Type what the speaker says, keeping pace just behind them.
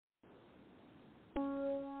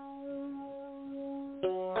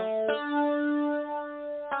What's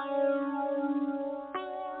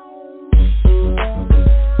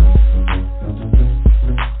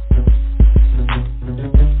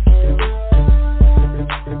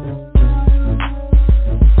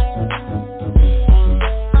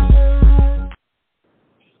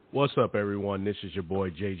up, everyone? This is your boy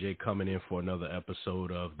JJ coming in for another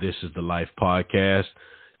episode of This is the Life podcast.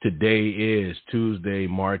 Today is Tuesday,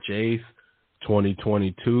 March 8th,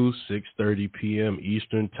 2022, 6:30 p.m.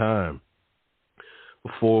 Eastern Time.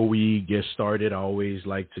 Before we get started, I always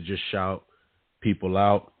like to just shout people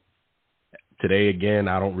out. Today, again,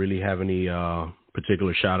 I don't really have any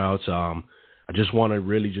particular shout-outs. I just want to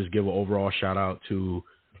really just give an overall shout-out to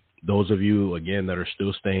those of you, again, that are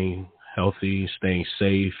still staying healthy, staying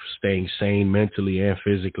safe, staying sane mentally and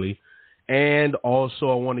physically. And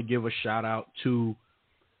also I want to give a shout out to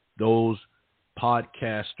those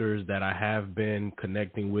podcasters that I have been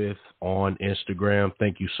connecting with on Instagram.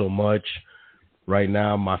 Thank you so much. Right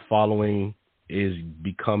now, my following is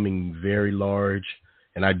becoming very large,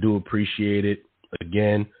 and I do appreciate it.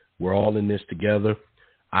 Again, we're all in this together.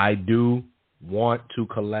 I do want to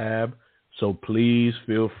collab. So please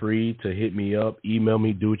feel free to hit me up, email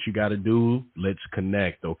me, do what you got to do. Let's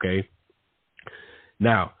connect, okay?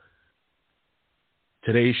 Now,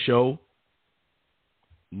 today's show,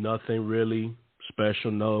 nothing really special,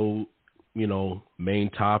 no, main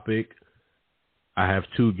topic. I have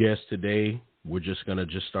two guests today. We're just going to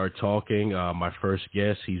start talking. My first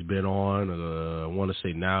guest, he's been on, I want to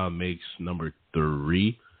say now it makes number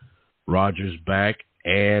 3. Roger's back.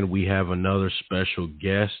 And we have another special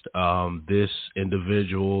guest. This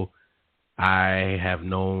individual I have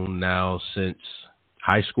known now since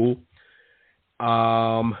high school.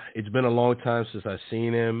 It's been a long time since I've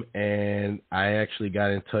seen him, and I actually got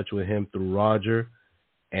in touch with him through Roger,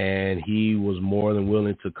 and he was more than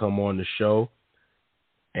willing to come on the show.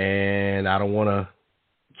 And I don't want to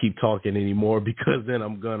keep talking anymore because then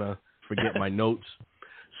I'm going to forget my notes.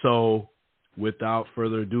 So without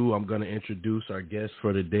further ado, I'm going to introduce our guest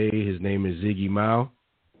for today. His name is Ziqi Mao.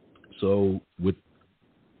 So with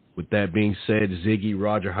that being said, Ziggy,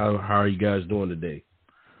 Roger, how are you guys doing today?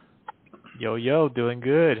 Yo, doing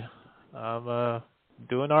good. I'm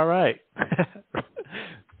doing all right.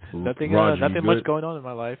 Nothing much going on in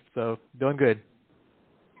my life, so doing good.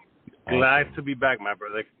 Glad to be back, my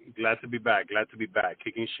brother. Glad to be back,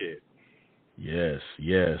 kicking shit. Yes,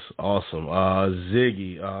 awesome.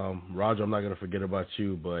 Ziggy, Roger, I'm not going to forget about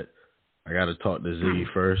you, but I got to talk to Ziggy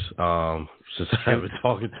first, since I haven't been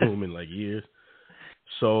talking to him in like years.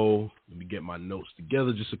 So let me get my notes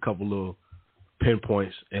together, just a couple of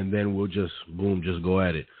pinpoints, and then we'll just go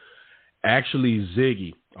at it. Actually,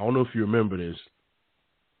 Ziggy, I don't know if you remember this.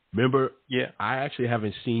 Yeah. I actually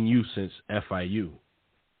haven't seen you since FIU.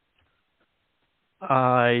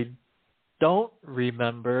 I don't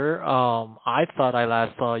remember. I thought I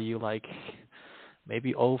last saw you like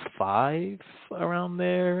maybe 05 around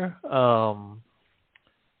there.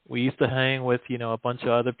 We used to hang with, a bunch of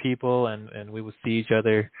other people, and we would see each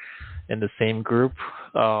other in the same group.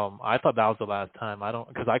 I thought that was the last time.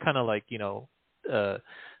 Because I kind of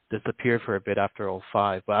disappeared for a bit after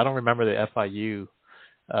 05, but I don't remember the FIU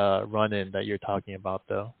run-in that you're talking about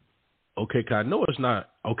though. Okay, I know it's not.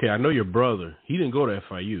 Okay, I know your brother. He didn't go to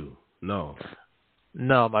FIU. No,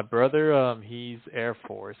 my brother, he's Air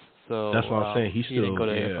Force, so that's what I'm saying. He didn't go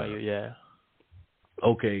to FIU, yeah.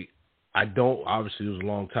 Okay, I don't. Obviously, it was a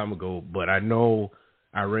long time ago, but I know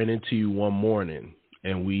I ran into you one morning,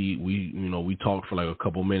 and we talked for like a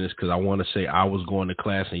couple minutes because I want to say I was going to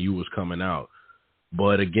class and you was coming out.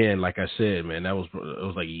 But again, like I said, man, it was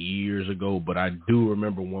like years ago. But I do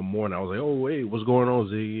remember one morning I was like, "Oh wait, what's going on,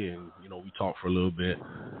 Z?" And we talked for a little bit.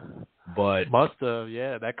 But must have,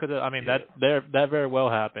 yeah. That could have. I mean, that very well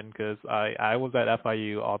happened because I was at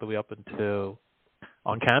FIU all the way up until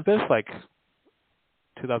on campus, like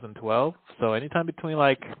 2012. So anytime between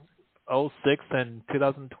like 06 and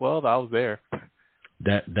 2012, I was there.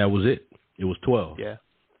 That was it. It was 12. Yeah.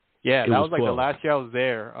 That was like 12. the last year I was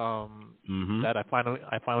there. That I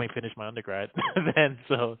finally finished my undergrad. Then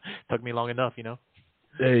so it took me long enough,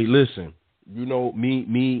 Hey, listen.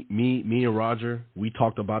 Me and Roger, we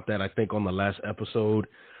talked about that, I think, on the last episode.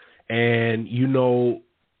 And,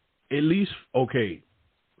 at least, okay,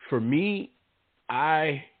 for me,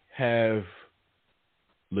 I have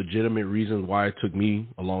legitimate reasons why it took me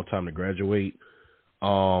a long time to graduate.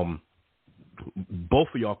 Both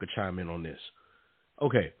of y'all could chime in on this.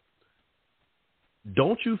 Okay.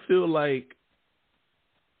 Don't you feel like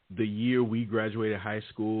the year we graduated high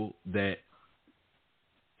school that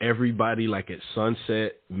everybody, like at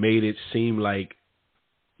sunset, made it seem like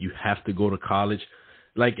you have to go to college?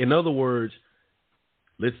 Like, in other words,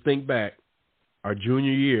 let's think back. Our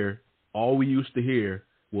junior year, all we used to hear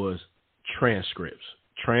was transcripts.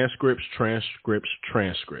 Transcripts.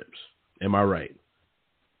 Am I right?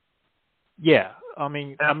 Yeah, I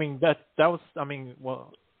mean that was,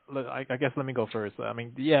 well, I guess let me go first.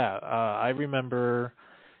 I remember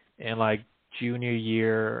in like junior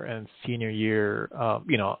year and senior year,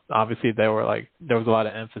 obviously there was a lot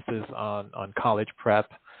of emphasis on college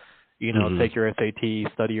prep. Take your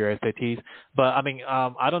SATs, study your SATs. But I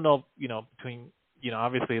don't know, between,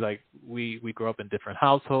 obviously, like we grew up in different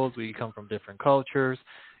households, we come from different cultures.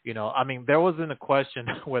 There wasn't a question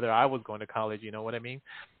whether I was going to college. You know what I mean?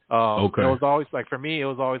 Okay. It was always like, for me, it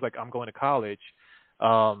was always like, I'm going to college,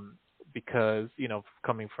 because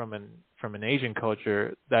coming from an Asian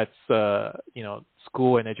culture, that's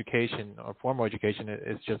school and education, or formal education,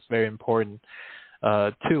 is just very important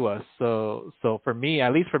to us. So for me,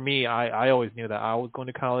 at least for me, I always knew that I was going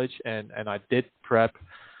to college, and I did prep,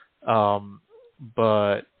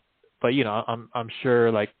 but I'm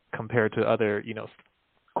sure, like, compared to other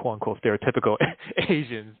quote unquote stereotypical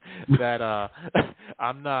Asians, that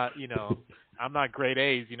I'm not grade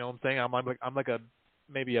A's. You know what I'm saying? I'm like a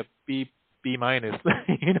maybe a B minus.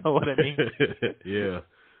 You know what I mean? Yeah.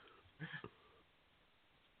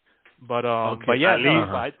 But okay, but yeah,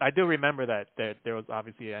 no, I do remember that there was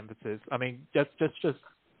obviously emphasis. Just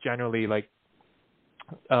generally, like,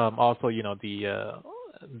 also the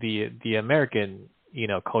American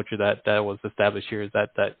culture that was established here is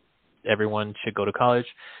that everyone should go to college,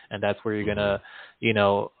 and that's where you're gonna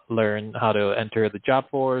learn how to enter the job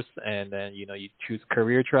force, and then you choose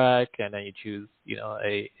career track, and then you choose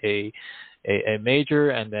a major,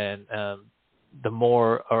 and then the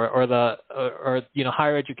more or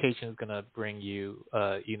higher education is gonna bring you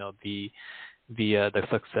the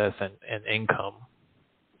success and income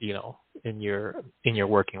in your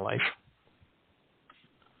working life.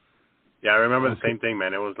 Yeah, I remember the same thing,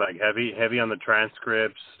 man. It was like heavy on the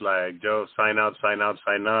transcripts, like, Joe, sign up,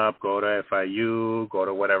 go to FIU, go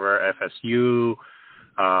to whatever, FSU,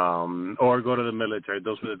 or go to the military.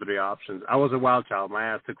 Those were the three options. I was a wild child. My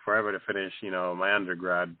ass took forever to finish, my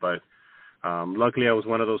undergrad, but luckily I was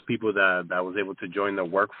one of those people that was able to join the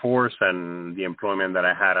workforce, and the employment that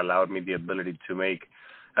I had allowed me the ability to make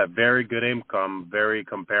a very good income, very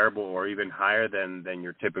comparable or even higher than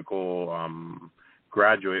your typical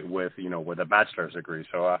graduate with a bachelor's degree.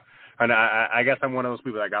 So and I guess I'm one of those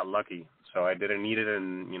people that got lucky, so I didn't need it.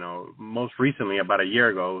 And most recently, about a year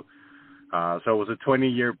ago, so it was a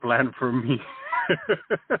 20-year plan for me.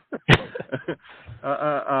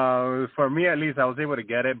 For me, at least, I was able to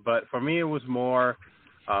get it, but for me it was more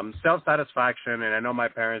self-satisfaction. And I know my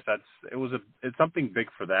parents, it's something big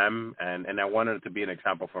for them, and I wanted it to be an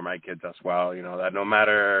example for my kids as well, that no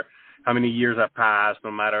matter how many years have passed, no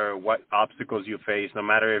matter what obstacles you face, no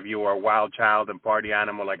matter if you were a wild child and party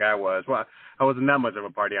animal like I was. Well, I wasn't that much of a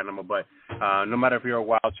party animal, but no matter if you're a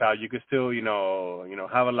wild child, you could still,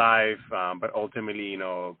 have a life, but ultimately,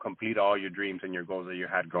 complete all your dreams and your goals that you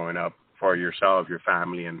had growing up for yourself, your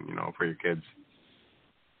family, and, for your kids.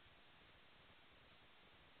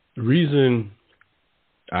 The reason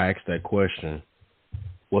I asked that question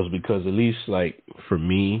was because, at least, like, for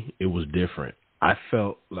me, it was different. I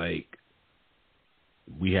felt like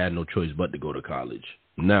we had no choice but to go to college.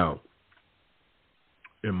 Now,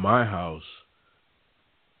 in my house,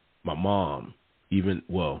 my mom,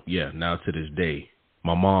 now to this day,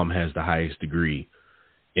 my mom has the highest degree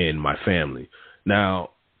in my family. Now,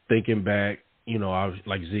 thinking back,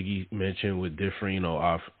 like Ziggy mentioned, with different,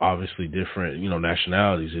 obviously different,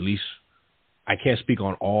 nationalities. At least I can't speak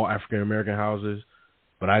on all African American houses,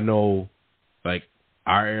 but I know, like,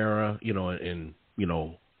 our era, and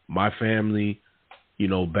my family,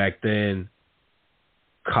 back then,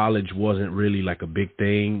 college wasn't really like a big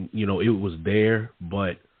thing. It was there,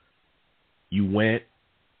 but you went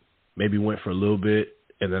for a little bit,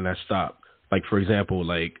 and then that stopped. Like, for example,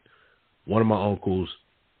 like, one of my uncles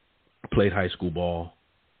played high school ball,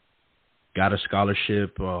 got a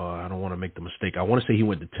scholarship. I don't want to make the mistake. I want to say he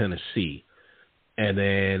went to Tennessee, and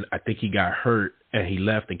then I think he got hurt, and he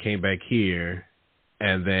left and came back here,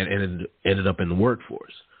 and then ended up in the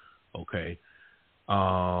workforce. Okay.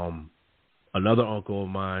 Another uncle of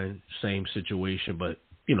mine, same situation, but,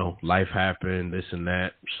 life happened, this and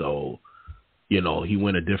that. So, he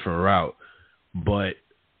went a different route. But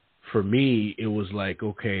for me, it was like,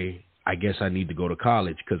 okay, I guess I need to go to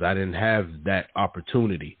college because I didn't have that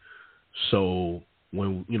opportunity. So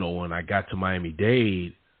when I got to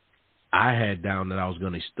Miami-Dade, I had down that I was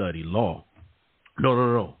going to study law.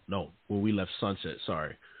 No. When we left Sunset,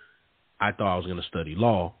 sorry. I thought I was going to study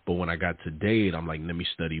law, but when I got to Dade, I'm like, let me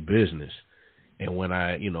study business. And when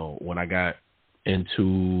I got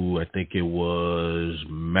into, I think it was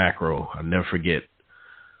macro, I'll never forget.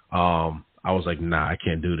 I was like, nah, I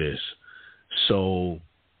can't do this. So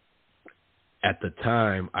at the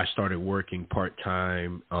time, I started working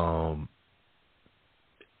part-time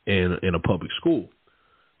in a public school.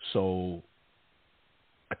 So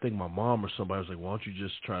I think my mom or somebody was like, why don't you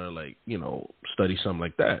just try to, like, study something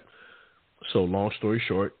like that? So long story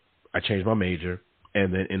short, I changed my major.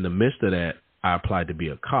 And then in the midst of that, I applied to be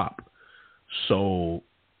a cop. So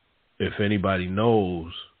if anybody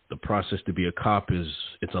knows, the process to be a cop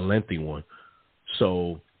it's a lengthy one.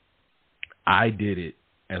 So I did it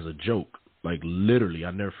as a joke. Like, literally,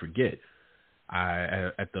 I'll never forget.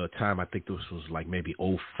 At the time, I think this was like maybe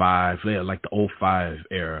 05, like the 05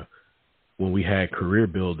 era, when we had Career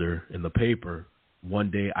Builder in the paper. One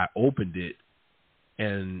day I opened it,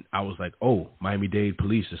 and I was like, oh, Miami-Dade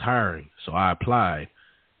Police is hiring. So I applied.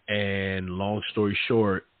 And long story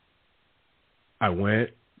short, I went,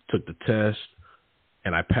 took the test,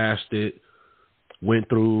 and I passed it, went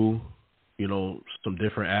through, some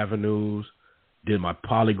different avenues, did my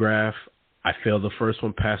polygraph. I failed the first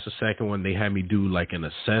one, passed the second one. They had me do like an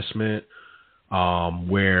assessment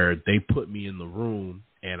where they put me in the room,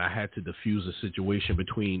 and I had to diffuse a situation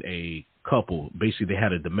between a couple. Basically, they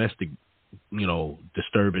had a domestic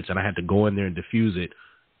disturbance, and I had to go in there and diffuse it.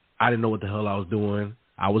 I didn't know what the hell I was doing.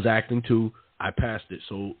 I was acting too. I passed it.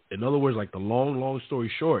 So in other words, like, the long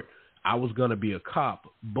story short, I was going to be a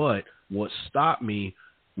cop, but what stopped me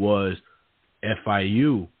was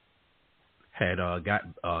FIU had got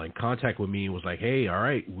in contact with me and was like, hey, all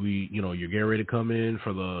right, you're getting ready to come in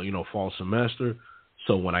for the, fall semester.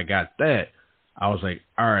 So when I got that, I was like,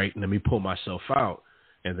 all right, let me pull myself out.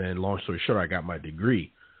 And then long story short, I got my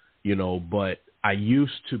degree, but I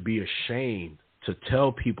used to be ashamed to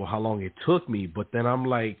tell people how long it took me. But then I'm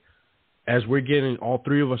like, as all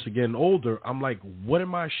three of us are getting older, I'm like, what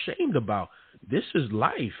am I ashamed about? This is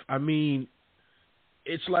life. I mean,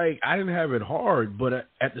 it's like I didn't have it hard, but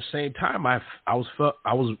at the same time, I was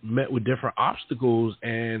met with different obstacles,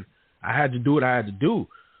 and I had to do what I had to do.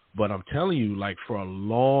 But I'm telling you, like, for a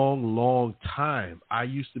long time, I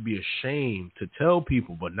used to be ashamed to tell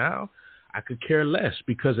people, but now I could care less,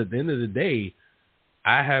 because at the end of the day,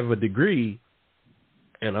 I have a degree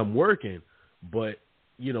and I'm working. But,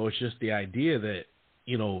 it's just the idea that,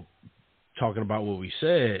 talking about what we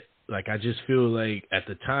said, like, I just feel like at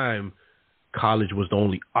the time, college was the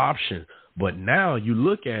only option. But now you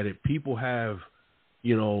look at it, people have,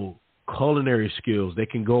 culinary skills. They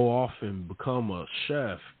can go off and become a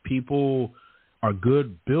chef. People are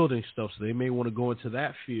good building stuff, so they may want to go into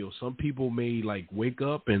that field. Some people may, like, wake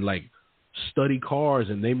up and, like, study cars,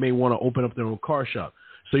 and they may want to open up their own car shop.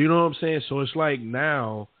 So you know what I'm saying? So it's like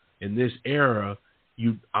now in this era,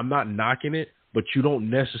 I'm not knocking it, but you don't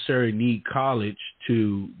necessarily need college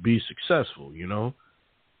to be successful, Yeah,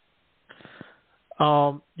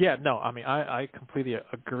 no, I mean, I completely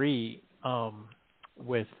agree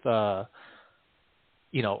with,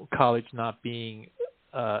 college not being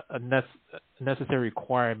a necessary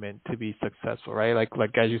requirement to be successful, right?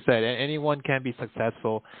 Like as you said, anyone can be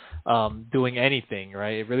successful doing anything,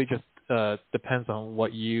 right? It really just depends on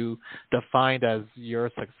what you defined as your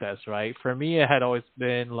success, right? For me, it had always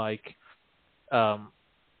been like, I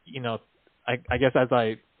guess as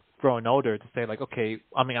I growing older, to say, like, okay,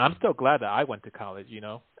 I mean, I'm still glad that I went to college,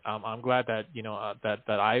 I'm glad that,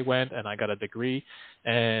 that I went and I got a degree,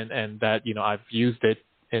 and that, I've used it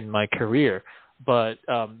in my career, but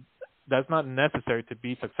that's not necessary to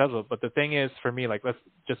be successful. But the thing is, for me, like, let's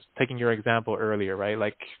just taking your example earlier, right?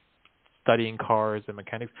 Like studying cars and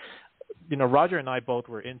mechanics. Roger and I both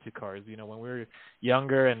were into cars. When we were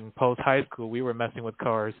younger and post high school, we were messing with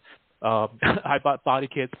cars. I bought body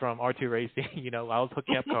kits from R2 Racing. I was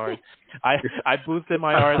hooking up cars. I boosted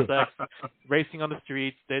my RSX, racing on the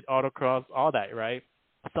streets, did autocross, all that, right?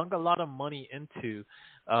 Sunk a lot of money into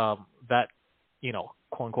that,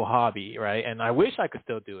 quote unquote hobby, right? And I wish I could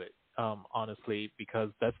still do it, honestly, because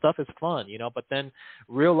that stuff is fun, But then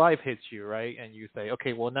real life hits you, right? And you say,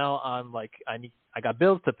 okay, well, now I'm like, I got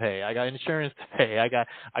bills to pay, I got insurance to pay, I got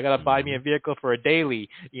to buy me a vehicle for a daily.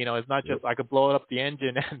 It's not just I could blow up the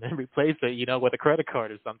engine and then replace it, with a credit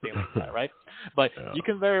card or something like that, right? But you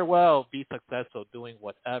can very well be successful doing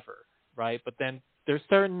whatever, right? But then there's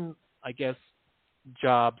certain, I guess,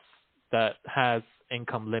 jobs that has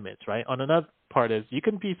income limits, right? On another part is you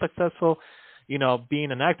can be successful,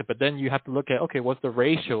 being an actor, but then you have to look at, okay, what's the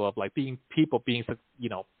ratio of like being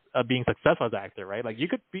successful as an actor, right? Like you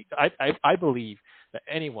could be, I believe that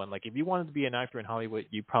anyone, like if you wanted to be an actor in Hollywood,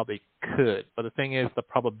 you probably could. But the thing is, the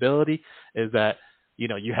probability is that, you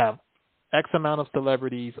know, you have X amount of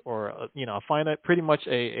celebrities, or you know, pretty much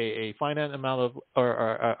a finite amount of, or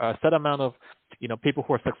a set amount of, you know, people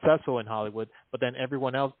who are successful in Hollywood. But then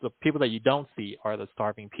everyone else, the people that you don't see, are the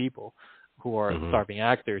starving people, who are starving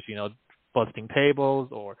actors. You know, busting tables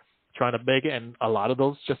or trying to make it, and a lot of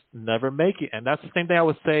those just never make it. And that's the same thing I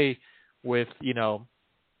would say with, you know,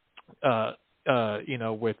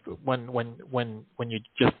 with when you're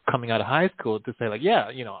just coming out of high school, to say like, yeah,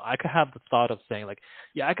 you know, I could have the thought of saying like,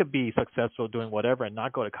 yeah, I could be successful doing whatever and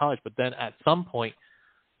not go to college, but then at some point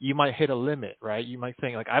you might hit a limit, right? You might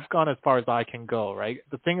say like, I've gone as far as I can go, right?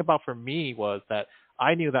 The thing about for me was that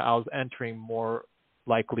I knew that I was entering more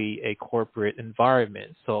likely a corporate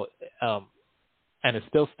environment. So, and it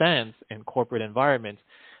still stands in corporate environments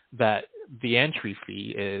that the entry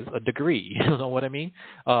fee is a degree. You know what I mean?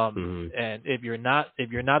 And if you're not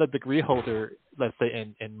a degree holder, let's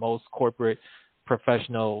say in most corporate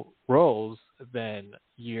professional roles, then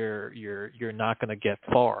you're not going to get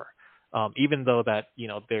far. Even though that, you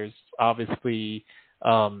know, there's obviously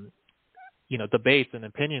you know, debates and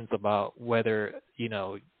opinions about whether, you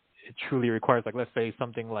know, it truly requires, like, let's say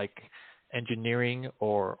something like engineering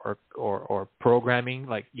or programming,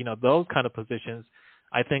 like, you know, those kind of positions.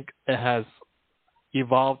 I think it has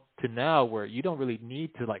evolved to now where you don't really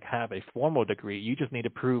need to like have a formal degree. You just need to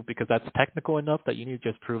prove, because that's technical enough that you need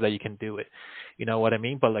to just prove that you can do it. You know what I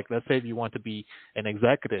mean? But like, let's say if you want to be an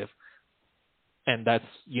executive and that's,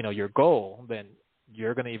 you know, your goal, then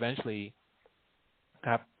you're going to eventually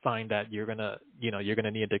find that you're going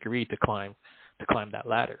to need a degree to climb that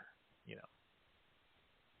ladder, you know.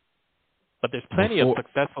 But there's plenty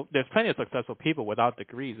of successful people without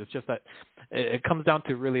degrees. It's just that it comes down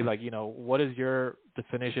to really like, you know, what is your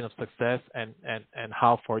definition of success, and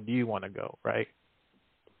how far do you want to go, right?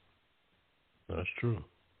 That's true.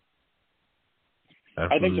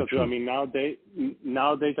 Absolutely, I think so too. True. I mean,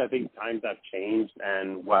 nowadays I think times have changed,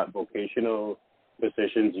 and what vocational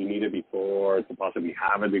positions you needed before to possibly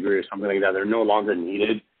have a degree or something like that, they're no longer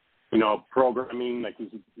needed. You know, programming, like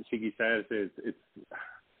Ziqi says,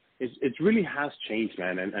 it really has changed,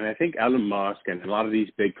 man. And I think Elon Musk and a lot of these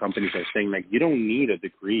big companies are saying, like, you don't need a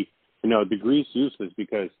degree. You know, a degree is useless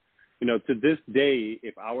because, you know, to this day,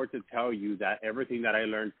 if I were to tell you that everything that I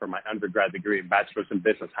learned from my undergrad degree in bachelor's in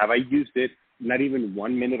business, have I used it not even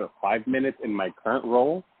 1 minute or 5 minutes in my current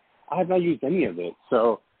role? I have not used any of it.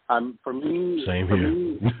 So for me,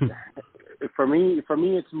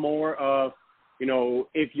 it's more of, you know,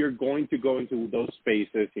 if you're going to go into those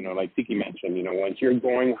spaces, you know, like Ziqi mentioned, you know, once you're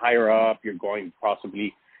going higher up, you're going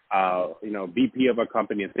possibly, you know, VP of a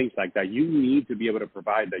company and things like that, you need to be able to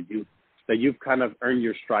provide that you've kind of earned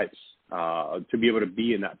your stripes to be able to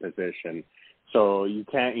be in that position. So you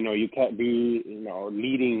can't be, you know,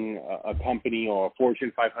 leading a company or a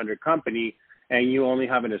Fortune 500 company and you only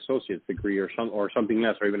have an associate's degree or something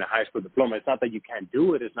less, or even a high school diploma. It's not that you can't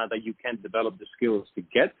do it. It's not that you can't develop the skills to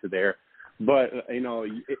get to there. But, you know,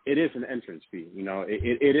 it is an entrance fee. You know,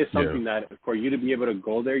 it is something that for you to be able to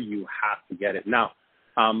go there, you have to get it. Now,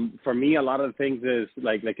 for me, a lot of the things is,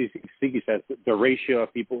 like Ziqi says, the ratio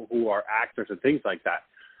of people who are actors and things like that.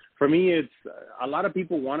 For me, it's a lot of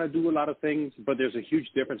people want to do a lot of things, but there's a huge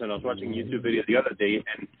difference. And I was watching a YouTube video the other day,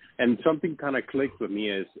 and something kind of clicked with me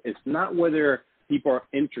is it's not whether people are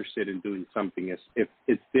interested in doing something,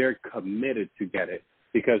 if they're committed to get it.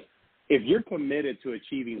 Because if you're committed to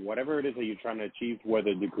achieving whatever it is that you're trying to achieve,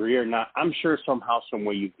 whether degree or not, I'm sure somehow, some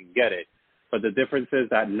way you can get it. But the difference is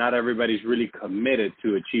that not everybody's really committed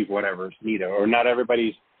to achieve whatever is needed, or not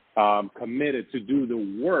everybody's committed to do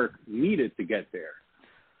the work needed to get there.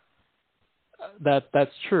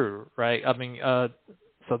 That's true, right? I mean,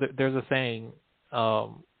 so there's a saying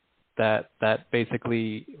that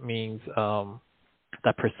basically means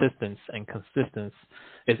that persistence and consistency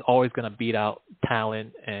is always going to beat out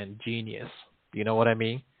talent and genius. You know what I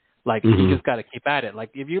mean? Like, you just got to keep at it.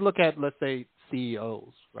 Like, if you look at, let's say,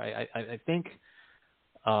 CEOs, right? I think,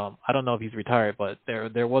 I don't know if he's retired, but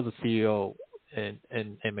there was a CEO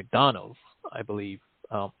in McDonald's, I believe,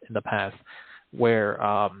 in the past, where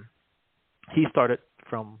he started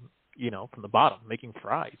from the bottom, making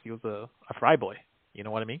fries. He was a fry boy. You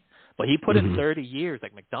know what I mean? But he put in 30 years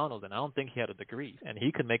like McDonald's, and I don't think he had a degree, and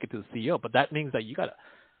he could make it to the CEO. But that means that you gotta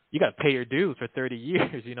pay your dues for 30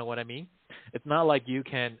 years. You know what I mean? It's not like you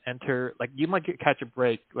can enter, like, you might catch a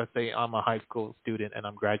break. Let's say I'm a high school student and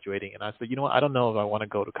I'm graduating, and I said, you know what, I don't know if I want to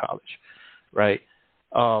go to college, right?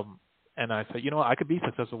 And I said, you know what, I could be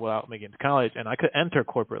successful without making it to college, and I could enter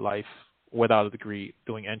corporate life without a degree,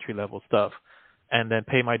 doing entry level stuff. and then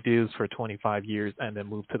pay my dues for 25 years and then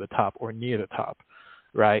move to the top or near the top,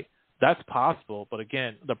 right? That's possible, but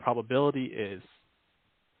again, the probability is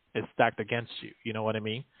stacked against you. You know what I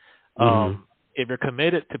mean? If you're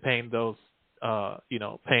committed to paying those,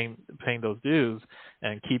 paying those dues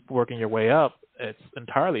and keep working your way up, it's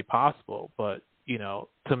entirely possible. But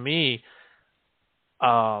to me,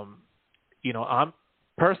 I'm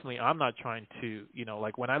not trying to,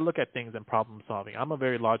 like when I look at things and problem solving, I'm a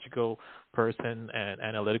very logical person and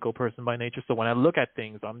analytical person by nature. So when I look at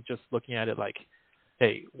things, I'm just looking at it like,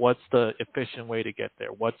 hey, what's the efficient way to get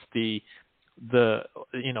there? What's the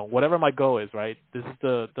whatever my goal is, right? This is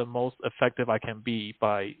the most effective I can be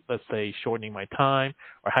by, let's say, shortening my time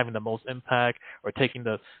or having the most impact or taking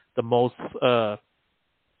the most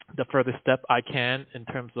the furthest step I can in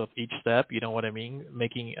terms of each step. You know what I mean?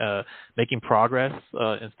 Making progress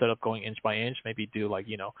instead of going inch by inch. Maybe do like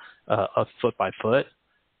a foot by foot.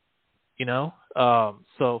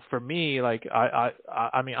 So for me, like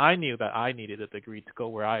I mean, I knew that I needed a degree to go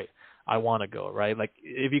where I want to go, right? Like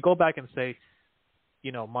if you go back and say,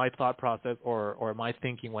 my thought process or my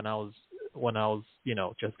thinking when I was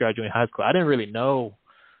just graduating high school, I didn't really know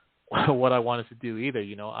what I wanted to do either.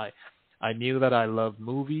 I knew that I loved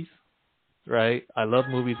movies, right? I love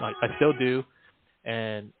movies. I still do.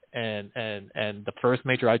 And the first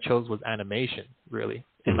major I chose was animation, really,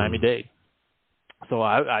 in Miami-Dade. So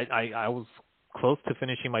I was close to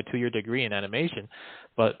finishing my 2-year degree in animation,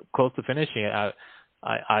 but close to finishing it,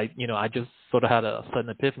 I just sort of had a sudden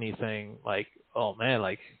epiphany saying like, oh man,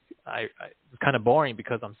 like it's kind of boring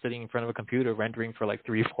because I'm sitting in front of a computer rendering for like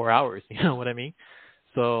 3-4 hours. You know what I mean?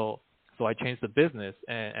 So I changed the business,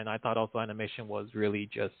 and I thought also animation was really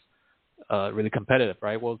just really competitive,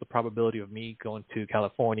 right? What was the probability of me going to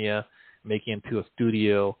California, making it to a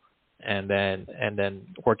studio, and then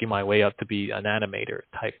working my way up to be an animator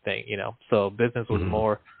type thing, So business was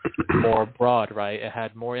more broad, right? It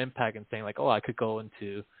had more impact in saying like, oh, I could go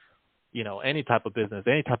into, any type of business,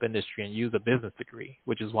 any type of industry, and use a business degree,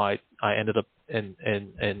 which is why I ended up in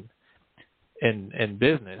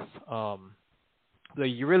business. So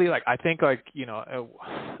you really I think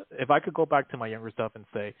if I could go back to my younger self and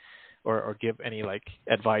say, or give any like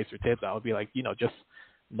advice or tips, I would be like, just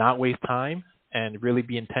not waste time and really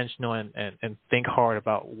be intentional and think hard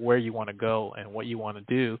about where you want to go and what you want to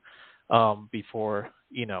do before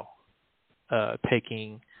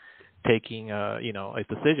taking a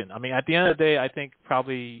decision. I mean, at the end of the day, I think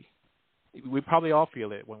we probably all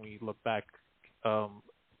feel it when we look back and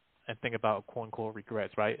think about quote unquote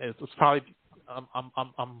regrets, right? It's probably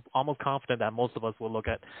I'm almost confident that most of us will look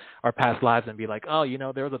at our past lives and be like, oh,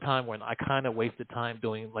 there was a time when I kind of wasted time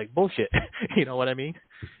doing like bullshit. You know what I mean?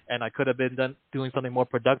 And I could have been doing something more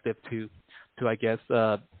productive to I guess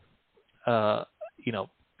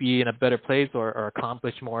be in a better place or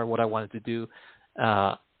accomplish more of what I wanted to do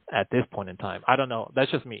at this point in time. I don't know.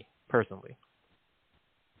 That's just me personally.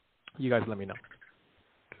 You guys let me know.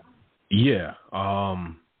 Yeah.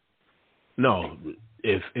 No,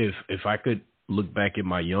 if I could look back at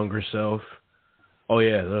my younger self, oh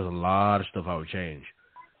yeah, there's a lot of stuff I would change.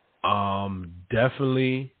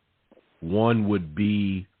 Definitely one would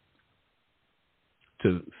be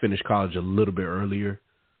to finish college a little bit earlier,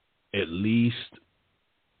 at least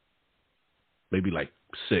maybe like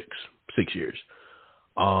six years.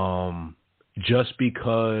 Just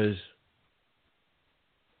because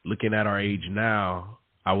looking at our age now,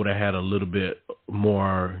 I would have had a little bit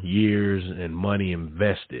more years and money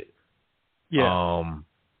invested. Yeah.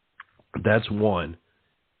 That's one.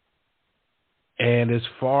 And as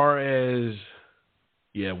far as,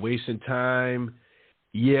 wasting time,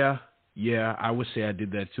 I would say I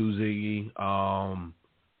did that too, Ziggy. A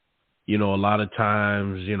lot of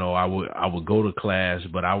times, I would go to class,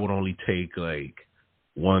 but I would only take like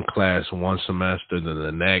one class one semester, then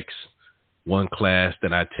the next one class,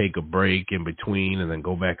 then I take a break in between and then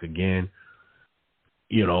go back again.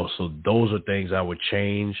 So those are things I would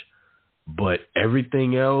change, but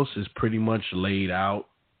everything else is pretty much laid out,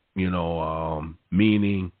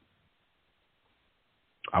 meaning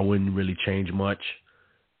I wouldn't really change much,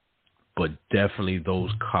 but definitely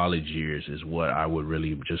those college years is what I would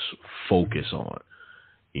really just focus on,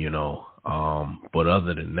 but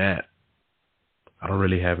other than that, I don't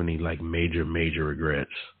really have any like major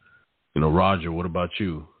regrets. Roger, what about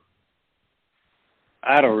you?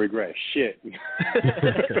 I don't regret shit.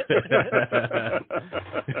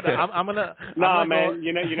 I'm gonna. Nah, man.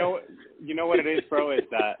 You know what it is, bro. Is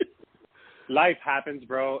that life happens,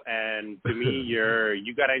 bro. And to me,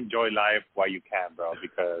 you gotta enjoy life while you can, bro.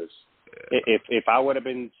 Because if I would have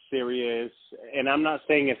been serious, and I'm not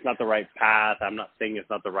saying it's not the right path, I'm not saying it's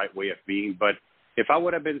not the right way of being, but if I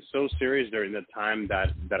would have been so serious during the time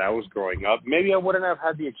that I was growing up, maybe I wouldn't have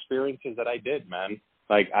had the experiences that I did, man.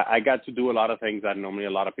 Like, I got to do a lot of things that normally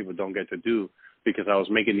a lot of people don't get to do because I was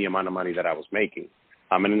making the amount of money that I was making.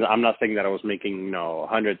 And I'm not saying that I was making,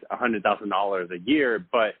 $100,000 a year,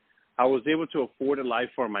 but I was able to afford a life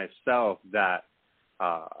for myself that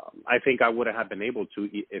I think I wouldn't have been able to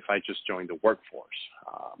if I just joined the workforce.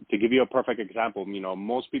 To give you a perfect example,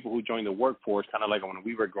 most people who joined the workforce, kind of like when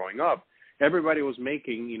we were growing up, everybody was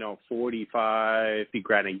making, 45, 50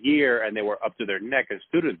 grand a year, and they were up to their neck in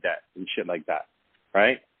student debt and shit like that,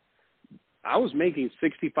 right? I was making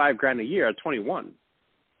 65 grand a year at 21.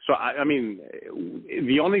 So, I mean,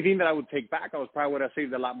 the only thing that I would take back, I probably would have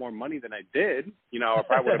saved a lot more money than I did. I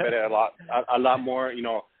probably would have been a lot more,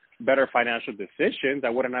 better financial decisions. I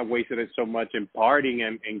wouldn't have wasted it so much in partying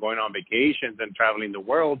and going on vacations and traveling the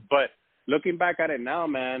world. But looking back at it now,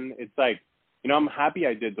 man, it's like, I'm happy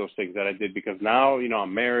I did those things that I did because now,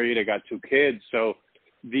 I'm married, I got 2 kids. So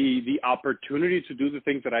the opportunity to do the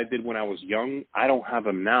things that I did when I was young, I don't have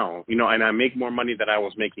them now, and I make more money than I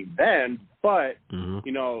was making then, but,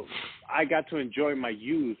 I got to enjoy my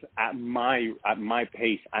youth at my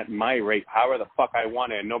pace, at my rate, however the fuck I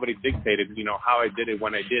wanted. And nobody dictated, how I did it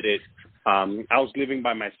when I did it. I was living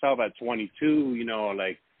by myself at 22,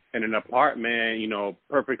 like in an apartment,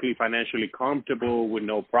 perfectly financially comfortable with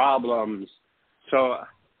no problems. So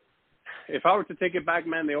if I were to take it back,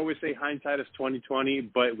 man, they always say hindsight is 20/20,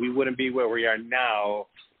 but we wouldn't be where we are now,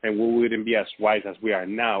 and we wouldn't be as wise as we are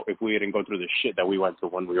now if we didn't go through the shit that we went through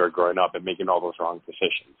when we were growing up and making all those wrong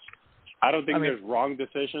decisions. I don't think there's wrong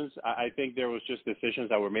decisions. I think there was just decisions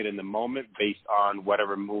that were made in the moment based on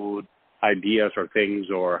whatever mood, ideas, or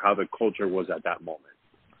things, or how the culture was at that moment.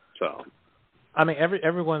 So, I mean,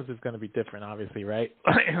 everyone's is going to be different, obviously, right?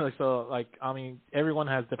 So, everyone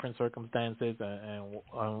has different circumstances and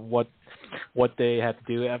what they had to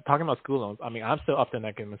do. I'm talking about school loans. I mean, I'm still up to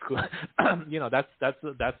neck in the school. That's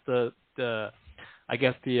the I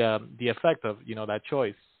guess the effect of that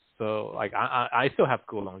choice. So, I still have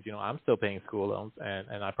school loans. I'm still paying school loans,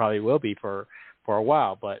 and I probably will be for a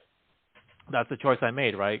while. But that's the choice I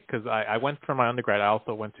made, right? Because I went for my undergrad. I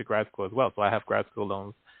also went to grad school as well, so I have grad school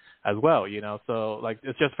loans as well, so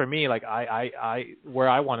it's just for me, I where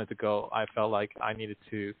I wanted to go, I felt like I needed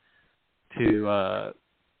to go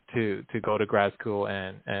to grad school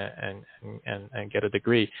and get a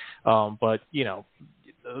degree. But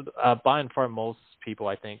by and far most people,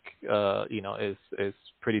 I think, is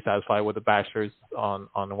pretty satisfied with a bachelor's on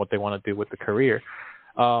what they want to do with the career.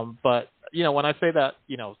 But when I say that,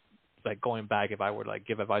 like going back, if I were to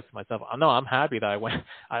give advice to myself, I'm happy that I went.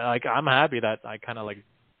 I'm happy that I kind of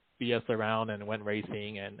BS around and went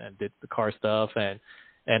racing and did the car stuff and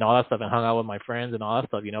all that stuff and hung out with my friends and all that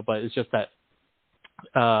stuff, but it's just that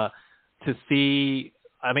to see,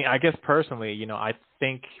 I mean, I guess personally, I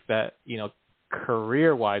think that,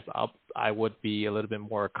 career wise, I would be a little bit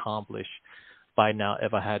more accomplished by now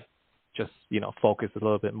if I had just, focused a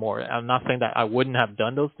little bit more. I'm not saying that I wouldn't have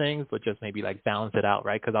done those things, but just maybe balance it out.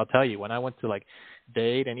 Right. Cause I'll tell you, when I went to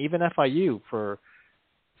Dade and even FIU for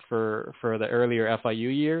the earlier FIU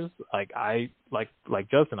years, like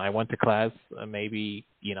Justin, I went to class, maybe,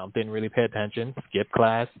 didn't really pay attention, skipped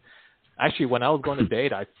class. Actually, when I was going to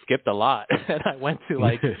Dade, I skipped a lot. And I went to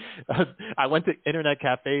I went to internet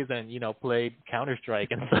cafes and, played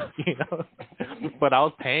Counter-Strike and stuff, But I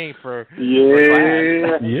was paying for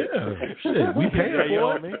class. Yeah. Shit, we paid for you know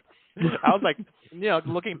what I mean? I was like,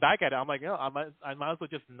 looking back at it, I'm like, I might as well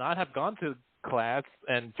just not have gone to class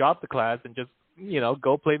and dropped the class and just,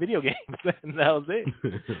 go play video games. And that was it.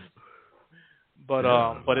 But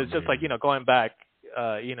it's just going back,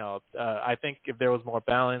 I think if there was more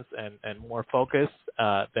balance and more focus,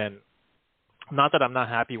 then not that I'm not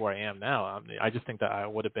happy where I am now. I just think that I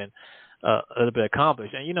would have been a little bit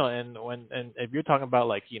accomplished. And, and if you're talking about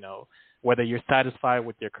whether you're satisfied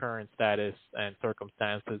with your current status and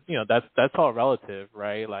circumstances, that's all relative,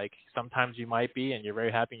 right? Sometimes you might be, and you're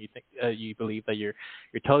very happy, and you think you believe that you're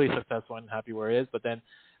totally successful and happy where it is. But then,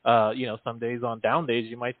 some days on down days,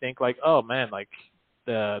 you might think oh man,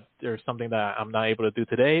 there's something that I'm not able to do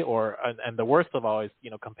today, and the worst of all is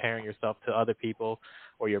comparing yourself to other people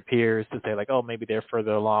or your peers to say oh, maybe they're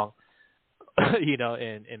further along,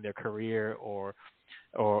 in their career or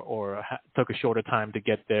took a shorter time to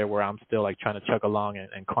get there, where I'm still trying to chug along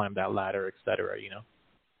and climb that ladder, et cetera,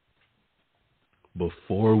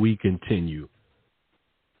 Before we continue,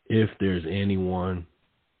 if there's anyone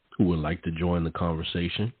who would like to join the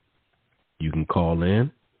conversation, you can call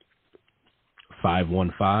in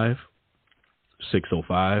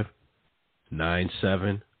 515-605-9705.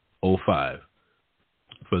 515-605-9705.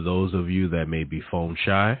 For those of you that may be phone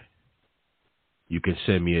shy, you can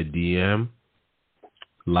send me a DM,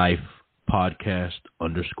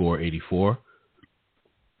 lifepodcast_84.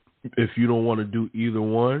 If you don't want to do either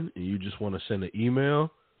one and you just want to send an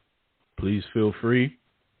email, please feel free.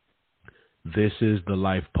 This is the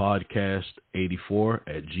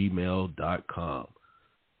lifepodcast84@gmail.com.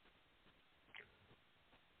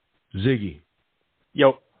 Ziggy.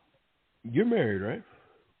 Yo. You're married, right?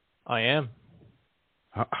 I am.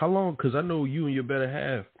 How long? Because I know you and your better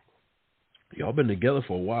half, y'all been together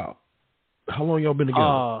for a while. How long y'all been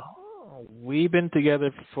together? We've been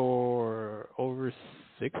together for over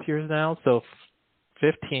 6 years now, so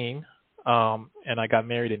 15. And I got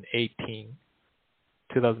married in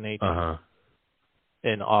 2018,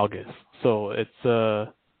 in August. So it's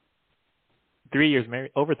 3 years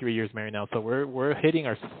married, over 3 years married now. So we're hitting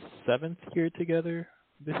our 7th year together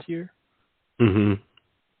this year. Mm-hmm.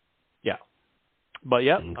 Yeah. But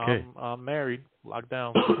yeah, okay. I'm married, locked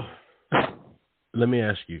down. Let me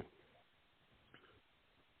ask you.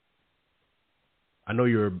 I know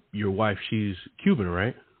your wife, she's Cuban,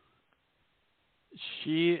 right?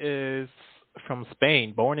 She is from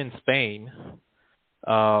Spain, born in Spain.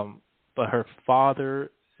 But her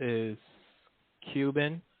father is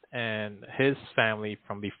Cuban and his family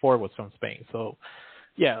from before was from Spain. So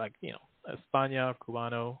yeah, like, España,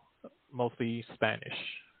 Cubano, mostly Spanish.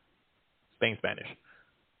 Spain Spanish.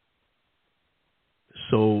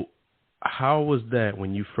 So how was that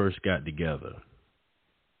when you first got together?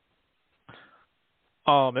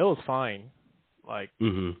 It was fine. Like,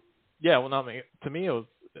 yeah, well, no, for me it was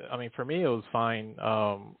fine.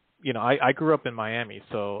 I grew up in Miami,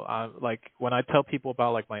 so like when I tell people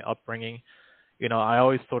about like my upbringing, I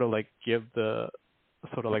always sort of like give the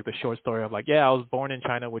short story of like, yeah, I was born in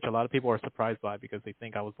China, which a lot of people are surprised by because they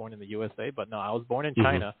think I was born in the USA, but no, I was born in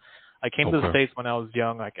China. I came to the States when I was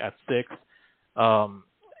young, like at 6.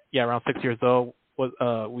 Around 6 years old.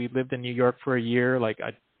 We lived in New York for a year. Like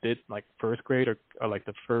I did like first grade or like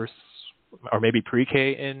the first or maybe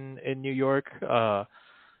pre-K in New York for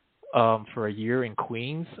a year in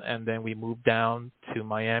Queens, and then we moved down to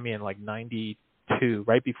Miami in like 92,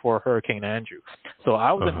 right before Hurricane Andrew. So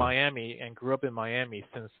I was in Miami and grew up in Miami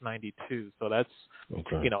since 92. So that's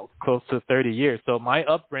close to 30 years. So my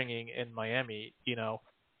upbringing in Miami,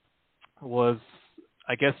 was,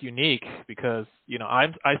 I guess, unique because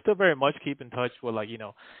I still very much keep in touch with like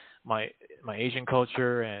my Asian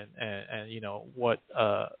culture and what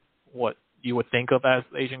you would think of as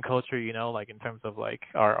Asian culture, like in terms of like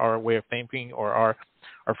our way of thinking or our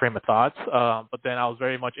frame of thoughts. But then I was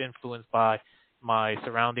very much influenced by my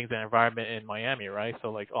surroundings and environment in Miami, right?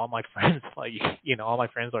 So like all my friends, all my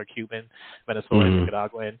friends are Cuban, Venezuelan,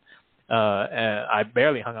 Nicaraguan, and I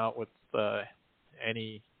barely hung out with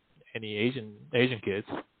any Asian kids,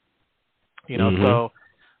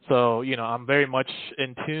 So I'm very much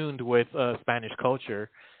in tune with Spanish culture.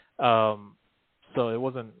 So it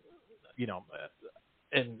wasn't,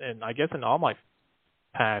 and I guess in all my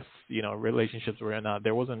past, relationships were in,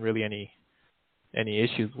 there wasn't really any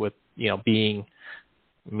issues with, being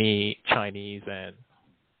me Chinese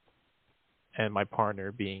and my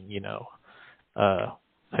partner being,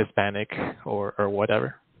 Hispanic or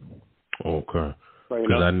whatever. Okay.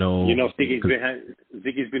 Because I know,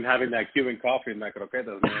 Ziqi's been having that Cuban coffee in my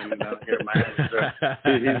croquetas, man.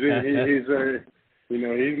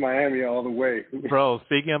 He's Miami all the way. Bro,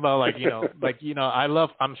 speaking about I'm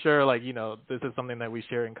sure this is something that we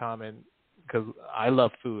share in common because I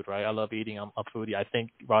love food, right? I love eating. I'm a foodie. I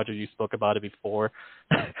think, Roger, you spoke about it before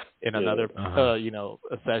in another, a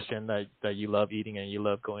session that you love eating and you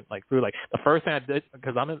love going like food. Like the first thing I did,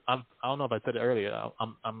 because I don't know if I said it earlier.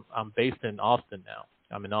 I'm based in Austin now.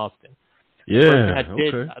 I'm in Austin. Yeah.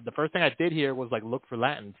 The first thing I did here was like look for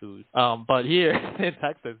Latin food. But here in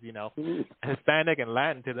Texas, Hispanic and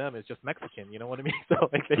Latin to them is just Mexican. You know what I mean? So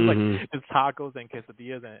like there's like it's tacos and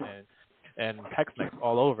quesadillas and Tex-Mex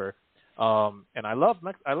all over. And I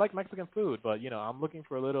like Mexican food, but I'm looking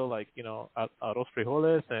for a little like arroz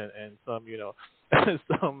frijoles and some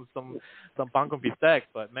some pan con bistec.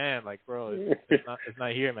 But man, like bro, it's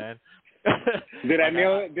not here, man. Did I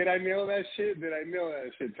nail that shit?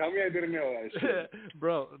 Tell me I didn't nail that shit,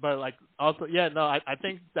 bro. But like also, yeah, no, I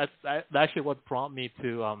think that's actually what prompted me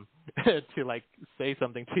to to like say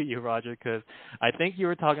something to you, Roger, because I think you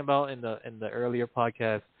were talking about in the earlier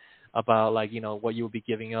podcast about like what you would be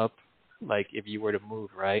giving up like if you were to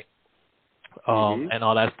move, right? And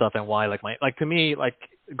all that stuff, and why like to me, like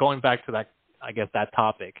going back to that, I guess that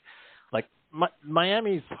topic, like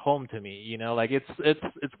Miami's home to me, like it's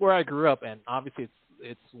where I grew up, and obviously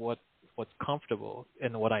it's what's comfortable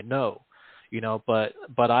and what I know,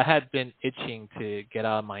 But I had been itching to get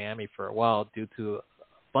out of Miami for a while due to a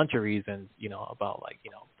bunch of reasons, about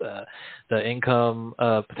the income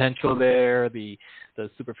potential there, the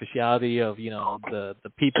superficiality of the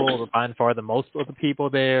people, by and far the most of the people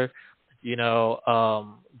there, the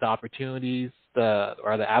opportunities,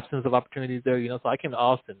 or the absence of opportunities there. So I came to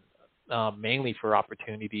Austin mainly for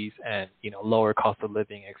opportunities and lower cost of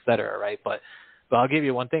living, et cetera, right? But I'll give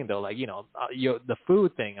you one thing though, the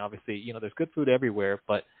food thing. Obviously, there's good food everywhere,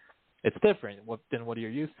 but it's different than what you're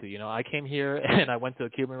used to. I came here and I went to a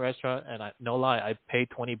Cuban restaurant, and no lie, I paid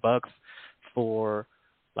 $20 for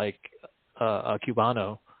like a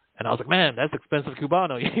Cubano, and I was like, man, that's expensive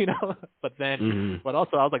Cubano, But then, but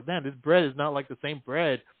also I was like, man, this bread is not like the same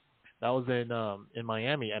bread that was in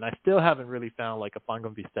Miami, and I still haven't really found like a pan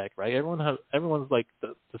con bistec, right? Everyone's like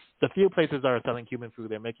the few places that are selling Cuban food,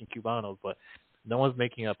 they're making Cubanos, but no one's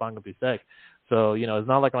making a pan con bistec. So it's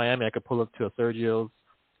not like Miami. I could pull up to a Sergio's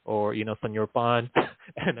or Senor Pan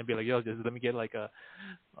and then be like, yo, just let me get like a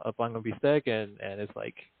pan con bistec, and it's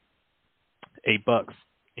like $8,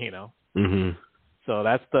 So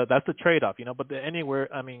that's the trade-off, But anywhere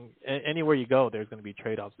you go, there's going to be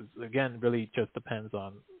trade-offs. It's, again, really just depends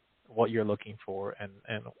on what you're looking for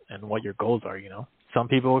and what your goals are. Some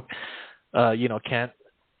people,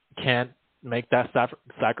 can't make that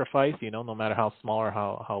sacrifice, no matter how small or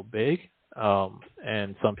how big.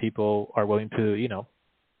 And some people are willing to,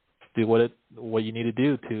 do what you need to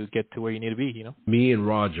do to get to where you need to be. Me and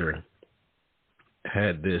Roger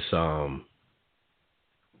had this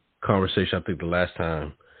conversation, I think the last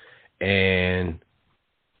time, and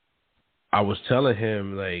I was telling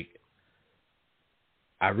him, like,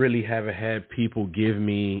 I really haven't had people give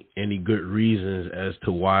me any good reasons as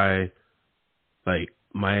to why, like,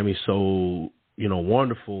 Miami's so,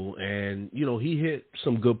 wonderful. And, he hit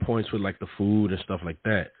some good points with, like, the food and stuff like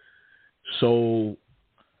that. So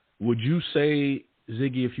would you say,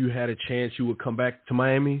 Ziggy, if you had a chance, you would come back to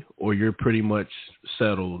Miami, or you're pretty much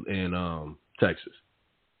settled in Texas?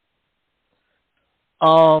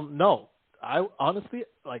 No, I honestly,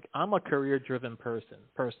 like, I'm a career-driven person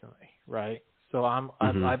personally, right? So I'm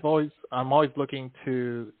always looking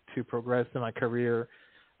to progress in my career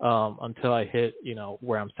until I hit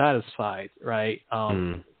where I'm satisfied, right?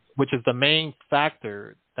 Which is the main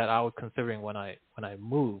factor that I was considering when I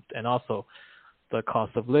moved, and also the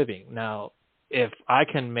cost of living. Now, if I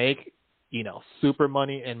can make super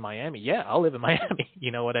money in Miami, yeah, I'll live in Miami.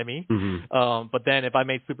 You know what I mean? But then if I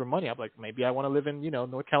made super money, I'm like, maybe I want to live in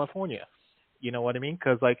North California. You know what I mean?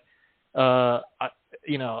 Because like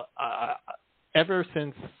ever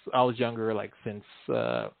since I was younger, like since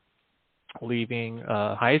leaving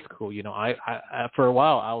high school, I for a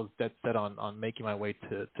while I was dead set on making my way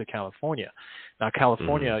to California. Now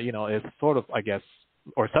California, is sort of, I guess,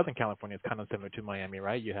 or Southern California is kind of similar to Miami,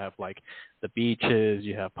 right? You have like the beaches,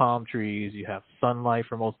 you have palm trees, you have sunlight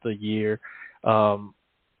for most of the year.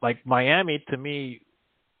 Like Miami, to me,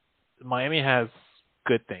 Miami has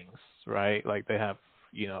good things, right? Like they have,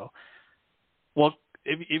 well,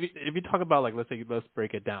 if you talk about, like, let's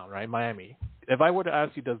break it down, right? Miami. If I were to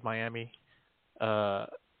ask you, does Miami, is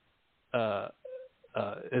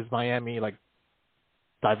Miami like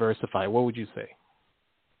diversified? What would you say?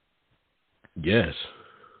 Yes.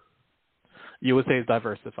 You would say it's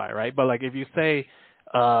diversified, right? But like if you say,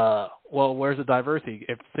 well, where's the diversity?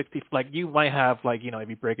 If 60, like you might have like, if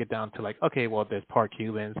you break it down to like, okay, well, there's part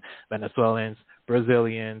Cubans, Venezuelans,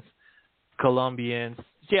 Brazilians, Colombians.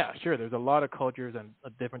 Yeah, sure. There's a lot of cultures and a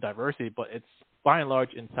different diversity, but it's by and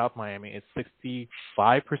large in South Miami, it's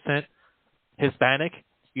 65% Hispanic,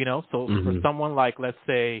 So for someone like, let's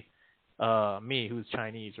say, me, who's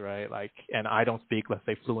Chinese, right? Like, and I don't speak, let's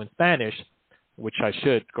say, fluent Spanish, which I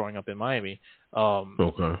should growing up in Miami.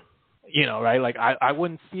 Okay. Right? Like, I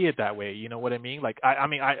wouldn't see it that way. You know what I mean? Like,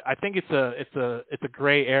 I think it's a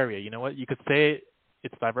gray area. You know what? You could say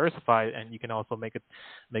it's diversified, and you can also make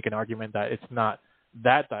an argument that it's not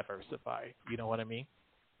that diversified. You know what I mean?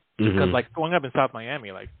 Because like growing up in South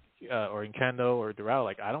Miami, like or in Kendo or Doral,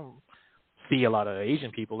 like I don't see a lot of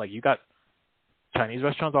Asian people. Like you got Chinese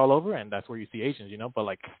restaurants all over, and that's where you see Asians. But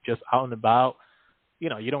like just out and about, I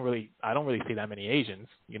don't really see that many Asians.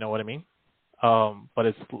 You know what I mean? But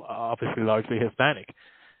it's obviously largely Hispanic.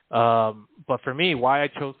 But for me, why I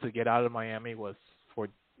chose to get out of Miami was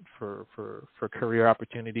for career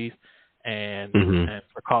opportunities and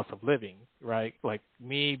for cost of living, right? Like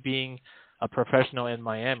me being a professional in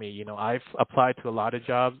Miami, I've applied to a lot of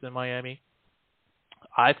jobs in Miami.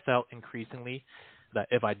 I felt increasingly that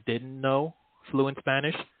if I didn't know fluent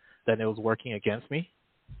Spanish, then it was working against me,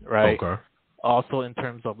 right? Okay. Also, in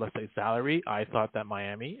terms of, let's say, salary, I thought that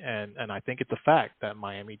Miami, and I think it's a fact that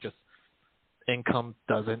Miami just income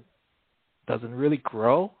doesn't really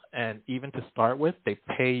grow, and even to start with, they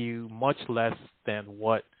pay you much less than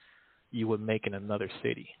what you would make in another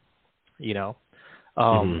city, you know.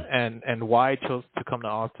 And why I chose to come to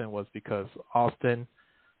Austin was because Austin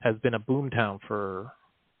has been a boom town for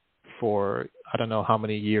I don't know how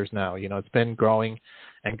many years now. You know, it's been growing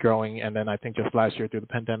and growing, and then I think just last year through the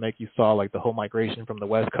pandemic, you saw like the whole migration from the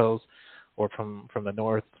West Coast or from the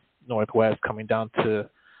Northwest coming down to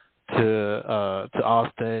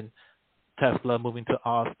Austin. Tesla moving to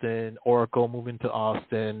Austin, Oracle moving to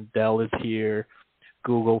Austin, Dell is here,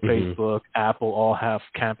 Google, Facebook, Apple all have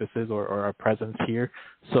campuses or a presence here.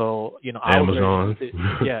 So, you know, Amazon.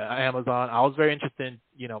 Amazon. I was very interested in,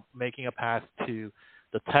 you know, making a path to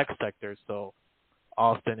the tech sector. So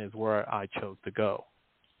Austin is where I chose to go.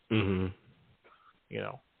 You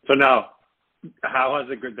know. So now, how has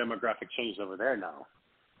the good demographic changed over there now?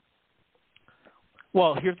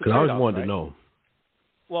 Well, here's the trade-off. I always wanted right? to know.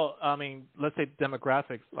 Well, I mean, let's say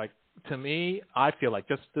demographics, like, to me, I feel like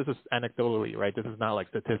this is anecdotally, right? This is not like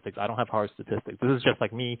statistics. I don't have hard statistics. This is just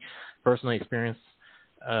like me personally experienced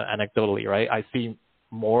anecdotally, right? I see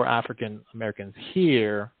more African Americans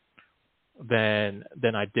here than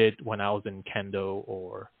I did when I was in Kendo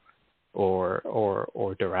or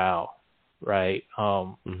Doral, right?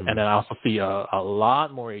 And then I also see a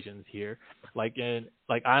lot more Asians here. I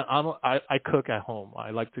cook at home. I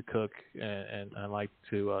like to cook and I like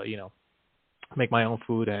to you know, make my own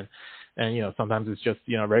food, and you know, sometimes it's just,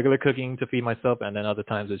 you know, regular cooking to feed myself, and then other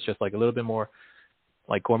times it's just like a little bit more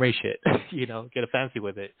like gourmet shit, you know, get fancy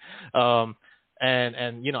with it.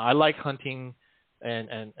 And you know, I like hunting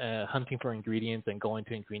and hunting for ingredients and going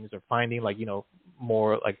to ingredients or finding, like, you know,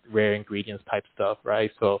 more like rare ingredients type stuff,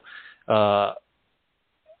 right? So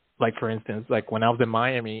like, for instance, like when I was in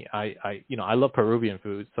Miami, I you know, I love Peruvian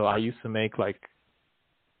food, so I used to make like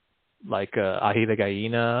ají de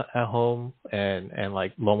gallina at home and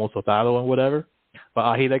like lomo saltado and whatever. But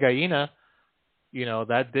ají de gallina, you know,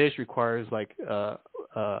 that dish requires like the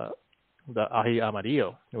ají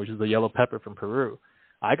amarillo, which is the yellow pepper from Peru.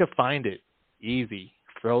 I could find it easy,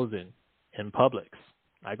 frozen, in Publix.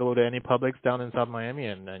 I go to any Publix down in South Miami,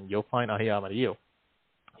 and you'll find ají amarillo,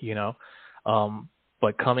 you know.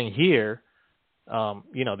 But coming here,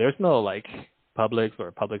 you know, there's no like Publix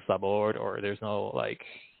or Publix Sabor, or there's no like,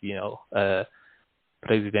 you know,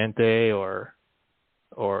 Presidente or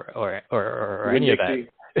any of that.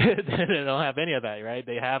 They don't have any of that, right?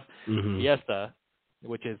 They have Fiesta,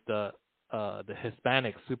 which is the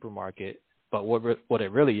Hispanic supermarket, but what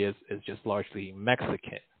it really is just largely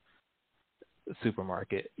Mexican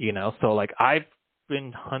supermarket, you know. So like, I've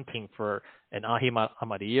been hunting for an ají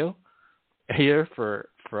amarillo here for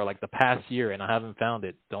like the past year, and I haven't found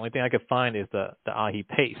it. The only thing I could find is the ají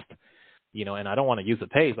paste, you know, and I don't want to use the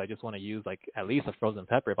paste. I just want to use like at least a frozen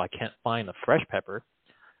pepper if I can't find a fresh pepper.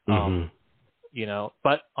 You know,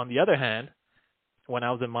 but on the other hand, when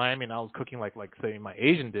I was in Miami and I was cooking like say my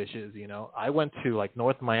Asian dishes, you know, I went to like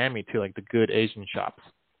North Miami to like the good Asian shops.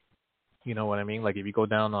 You know what I mean? Like if you go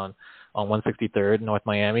down on 163rd North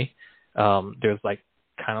Miami, there's like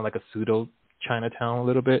kind of like a pseudo Chinatown a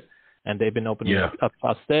little bit, and they've been opening up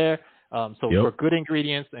there. So for good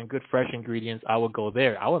ingredients and good fresh ingredients, I would go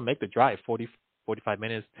there. I would make the drive 45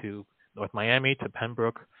 minutes to North Miami, to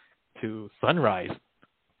Pembroke, to Sunrise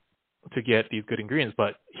to get these good ingredients.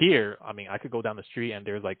 But here, I mean, I could go down the street and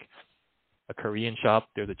there's like a Korean shop,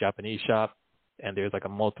 there's a Japanese shop, and there's like a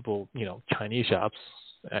multiple, you know, Chinese shops.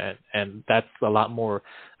 And that's a lot more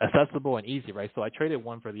accessible and easy, right? So I traded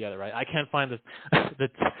one for the other, right? I can't find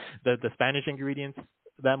the Spanish ingredients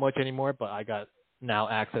that much anymore, but I got now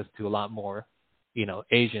access to a lot more, you know,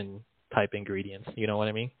 Asian type ingredients. You know what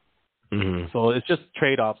I mean? So it's just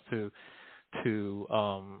trade-offs to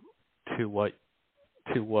what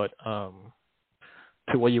you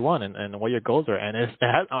want and what your goals are. And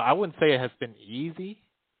I wouldn't say it has been easy,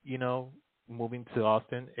 you know, moving to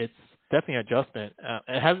Austin. It's definitely an adjustment.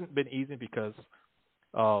 It hasn't been easy because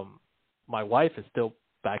my wife is still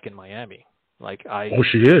back in Miami.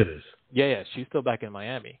 She is? Yeah, she's still back in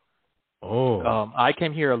Miami. I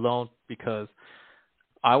came here alone because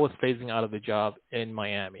I was phasing out of the job in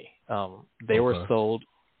Miami. They were sold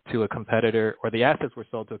to a competitor, or the assets were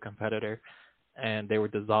sold to a competitor, and they were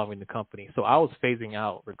dissolving the company. So I was phasing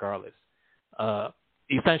out regardless,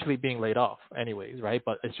 essentially being laid off anyways, right?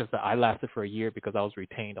 But it's just that I lasted for a year because I was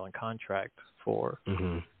retained on contract for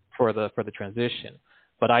the transition.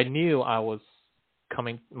 But I knew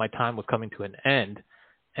my time was coming to an end,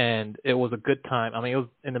 and it was a good time. I mean, it was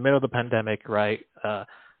in the middle of the pandemic, right?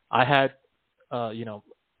 I had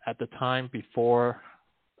at the time before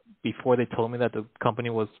they told me that the company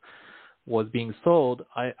was being sold,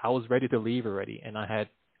 I was ready to leave already, and I had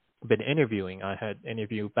been interviewing. I had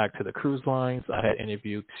interviewed back to the cruise lines. I had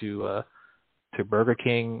interviewed to Burger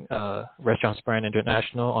King, Restaurants Brand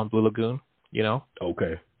International on Blue Lagoon.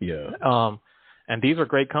 Okay. Yeah. And these were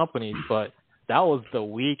great companies, but that was the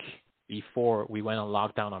week before we went on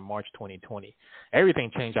lockdown on March 2020.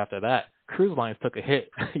 Everything changed after that. Cruise lines took a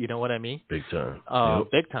hit. You know what I mean? Big time.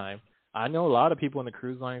 Big time. I know a lot of people in the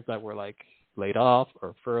cruise lines that were like laid off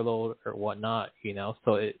or furloughed or whatnot.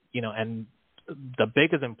 So and the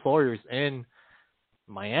biggest employers in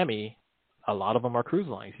Miami, a lot of them are cruise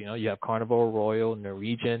lines. You have Carnival, Royal,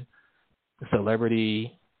 Norwegian,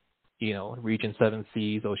 Celebrity, Region 7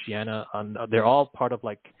 Seas, Oceania. They're all part of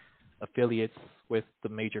like affiliates with the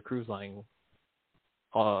major cruise line,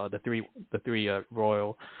 the three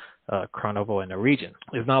Royal, Carnival, and Norwegian.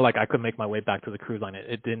 It's not like I could make my way back to the cruise line.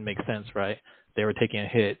 It didn't make sense, right? They were taking a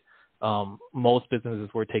hit. Most businesses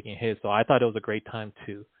were taking hits, so I thought it was a great time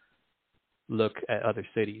to look at other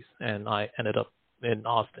cities, and I ended up in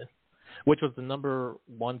Austin, which was the number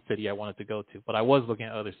one city I wanted to go to, but I was looking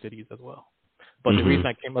at other cities as well. But the reason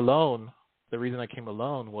I came alone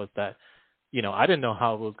was that, I didn't know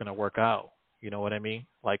how it was going to work out. You know what I mean?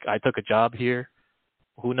 Like, I took a job here.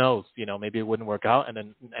 Who knows? Maybe it wouldn't work out, and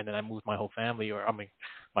then I moved my whole family,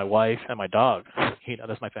 my wife and my dog.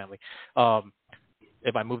 That's my family.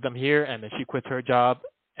 If I move them here and then she quits her job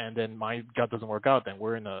and then my job doesn't work out, then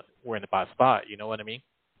we're in a bad spot. You know what I mean?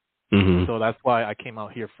 Mm-hmm. So that's why I came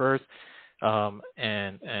out here first,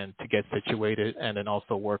 and to get situated, and then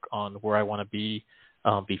also work on where I want to be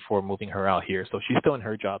before moving her out here. So she's still in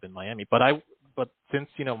her job in Miami, but since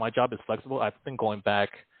my job is flexible, I've been going back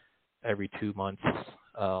every 2 months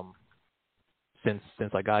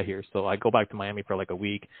since I got here. So I go back to Miami for like a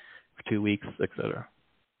week, for 2 weeks, etc.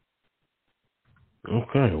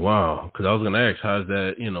 Okay, wow. Because I was gonna ask, how is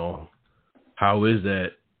that? How is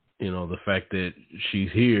that? The fact that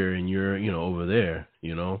she's here and you're over there.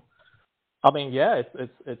 I mean, yeah,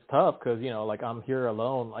 it's tough because like I'm here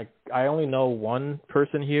alone. Like I only know one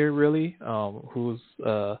person here really, who's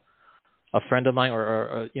a friend of mine,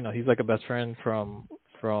 or he's like a best friend from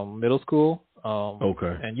middle school.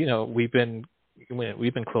 Okay. And we've been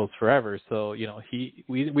close forever. So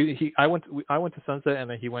I went to Sunset, and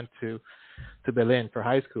then he went to Berlin for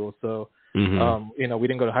high school. So we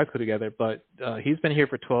didn't go to high school together, but he's been here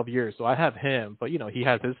for 12 years. So I have him, but he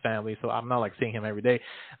has his family, so I'm not like seeing him every day.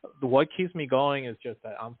 What keeps me going is just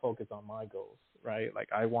that I'm focused on my goals, right? Like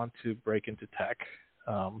I want to break into tech.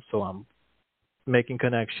 So I'm making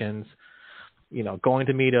connections, going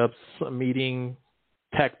to meetups, meeting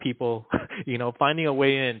tech people, finding a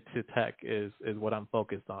way into tech is what I'm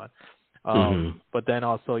focused on. But then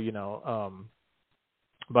also,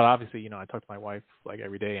 but obviously, I talk to my wife like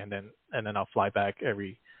every day, and then I'll fly back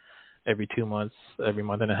every 2 months, every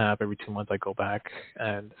month and a half, every 2 months I go back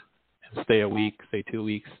and stay a week, stay 2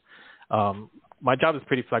 weeks. My job is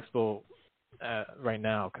pretty flexible right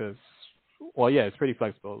now because, it's pretty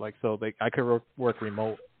flexible. Like, so I could work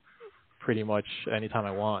remote pretty much anytime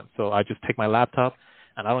I want. So I just take my laptop,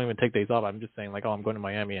 and I don't even take days off. I'm just saying like, I'm going to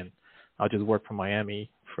Miami, and I'll just work from Miami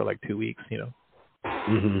for like 2 weeks,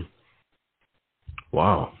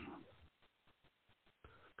 Wow.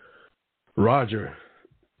 Roger.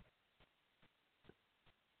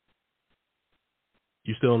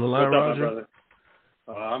 You still on the line, Roger?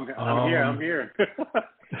 I'm here.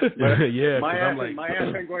 Yeah, my ass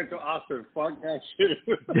ain't going to Austin. Fuck that shit.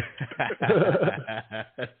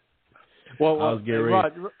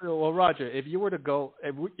 Roger, if you were to go,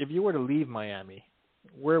 if you were to leave Miami,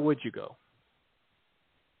 where would you go?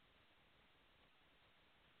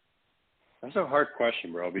 That's a hard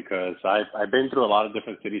question, bro, because I've been through a lot of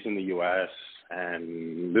different cities in the U.S.,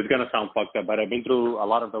 and this is going to sound fucked up, but I've been through a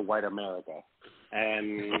lot of the white America.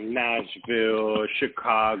 And Nashville,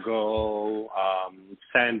 Chicago,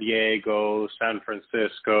 San Diego, San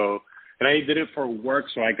Francisco. And I did it for work,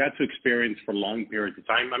 so I got to experience for long periods of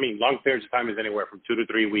time. I mean, long periods of time is anywhere from 2 to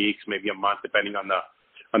 3 weeks, maybe a month, depending on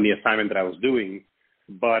the assignment that I was doing.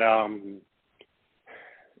 But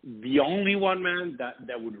the only one, man,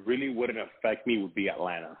 that wouldn't affect me would be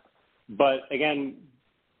Atlanta. But again,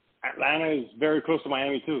 Atlanta is very close to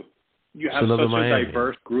Miami too. You have such a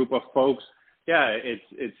diverse group of folks. Yeah,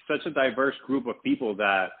 it's such a diverse group of people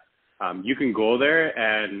that you can go there,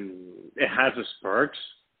 and it has its perks.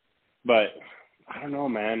 But I don't know,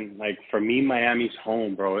 man. Like for me, Miami's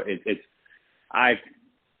home, bro.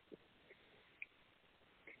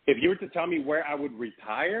 If you were to tell me where I would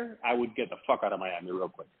retire, I would get the fuck out of Miami real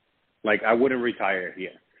quick. Like I wouldn't retire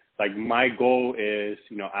here. Like my goal is,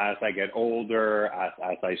 as I get older,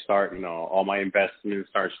 as I start, all my investment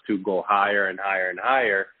starts to go higher and higher and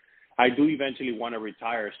higher, I do eventually want to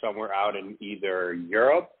retire somewhere out in either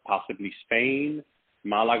Europe, possibly Spain,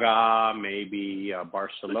 Malaga, maybe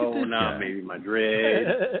Barcelona, maybe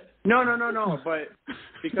Madrid. No. But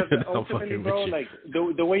because ultimately, bro, like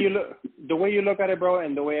the way you look at it, bro,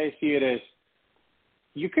 and the way I see it is,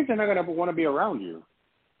 your kids are not gonna want to be around you.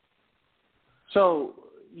 So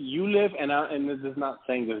you live, and this is not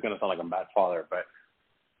saying this is gonna sound like I'm a bad father, but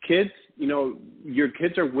kids, your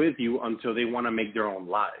kids are with you until they want to make their own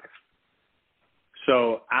life.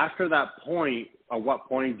 So after that point, at what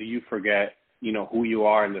point do you forget, who you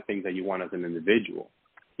are and the things that you want as an individual?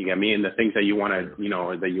 You get me? And the things that you want to,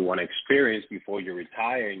 that you want to experience before you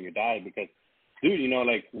retire and you die. Because, dude,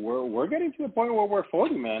 like we're getting to the point where we're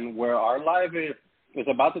 40, man, where our life is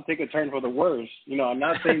about to take a turn for the worse. I'm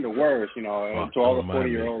not saying the worst, to all the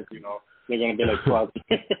 40-year-olds, they're going to be like, fuck.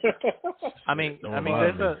 I mean,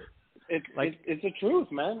 there's it's the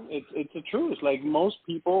truth, man. It's the truth. Like most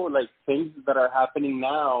people, like things that are happening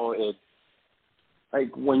now, it's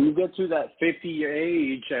like when you get to that 50-year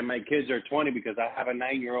age, and my kids are 20 because I have a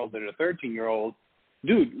 9-year-old and a 13-year-old.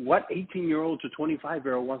 Dude, what 18-year-old to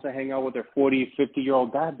 25-year-old wants to hang out with their 40,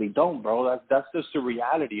 50-year-old dad? They don't, bro. That's just the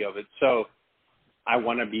reality of it. So I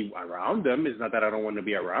want to be around them. It's not that I don't want to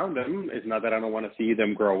be around them. It's not that I don't want to see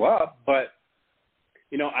them grow up, but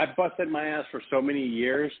I busted my ass for so many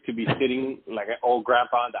years to be sitting like an old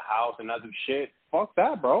grandpa in the house and not do shit. Fuck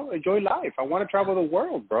that, bro. Enjoy life. I want to travel the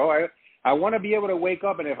world, bro. I want to be able to wake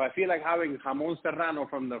up, and if I feel like having jamon serrano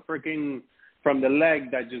from the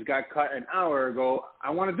leg that just got cut an hour ago,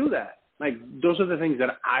 I want to do that. Like, those are the things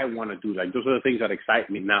that I want to do. Like, those are the things that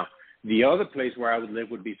excite me. Now, the other place where I would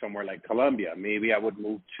live would be somewhere like Colombia. Maybe I would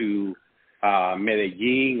move to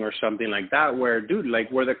Medellin or something like that, where, dude, like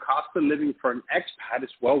where the cost of living for an expat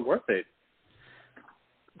is well worth it.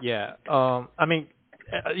 Yeah. I mean,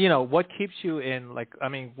 what keeps you in, like, I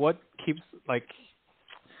mean, what keeps, like,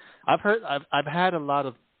 I've had a lot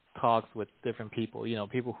of talks with different people,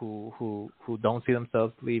 people who don't see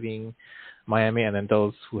themselves leaving Miami, and then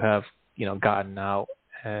those who have, gotten out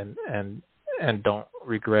and don't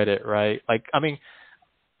regret it, right? Like, I mean,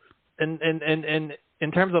 in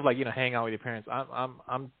terms of, like, hanging out with your parents, I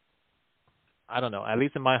don't know, at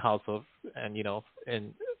least in my household, and,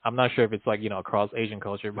 and I'm not sure if it's like, across Asian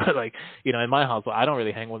culture, but like, in my household, I don't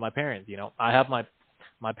really hang with my parents. I have my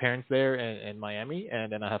parents there in Miami,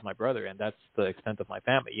 and then I have my brother, and that's the extent of my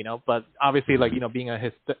family, but obviously, like, being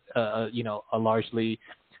a largely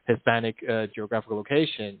Hispanic geographical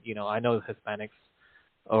location, I know Hispanics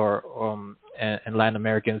and Latin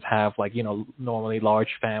Americans have, like, normally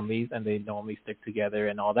large families, and they normally stick together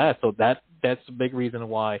and all that. So that's a big reason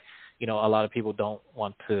why, a lot of people don't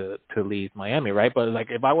want to leave Miami, right? But,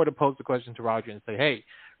 like, if I were to pose the question to Roger and say, hey,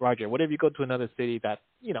 Roger, what if you go to another city that,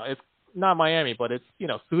 it's not Miami, but it's,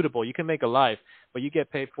 suitable, you can make a life, but you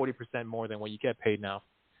get paid 40% more than what you get paid now,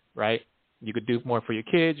 right? You could do more for your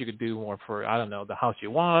kids, you could do more for, I don't know, the house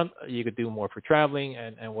you want, you could do more for traveling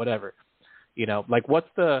and whatever. Like, what's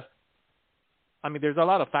the, I mean, there's a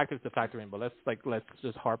lot of factors to factor in, but let's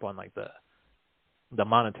just harp on, like, the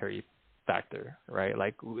monetary factor, right?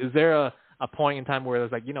 Like, is there a point in time where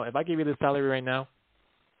it's like, if I give you this salary right now,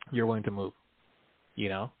 you're willing to move,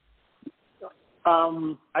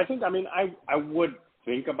 I think, I would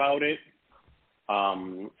think about it,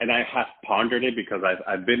 and I have pondered it because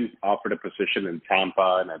I've been offered a position in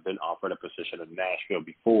Tampa, and I've been offered a position in Nashville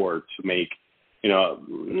before to make,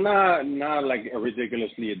 not like a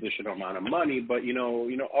ridiculously additional amount of money, but,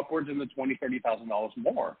 upwards in the $20,000, $30,000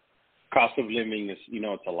 more. Cost of living is,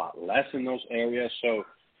 it's a lot less in those areas. So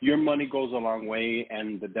your money goes a long way,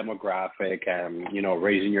 and the demographic and,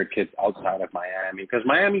 raising your kids outside of Miami, because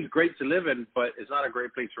Miami's great to live in, but it's not a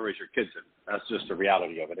great place to raise your kids in. That's just the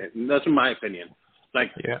reality of it. And that's my opinion.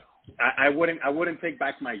 Like, yeah. I wouldn't take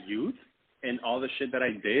back my youth and all the shit that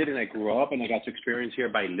I did, and I grew up and I got to experience here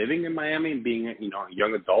by living in Miami and being, a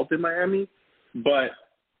young adult in Miami. But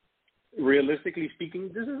realistically speaking,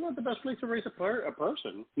 this is not the best place to raise a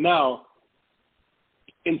person. Now,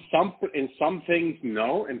 in some things,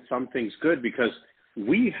 no, and some things good, because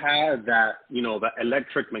we had that, the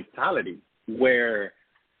electric mentality where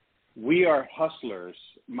we are hustlers.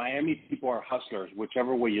 Miami people are hustlers,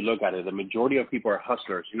 whichever way you look at it. The majority of people are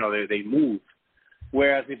hustlers. They move.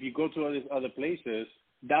 Whereas if you go to all these other places,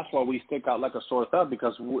 that's why we stick out like a sore thumb,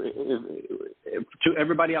 because to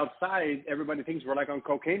everybody outside, everybody thinks we're like on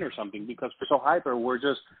cocaine or something, because we're so hyper. We're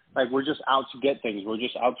just out to get things. We're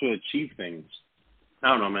just out to achieve things. I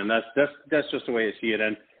don't know, man. That's just the way I see it.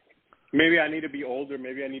 And Maybe I need to be older.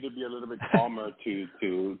 Maybe I need to be a little bit calmer to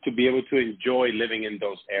be able to enjoy living in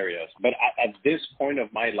those areas. But at this point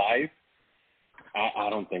of my life, I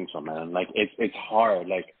don't think so, man. Like it's hard.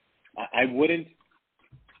 Like I wouldn't.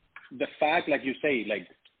 The fact, like you say, like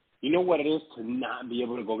you know what it is to not be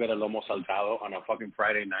able to go get a lomo saltado on a fucking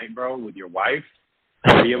Friday night, bro, with your wife.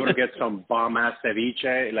 Be able to get some bomb ass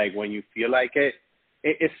ceviche, like when you feel like it.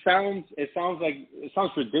 It sounds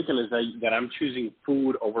ridiculous that I'm choosing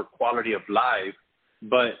food over quality of life,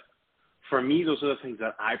 but for me, those are the things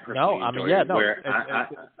that I personally enjoy. Where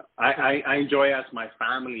I enjoy as my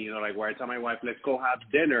family, you know, like where I tell my wife, let's go have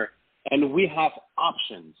dinner, and we have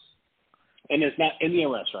options. And it's not any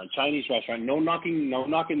restaurant, Chinese restaurant. No knocking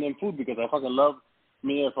them food because I fucking love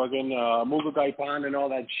me a fucking mugu gai pan and all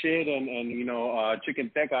that shit and you know chicken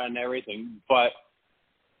tekka and everything. But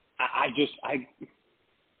I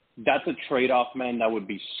that's a trade-off, man, that would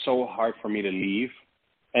be so hard for me to leave.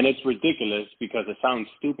 And it's ridiculous because it sounds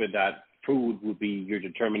stupid that food would be your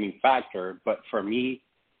determining factor. But for me,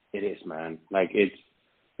 it is, man. Like, it's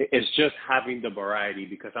just having the variety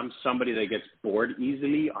because I'm somebody that gets bored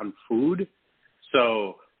easily on food.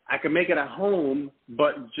 So I can make it at home,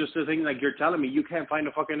 but just the thing, like you're telling me, you can't find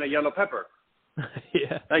a fucking yellow pepper.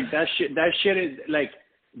 Yeah. Like, that shit is, like,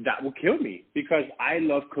 that will kill me because I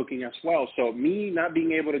love cooking as well. So me not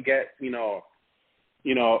being able to get, you know,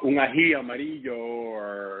 un ají amarillo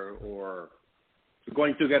or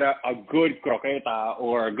going to get a good croqueta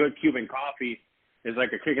or a good Cuban coffee is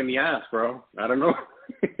like a kick in the ass, bro. I don't know.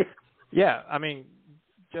 Yeah, I mean,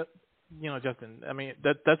 just, you know, Justin, I mean,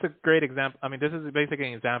 that's a great example. I mean, this is basically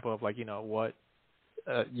an example of, like, you know, what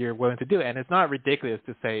you're willing to do. And it's not ridiculous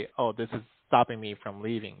to say, oh, this is stopping me from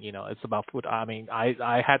leaving. You know, it's about food. I mean,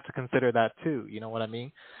 I had to consider that too. You know what I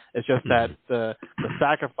mean? It's just that the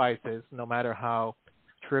sacrifices, no matter how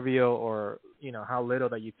trivial or, you know, how little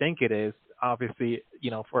that you think it is, obviously,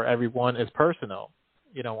 you know, for everyone is personal.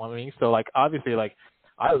 You know what I mean? So, like, obviously, like,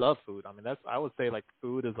 I love food. I mean, I would say, like,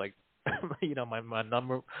 food is, like, you know, my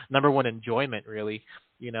number one enjoyment, really,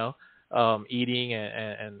 you know, eating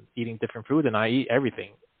and eating different food, and I eat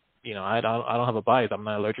everything. You know, I don't have a bias. I'm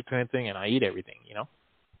not allergic to anything, and I eat everything. You know,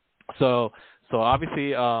 so obviously,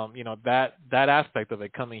 you know, that aspect of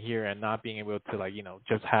it coming here and not being able to, like, you know,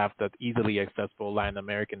 just have the easily accessible Latin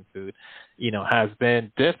American food, you know, has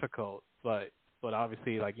been difficult. But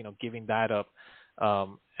obviously, like, you know, giving that up,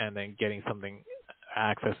 and then getting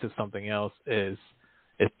access to something else is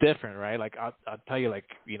different, right? Like, I'll tell you, like,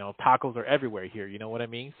 you know, tacos are everywhere here. You know what I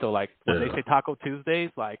mean? So, like, when they say Taco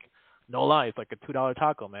Tuesdays, like, no lie, it's like a $2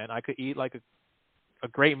 taco, man. I could eat like a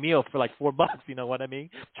great meal for like $4. You know what I mean?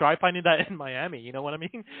 Try finding that in Miami. You know what I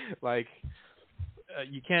mean? Like,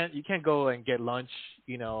 you can't go and get lunch,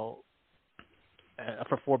 you know,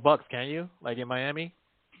 for $4, can you? Like in Miami,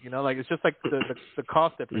 you know, like, it's just like the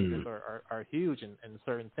cost differences are huge in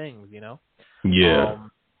certain things. You know? Yeah.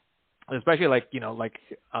 Especially, like, you know, like,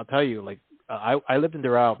 I'll tell you, like, I lived in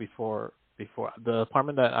Doral before the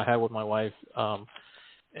apartment that I had with my wife,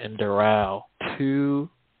 in Doral, 2-1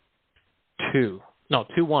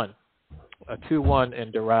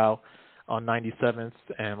 in Doral on 97th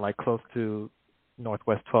and, like, close to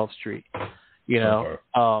Northwest 12th Street. You know,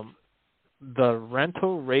 the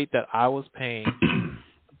rental rate that I was paying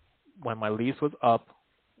when my lease was up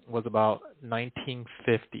was about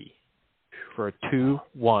 $19.50 for a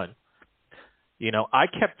 2-1. You know, I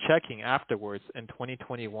kept checking afterwards in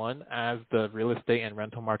 2021 as the real estate and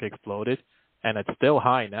rental market exploded, and it's still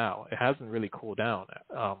high now. It hasn't really cooled down.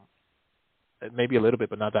 Maybe a little bit,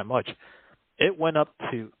 but not that much. It went up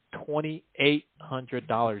to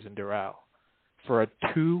 $2,800 in Doral for a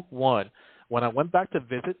 2-1. When I went back to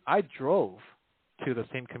visit, I drove to the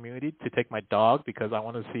same community to take my dog because I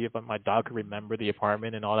wanted to see if my dog could remember the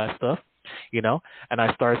apartment and all that stuff, you know. And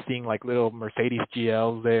I started seeing, like, little Mercedes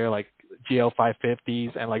GLs there, like GL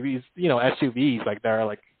 550s, and, like, these, you know, SUVs, like, they're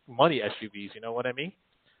like money SUVs. You know what I mean?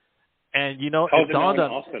 And, you know, it dawned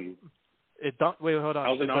on Austin. Wait, hold on.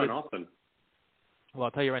 How's it not in Austin? Well,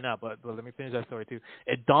 I'll tell you right now, but let me finish that story too.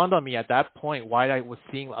 It dawned on me at that point why I was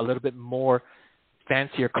seeing a little bit more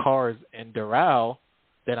fancier cars in Doral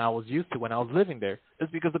than I was used to when I was living there.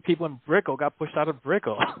 It's because the people in Brickell got pushed out of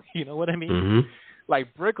Brickell. You know what I mean? Mm-hmm.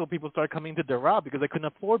 Like, Brickell people started coming to Doral because they couldn't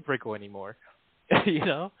afford Brickell anymore. You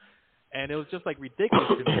know? And it was just, like, ridiculous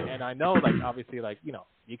to me. And I know, like, obviously, like, you know,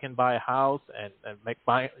 you can buy a house and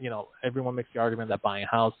you know, everyone makes the argument that buying a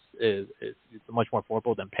house is much more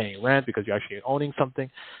affordable than paying rent because you're actually owning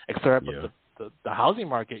something, etc. But the housing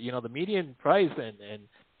market, you know, the median price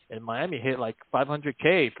in Miami hit like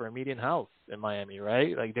 $500K for a median house in Miami,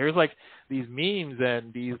 right? Like, there's, like, these memes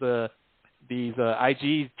and these these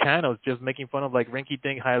IG channels just making fun of like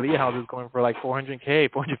rinky-dink Hialeah houses going for like 400K,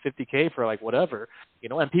 450K for like whatever,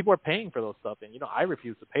 and people are paying for those stuff, and I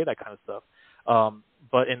refuse to pay that kind of stuff.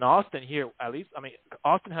 But in Austin here, at least,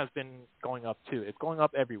 Austin has been going up too. It's going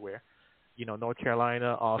up everywhere, North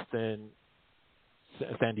Carolina, Austin,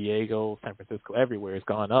 San Diego, San Francisco, everywhere it's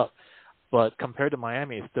gone up. But compared to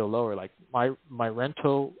Miami, it's still lower. Like my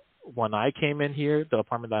rental when I came in here, the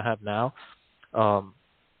apartment that I have now,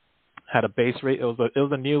 had a base rate. It was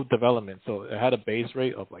a new development, so it had a base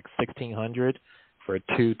rate of like $1,600 for a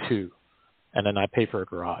 2-2, and then I pay for a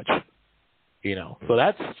garage. So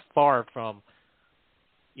that's far from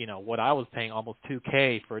what I was paying, almost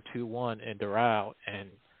 $2K for a 2-1 in Doral,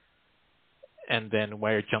 and then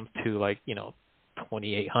where it jumps to like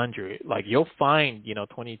 $2,800. Like you'll find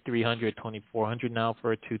 $2,300, $2,400 now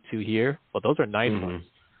for a 2-2 here, but those are nice ones.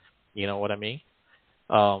 You know what I mean?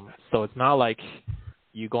 So it's not like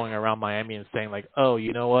you going around Miami and saying like, oh,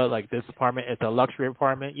 you know what, like this apartment, it's a luxury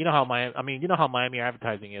apartment. You know how Miami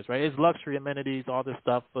advertising is, right? It's luxury amenities, all this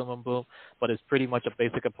stuff, boom, boom, boom. But it's pretty much a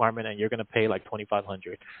basic apartment, and you're gonna pay like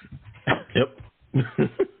 $2,500. Yep.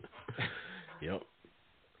 Yep.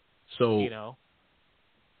 So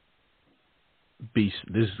this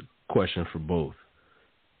question for both.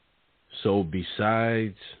 So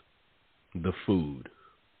besides the food,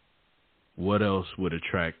 what else would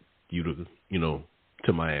attract you to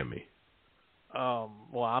Miami? Well,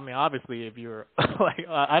 obviously, if you're like,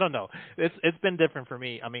 I don't know, it's been different for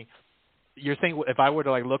me. You're saying if I were to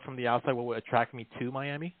like look from the outside, what would attract me to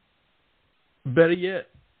Miami? Better yet,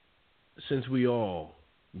 since we all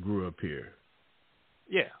grew up here,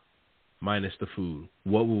 yeah, minus the food,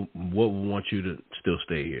 what would want you to still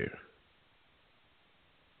stay here?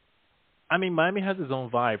 Miami has its own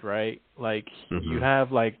vibe, right? Like you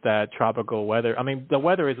have like that tropical weather. The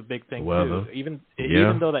weather is a big thing too. Even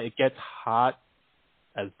though that it gets hot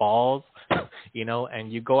as balls,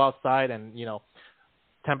 and you go outside and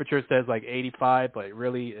temperature says like 85, but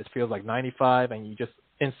really it feels like 95, and you just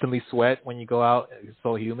instantly sweat when you go out. It's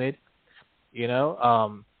so humid,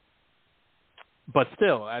 But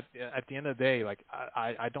still, at the end of the day, like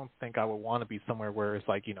I don't think I would want to be somewhere where it's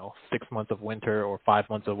like 6 months of winter or 5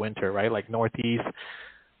 months of winter, right? Like Northeast,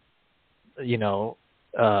 or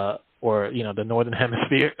the Northern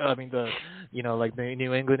Hemisphere. Like the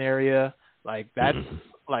New England area, like that's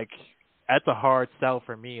that's a hard sell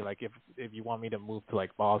for me. Like if you want me to move to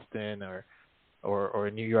like Boston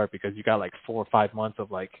or New York, because you got like 4 or 5 months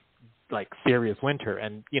of like serious winter,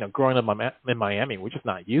 and growing up in Miami, we're just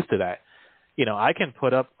not used to that. I can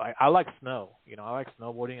put up. I like snow. I like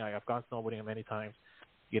snowboarding. I've gone snowboarding many times.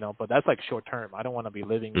 But that's like short term. I don't want to be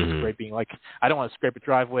living scraping. Like I don't want to scrape a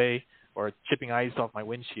driveway or chipping ice off my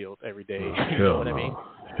windshield every day. You know what I mean?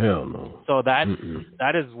 Hell no. So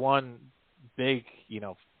that is one big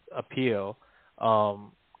appeal.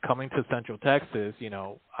 Coming to Central Texas,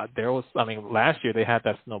 there was. Last year they had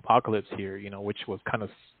that snowpocalypse here. Which was kind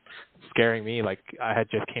of scaring me. Like I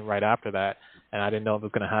had just came right after that, and I didn't know if it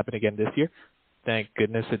was going to happen again this year. Thank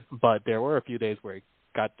goodness. But there were a few days where it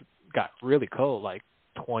got really cold, like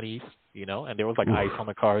 20s, and there was like ice on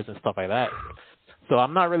the cars and stuff like that. So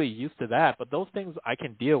I'm not really used to that, but those things I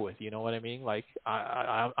can deal with. You know what I mean? Like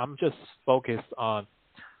I'm just focused on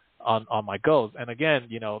my goals. And again,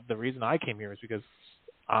 the reason I came here is because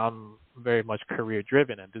I'm very much career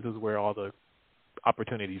driven, and this is where all the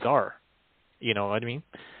opportunities are. You know what I mean?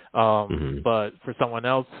 But for someone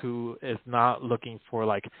else who is not looking for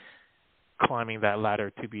like climbing that ladder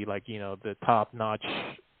to be like, the top notch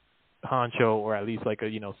honcho, or at least like a,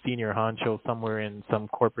 senior honcho somewhere in some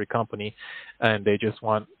corporate company, and they just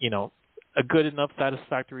want, a good enough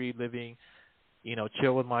satisfactory living,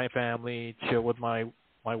 chill with my family, chill with my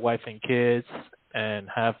wife and kids, and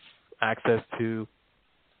have access to,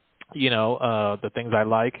 the things I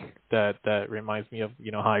like that reminds me of,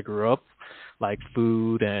 how I grew up, like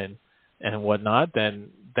food and whatnot, then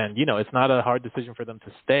it's not a hard decision for them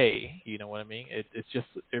to stay. You know what I mean? It's just,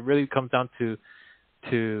 it really comes down to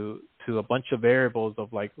a bunch of variables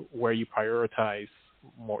of like where you prioritize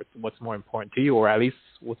more, what's more important to you, or at least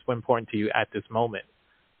what's important to you at this moment.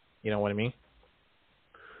 You know what I mean?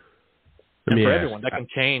 And for everyone, that can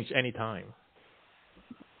change anytime.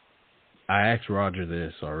 I asked Roger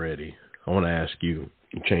this already. I want to ask you,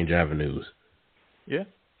 change avenues. Yeah.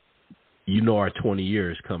 Our 20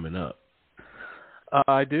 years coming up.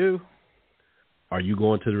 I do. Are you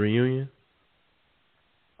going to the reunion?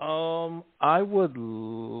 I would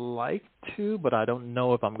like to, but I don't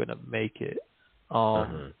know if I'm going to make it.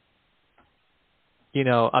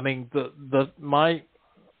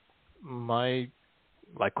 My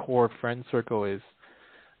like core friend circle is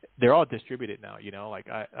they're all distributed now. Like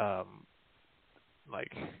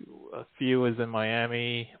like a few is in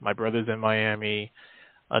Miami, my brother's in Miami,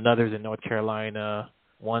 another's in North Carolina,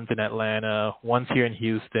 one's in Atlanta, one's here in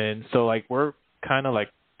Houston. So like we're kind of like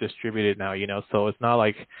distributed now. So it's not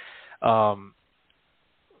like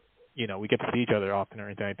we get to see each other often or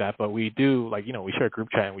anything like that, but we do, like, we share a group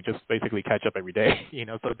chat and we just basically catch up every day,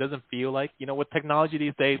 so it doesn't feel like, with technology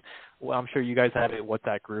these days, well, I'm sure you guys have it,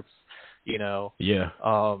 WhatsApp groups, Yeah.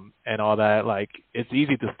 And all that, like, it's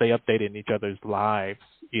easy to stay updated in each other's lives,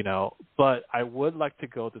 but I would like to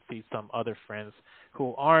go to see some other friends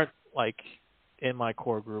who aren't, like, in my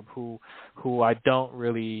core group, who I don't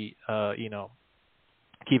really,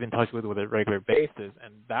 keep in touch with a regular basis,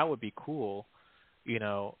 and that would be cool,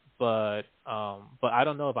 but I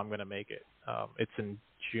don't know if I'm going to make it. It's in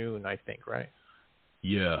June, I think, right?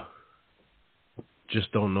 Yeah.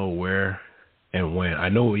 Just don't know where and when. I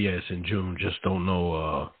know, it's in June. Just don't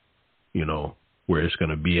know, where it's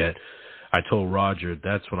going to be at. I told Roger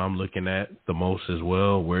that's what I'm looking at the most as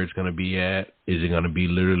well, where it's going to be at. Is it going to be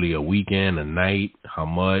literally a weekend, a night, how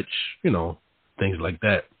much, things like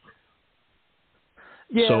that.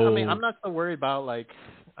 Yeah, so, I mean, I'm not so worried about,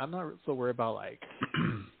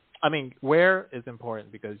 I mean, where is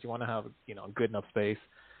important because you want to have, a good enough space.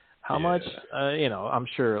 How much, I'm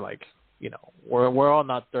sure, like, we're all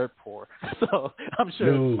not dirt poor, so I'm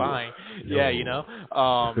sure it's fine. No. Yeah,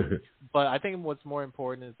 but I think what's more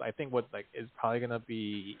important is, I think what, like, is probably going to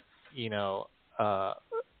be, I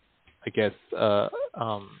guess, the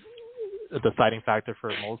deciding factor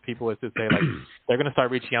for most people is to say, like, they're going to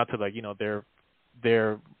start reaching out to, like,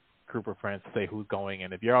 their group of friends to say who's going,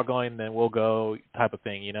 and if you're all going, then we'll go, type of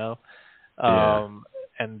thing, and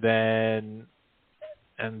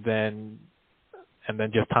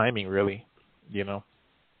then just timing, really,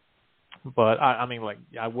 But I mean, like,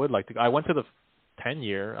 I would like to. I went to the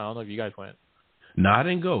 10-year. I don't know if you guys went. No, I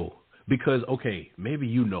didn't go because maybe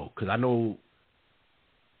because I know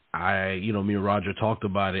me and Roger talked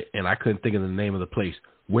about it, and I couldn't think of the name of the place.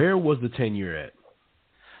 Where was the 10-year at?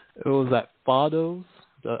 It was at Fado's,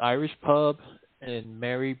 the Irish pub in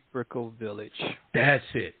Mary Brickell Village. That's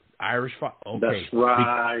it. Irish Fado. Okay. That's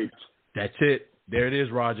right. That's it. There it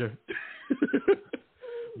is, Roger.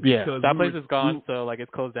 Yeah, that place is gone, so, like,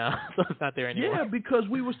 it's closed down, so it's not there anymore. Yeah, because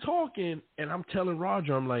we was talking, and I'm telling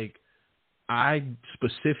Roger, I'm like, I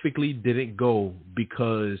specifically didn't go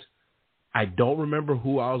because I don't remember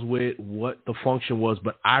who I was with, what the function was,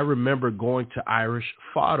 but I remember going to Irish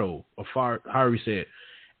Fado, or however you say it.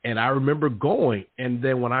 And I remember going, and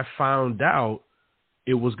then when I found out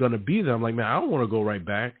it was going to be there, I'm like, man, I don't want to go right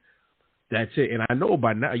back. That's it. And I know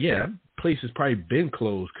by now, that place has probably been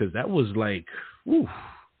closed because that was like,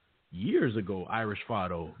 years ago, Irish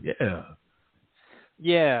Fado. Yeah.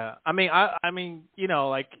 Yeah. I mean, I think,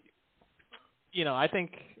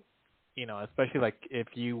 especially, like, if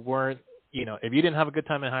you weren't, if you didn't have a good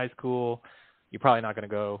time in high school, you're probably not going to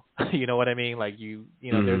go. You know what I mean? Like,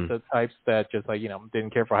 there's the types that just, like,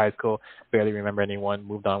 didn't care for high school, barely remember anyone,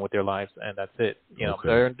 moved on with their lives, and that's it.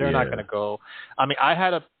 They're not going to go. I mean, I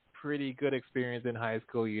had a pretty good experience in high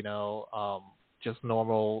school, just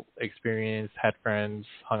normal experience, had friends,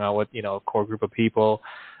 hung out with, a core group of people.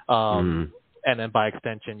 And then by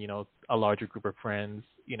extension, a larger group of friends,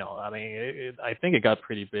 I mean, I think it got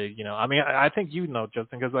pretty big, I mean, I think,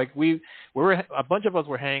 Justin, because, like, we were, a bunch of us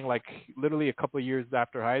were hanging, like, literally a couple of years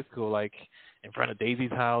after high school, like, in front of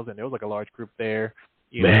Daisy's house, and there was, like, a large group there.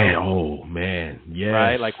 Man, oh, man, yeah.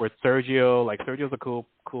 Right, like, with Sergio's a cool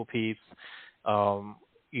piece. I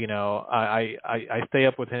stay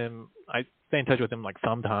up with him. I stay in touch with him, like,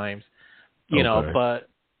 sometimes, but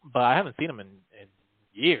I haven't seen him in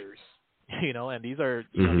years. And these are,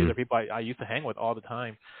 these are people I used to hang with all the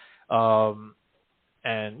time. And,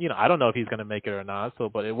 I don't know if he's going to make it or not. So,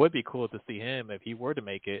 but it would be cool to see him if he were to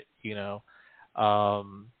make it,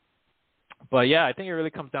 But yeah, I think it really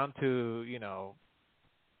comes down to,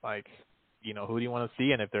 like, who do you want to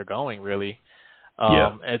see and if they're going, really.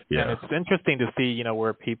 And it's interesting to see,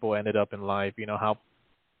 where people ended up in life, how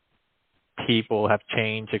people have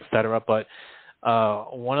changed, et cetera. But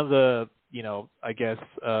one of the, I guess,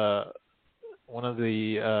 one of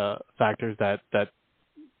the factors that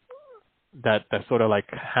sort of, like,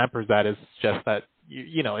 hampers that is just that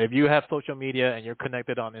if you have social media and you're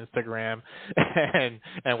connected on Instagram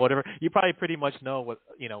and whatever, you probably pretty much know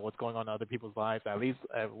what's going on in other people's lives, at least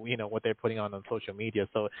what they're putting on social media.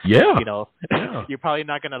 So you're probably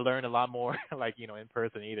not going to learn a lot more like in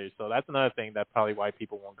person either. So that's another thing that's probably why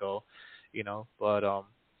people won't go. But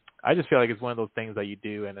I just feel like it's one of those things that you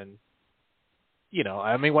do, and then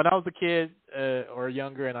I mean, when I was a kid or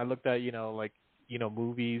younger, and I looked at, like,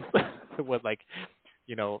 movies with like,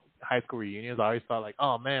 high school reunions. I always thought like,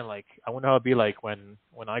 oh man, like I wonder how it'd be like when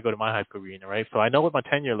I go to my high school reunion, right? So I know what my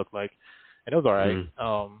 10-year looked like, and it was all right.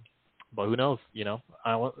 But who knows?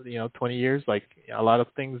 I want 20 years. Like a lot of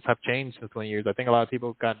things have changed in 20 years. I think a lot of people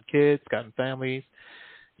have gotten kids, gotten families.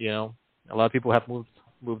 A lot of people have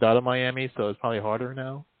moved out of Miami, so it's probably harder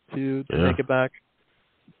now to make it back.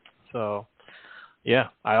 So, yeah,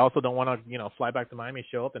 I also don't want to fly back to Miami,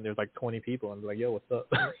 show up, and there's like 20 people, and be like, yo, what's up?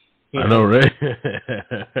 I know, right?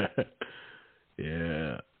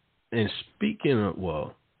 Yeah. And speaking of,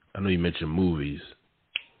 well, I know you mentioned movies.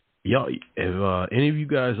 Y'all, have any of you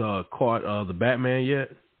guys caught the Batman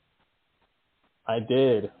yet? I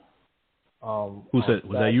did. Who said?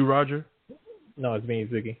 Was that you, Roger? No, it's me,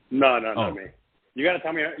 Ziqi. No, not me. You gotta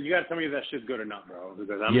tell me if that shit's good or not, bro.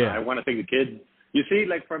 Because I want to take the kids. You see,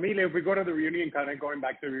 like for me, like, if we go to the reunion, kind of going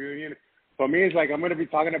back to the reunion, for me, it's like I'm gonna be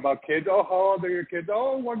talking about kids. Oh, how old are your kids?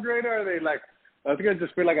 Oh, what grade are they? Like, I think it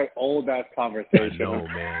just feel like an old ass conversation. No,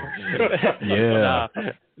 man. Yeah.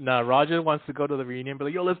 Nah, Roger wants to go to the reunion, but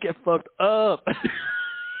like, yo, let's get fucked up.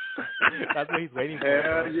 That's what he's waiting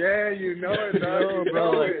for. Yeah, you know it, dog.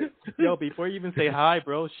 Yo, before you even say hi,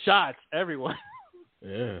 bro, shots, everyone.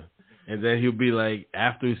 Yeah. And then he'll be like,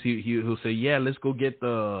 after he'll say, yeah, let's go get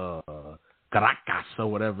the Caracas or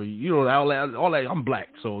whatever. All that. I'm black,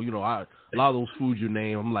 so a lot of those foods you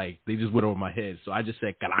name, I'm like, they just went over my head. So I just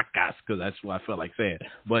said Caracas because that's what I felt like saying.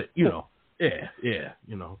 But we'll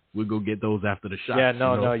go get those after the shot. Yeah,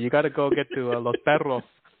 no, you got to go get to Los Perros.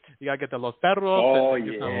 You got to get the Los Perros. Oh,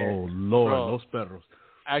 yeah. Oh, Lord, bro. Los Perros.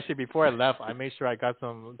 Actually, before I left, I made sure I got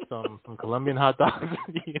some Colombian hot dogs.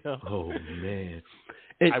 Oh, man.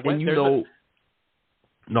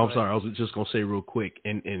 No, I'm sorry. I was just gonna say real quick,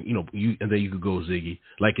 and then you could go, Ziggy.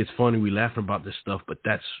 Like, it's funny we laughing about this stuff, but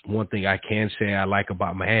that's one thing I can say I like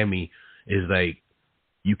about Miami is like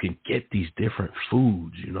you can get these different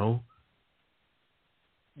foods,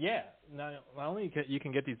 Yeah, not only you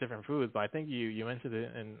can get these different foods, but I think you mentioned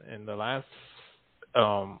it in the last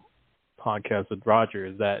podcast with Roger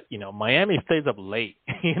is that Miami stays up late.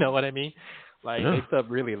 You know what I mean? Like they stay up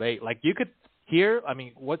really late. Like you could here. I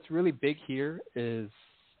mean, what's really big here is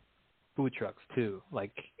food trucks too.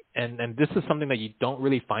 Like, and this is something that you don't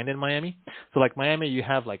really find in Miami. So like Miami, you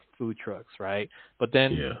have like food trucks, right? But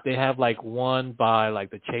then they have like one by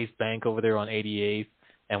like the Chase Bank over there on 88th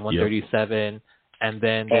and 137, and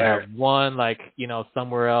then they have one like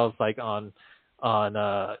somewhere else like on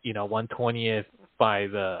 120th by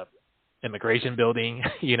the immigration building,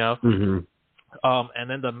 and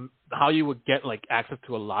then how you would get like access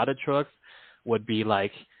to a lot of trucks would be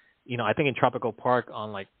like, I think in Tropical Park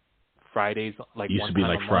on like Fridays, like used one to be time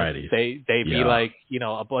like a month, Fridays. They'd be like,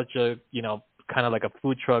 a bunch of, kind of like a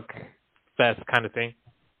food truck fest kind of thing,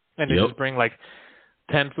 and they just bring like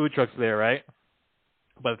 10 food trucks there, right?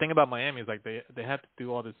 But the thing about Miami is like they have to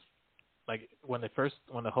do all this. Like when the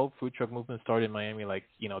whole food truck movement started in Miami, like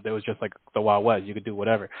there was just like the Wild West, you could do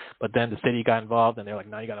whatever. But then the city got involved, and they're like,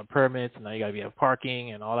 now you got to permits, and now you got to have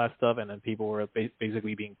parking and all that stuff, and then people were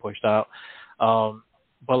basically being pushed out.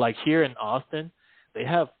 But like here in Austin, they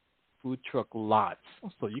have food truck lots,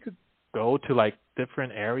 so you could go to like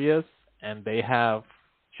different areas, and they have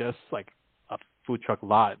just like a food truck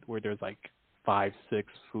lot where there's like 5-6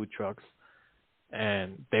 food trucks,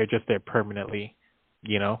 and they're just there permanently,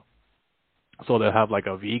 So they'll have like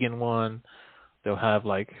a vegan one, they'll have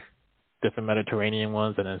like different Mediterranean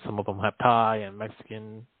ones, and then some of them have Thai and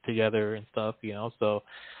Mexican together and stuff, So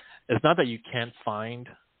it's not that you can't find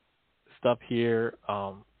stuff here.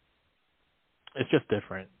 It's just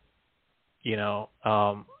different,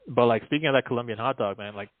 But like speaking of that Colombian hot dog,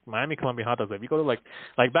 man, like Miami Colombian hot dogs, like if you go to like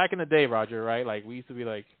back in the day, Roger, right? Like we used to be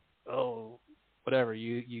like, oh, whatever,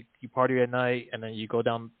 you party at night, and then you go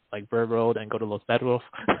down like Bird Road and go to Los Perros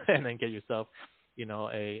and then get yourself,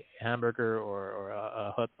 a hamburger or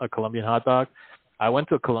a Colombian hot dog. I went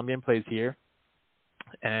to a Colombian place here,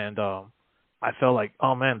 and I felt like,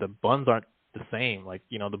 oh man, the buns aren't the same. Like,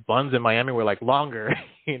 the buns in Miami were like longer,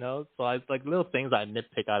 So it's like little things I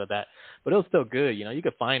nitpick out of that, but it was still good. You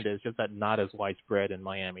could find it. It's just that not as widespread in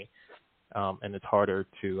Miami, and it's harder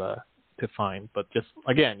to find. But just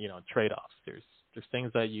again, trade-offs. There's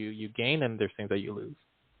things that you gain, and there's things that you lose.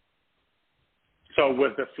 So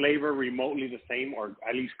was the flavor remotely the same, or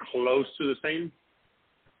at least close to the same?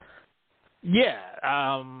 Yeah,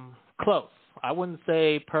 close. I wouldn't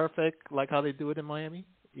say perfect like how they do it in Miami.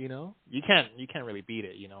 You can't really beat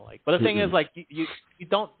it. But the thing is, like you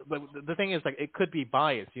don't. But the thing is, like it could be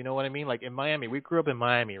biased. You know what I mean? Like in Miami, we grew up in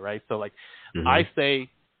Miami, right? So like I say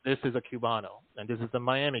this is a Cubano and this is the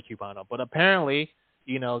Miami Cubano, but apparently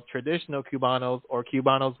traditional Cubanos or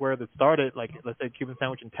Cubanos where it started, like let's say Cuban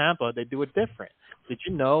sandwich in Tampa, they do it different. Did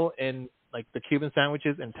you know in like the Cuban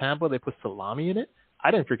sandwiches in Tampa they put salami in it?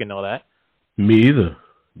 I didn't freaking know that. Me either.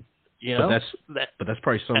 But that's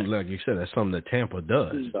probably something, like you said, that's something that Tampa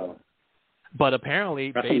does. But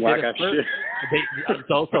apparently that's they did it first.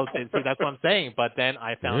 so see, that's what I'm saying. But then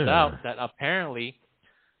I found out that apparently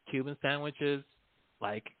Cuban sandwiches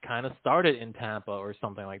like kind of started in Tampa or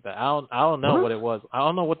something like that. I don't know what it was. I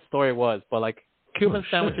don't know what the story was, but like Cuban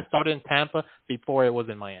sandwiches started in Tampa before it was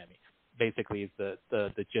in Miami. Basically, is the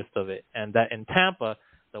gist of it. And that in Tampa,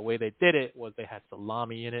 the way they did it was they had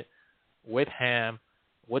salami in it with ham,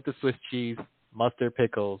 with the Swiss cheese, mustard,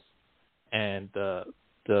 pickles, and the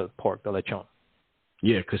pork, the lechon.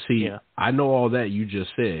 Yeah, because I know all that you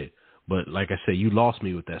just said, but like I said, you lost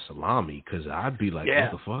me with that salami, because I'd be like,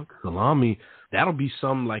 what the fuck? Salami, that'll be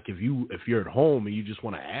something like if you're at home and you just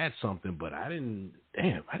want to add something, but I didn't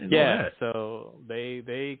know that. Yeah, so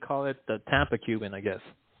they call it the Tampa Cuban, I guess.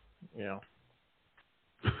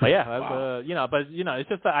 But yeah, wow. It's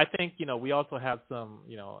just that I think, we also have some,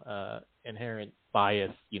 inherent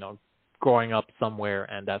bias, growing up somewhere,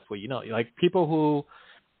 and that's what, like people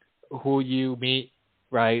who you meet,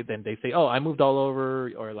 right? Then they say, oh, I moved all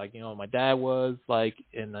over, or like, my dad was like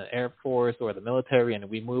in the Air Force or the military, and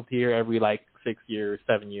we moved here every like 6 years,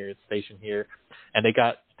 7 years, stationed here, and they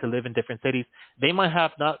got to live in different cities. They might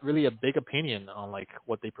have not really a big opinion on like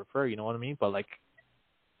what they prefer, you know what I mean? But like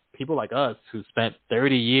people like us who spent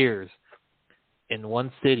 30 years in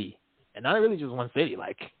one city, and not really just one city,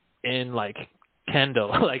 like in like Kendall,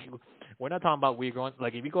 like we're not talking about we're going,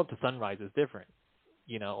 like if you go up to Sunrise, it's different,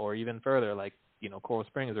 or even further, like, Coral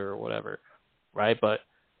Springs or whatever, right? But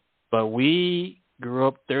we grew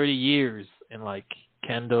up 30 years in like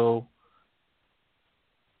Kendall,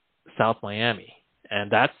 South Miami,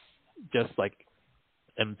 and that's just like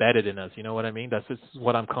embedded in us, you know what I mean? That's just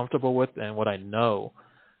what I'm comfortable with and what I know,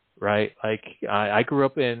 right? Like I grew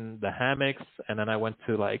up in the hammocks, and then I went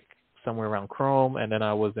to like somewhere around Chrome, and then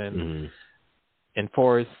I was in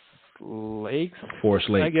Forest Lakes,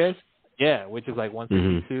 I guess. Yeah, which is like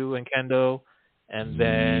 162 in Kendall. And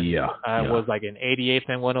then I was like in 88th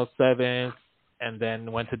and 107th, and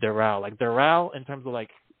then went to Doral. Like Doral, in terms of like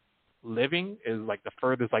living, is like the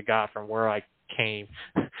furthest I got from where I came,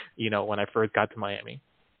 when I first got to Miami.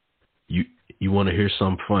 You want to hear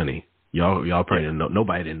something funny? Y'all probably didn't know.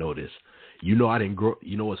 Nobody didn't know this. I didn't grow.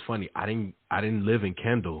 You know what's funny? I didn't live in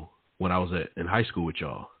Kendall when I was in high school with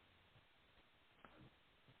y'all.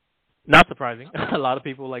 Not surprising. A lot of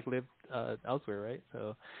people like lived elsewhere, right?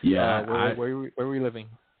 So where were you living?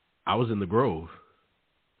 I was in the Grove.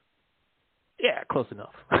 Yeah, close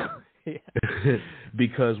enough.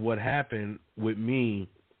 Because what happened with me,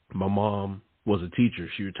 my mom was a teacher.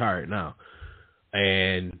 She retired now,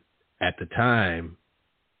 and at the time,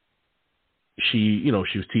 she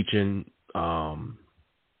was teaching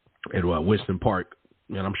at Winston Park,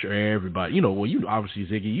 and I'm sure everybody, obviously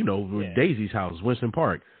Ziqi, Daisy's house, Winston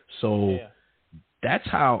Park. So that's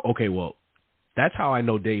how I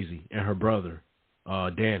know Daisy and her brother,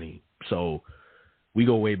 Danny. So we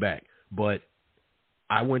go way back. But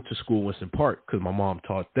I went to school in Winston Park because my mom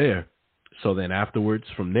taught there. So then afterwards,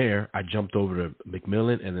 from there, I jumped over to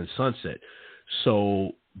McMillan and then Sunset.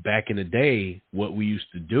 So back in the day, what we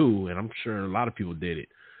used to do, and I'm sure a lot of people did it.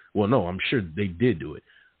 Well, no, I'm sure they did do it.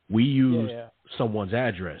 We used someone's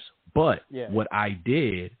address. But what I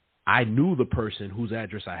did, I knew the person whose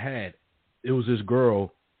address I had. It was this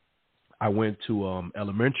girl I went to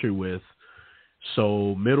elementary with.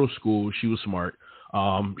 So middle school, she was smart.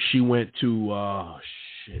 She went to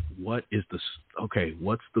what's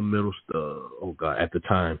the middle? At the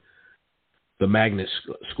time, the magnet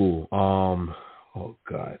school. Oh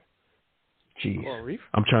God, jeez,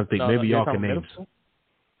 I'm trying to think. Maybe y'all can name.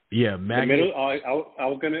 Yeah, magnet. I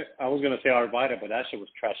was gonna say Arvada, but that shit was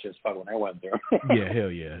trash as fuck when I went there. Yeah,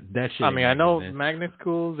 hell yeah, that shit. I mean, I know magnet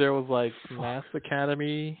schools. There was like Mass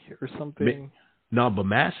Academy or something. No, but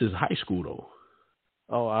Mass is high school though.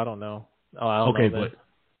 Oh, I don't know. Oh, I don't know. Okay, but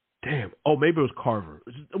damn. Oh, maybe it was Carver.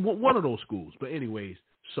 One of those schools. But anyways,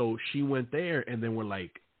 so she went there, and then we're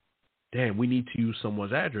like, damn, we need to use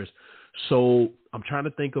someone's address. So I'm trying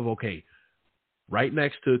to think of, right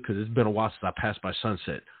next to, because it's been a while since I passed by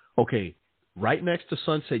Sunset. Okay, right next to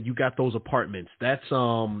Sunset, you got those apartments. That's,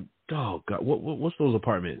 oh, God, what's those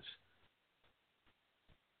apartments?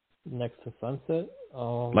 Next to Sunset?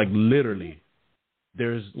 Like, literally.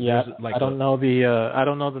 There's like I don't know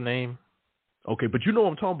the name. Okay, but you know what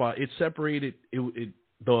I'm talking about. It's separated. There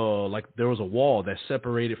was a wall that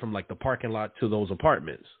separated from like the parking lot to those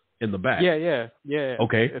apartments. in the back. Yeah.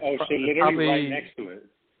 Okay. It's so literally probably right next to it.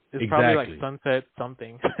 It's Exactly. probably like Sunset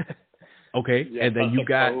something. Okay, Yeah, and then you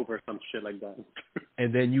got Cove or some shit like that.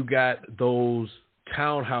 and then you got those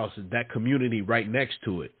townhouses, that community right next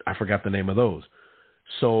to it. I forgot the name of those.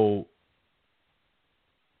 So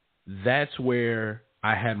that's where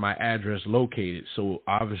I had my address located. So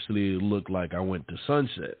obviously it looked like I went to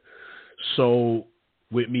Sunset. So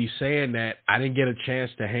with me saying that, I didn't get a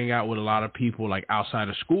chance to hang out with a lot of people like outside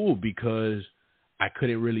of school because I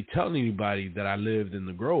couldn't really tell anybody that I lived in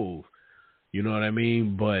the Grove. You know what I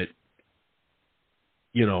mean? But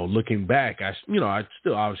you know, looking back, I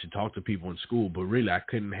still obviously talk to people in school, but really I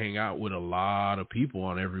couldn't hang out with a lot of people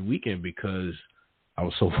on every weekend because I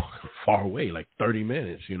was so far away, like 30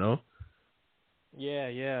 minutes, you know?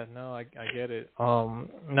 Yeah. No, I get it.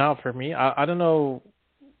 Now for me, I don't know,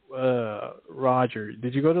 Roger,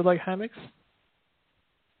 did you go to like Hammocks?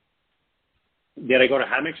 Did I go to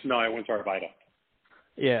Hammocks? No, I went to Arvida.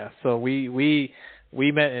 Yeah, so we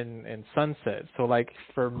met in Sunset. So like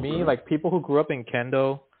for me, like people who grew up in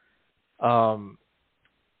Kendo, a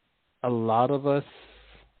lot of us,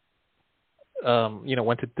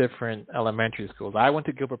 went to different elementary schools. I went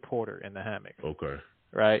to Gilbert Porter in the Hammocks. Okay.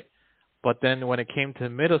 Right. But then when it came to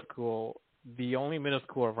middle school, the only middle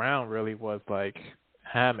school around really was like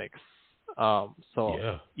Hammocks.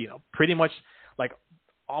 Pretty much like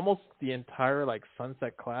almost the entire like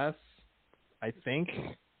Sunset class, I think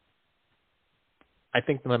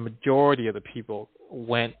the majority of the people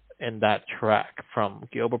went in that track from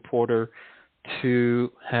Gilbert Porter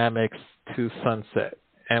to Hammocks to Sunset.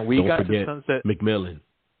 And we got to Sunset. McMillan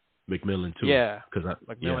too. Yeah.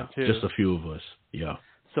 McMillan too. Just a few of us. Yeah.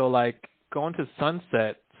 So like going to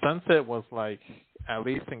Sunset was like, at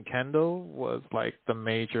least in Kendall, was like the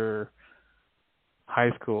major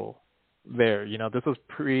high school there. You know, this was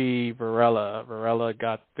pre-Varela. Varela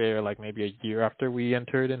got there like maybe a year after we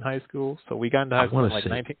entered in high school. So we got into high school in like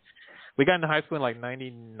 19. We got into high school in like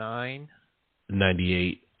 99.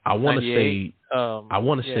 98. I want to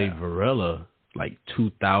say Varela like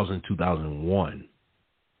 2000, 2001.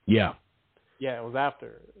 Yeah. Yeah, it was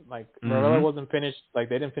after. Like Varela wasn't finished. Like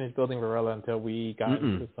they didn't finish building Varela until we got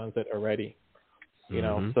into Sunset already. You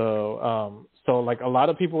know, so like a lot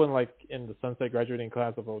of people in the Sunset graduating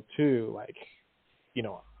class of 02, like, you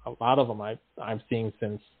know, a lot of them I've seen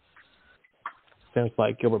since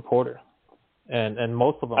like Gilbert Porter, and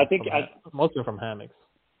most of them most of them from Hammocks.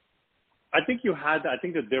 I think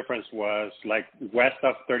the difference was like west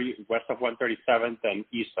of 137th and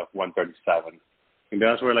east of 137th, and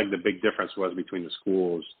that's where like the big difference was between the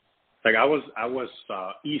schools. Like I was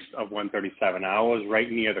east of 137. I was right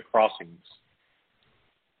near the crossings.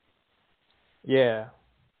 Yeah.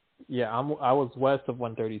 I was west of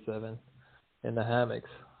 137 in the Hammocks.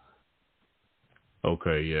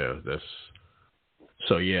 Okay, yeah,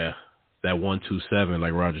 that 127,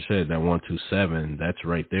 like Roger said, that 127, that's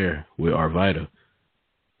right there with Arvida,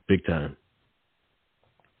 big time.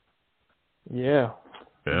 Yeah.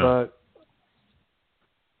 But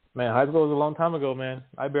man, high school was a long time ago, man.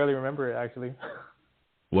 I barely remember it actually.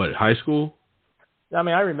 What, high school? I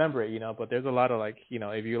mean, I remember it, you know, but there's a lot of like, you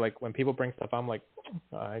know, if you like when people bring stuff, I'm like,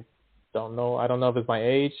 I don't know. I don't know if it's my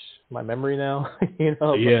age, my memory now, you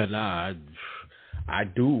know. Yeah, nah. I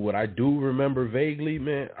do. What I do remember vaguely,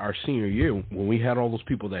 man, our senior year when we had all those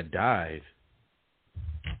people that died.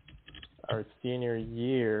 Our senior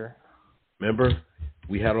year. Remember,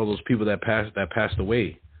 we had all those people that passed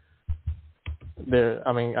away. There.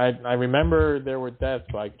 I mean, I remember there were deaths,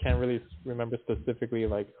 but I can't really remember specifically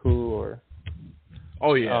like who or.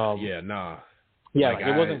 Oh yeah, nah. Yeah, like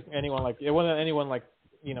it wasn't anyone like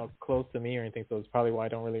you know close to me or anything, so it's probably why I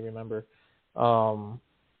don't really remember.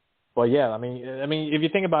 But yeah, I mean, if you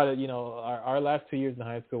think about it, you know, our last 2 years in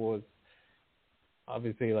high school was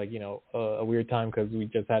obviously like you know a weird time because we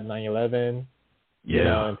just had 9/11, you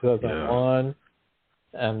know, in 2001,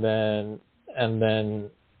 and then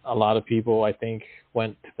a lot of people I think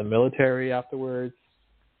went to the military afterwards.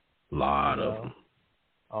 A lot of them.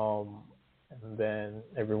 And then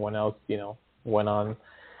everyone else, you know, went on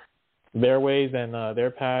their ways and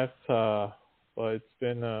their paths. But it's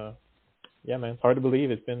been, yeah, man, it's hard to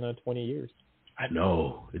believe it's been 20 years. I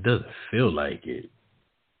know. It doesn't feel like it.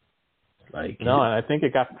 No, and I think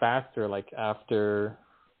it got faster, like after,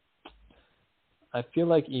 I feel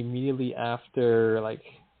like immediately after, like,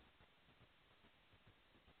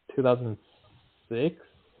 2006.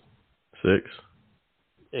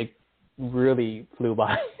 It really flew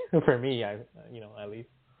by. For me, at least.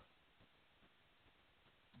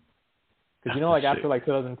 Because, you know, like after like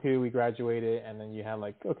 2002, we graduated, and then you had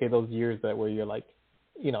like, okay, those years that where you're like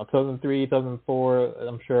 2003, 2004,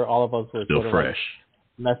 I'm sure all of us were still sort of fresh,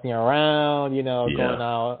 like messing around, going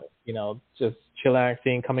out, just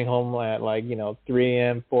chillaxing, coming home at 3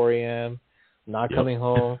 a.m., 4 a.m., not coming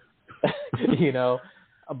home,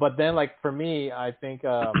 But then, for me, I think,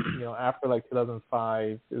 after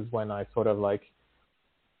 2005 is when I sort of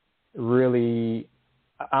really,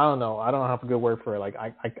 I don't know. I don't have a good word for it.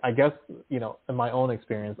 I guess, in my own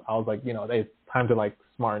experience, I was like, it's time to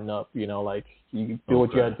smarten up, you do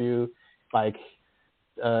what you gotta do,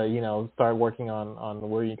 start working on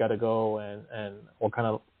where you gotta go and what kind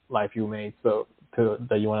of life you made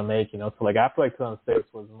that you want to make, So after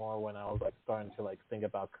 2006 was more when I was starting to think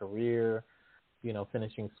about career,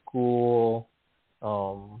 finishing school,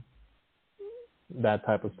 that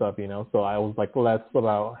type of stuff, So I was less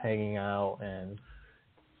about hanging out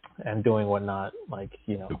and doing whatnot, Man,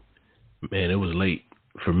 it was late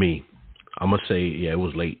for me. I'm gonna say, it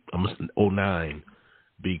was late. I'm gonna say 2009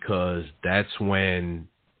 because that's when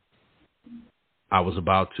I was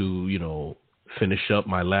about to, finish up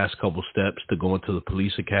my last couple steps to go into the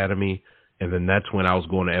police academy, and then that's when I was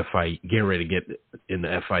going to FIU, getting ready to get in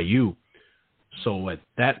the FIU. So at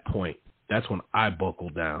that point, that's when I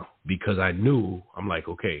buckled down because I knew, I'm like,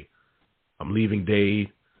 okay, I'm leaving Dade.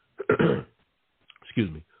 Excuse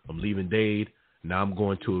me. I'm leaving Dade. Now I'm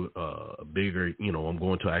going to a bigger, I'm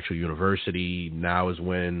going to actual university. Now is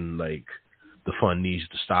when the fun needs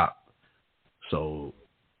to stop. So,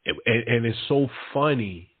 and it's so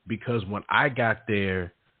funny because when I got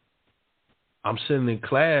there, I'm sitting in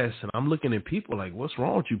class and I'm looking at people like, what's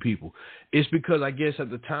wrong with you people? It's because I guess at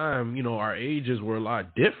the time, our ages were a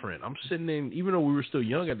lot different. I'm sitting in, even though we were still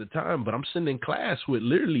young at the time, but I'm sitting in class with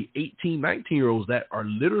literally 18, 19-year-olds that are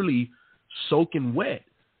literally soaking wet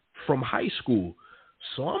from high school.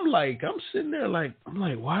 So I'm sitting there I'm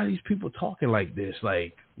like, why are these people talking like this?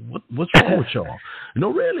 What's wrong with y'all?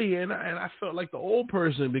 Really. And I felt like the old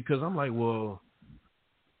person because I'm like, well,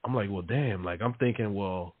 damn. I'm thinking,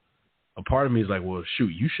 well, a part of me is like, well, shoot,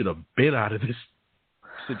 you should have been out of this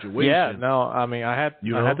situation. Yeah, no, I mean, I had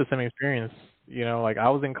the same experience. I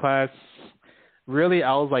was in class. Really,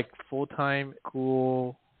 I was full-time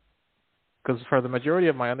cool. Because for the majority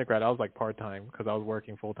of my undergrad, I was part-time because I was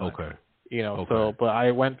working full-time. Okay. So, but I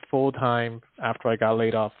went full-time after I got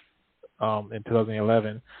laid off in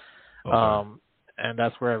 2011. Okay. And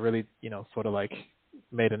that's where I really, sort of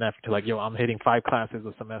made an effort to I'm hitting 5 classes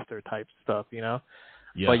a semester type stuff, Yeah,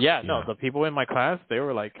 but no, the people in my class, they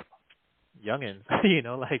were youngins,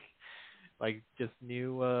 just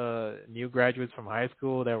new graduates from high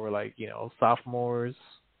school that were sophomores,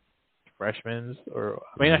 freshmen, or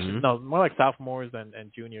actually no, more sophomores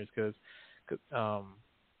and juniors because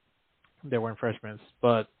they weren't freshmen.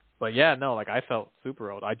 But yeah, no, I felt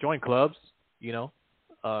super old. I joined clubs, even though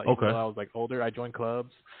I was older. I joined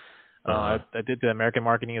clubs. I did the American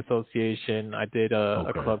Marketing Association. I did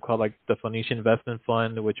a club called the Phoenician Investment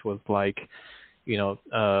Fund, which was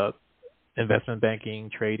investment banking,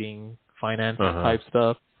 trading, finance type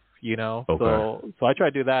stuff. So I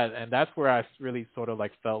tried to do that, and that's where I really sort of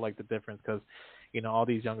felt the difference because all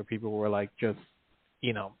these younger people were just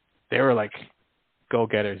they were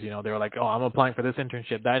go-getters. They were oh, I'm applying for this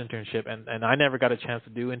internship, that internship, and I never got a chance to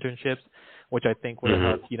do internships, which I think would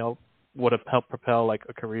have helped would have helped propel a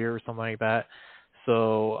career or something like that.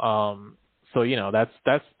 So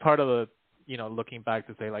that's part of the looking back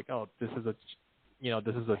to say oh, this is a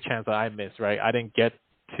chance that I missed, right? I didn't get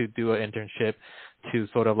to do an internship to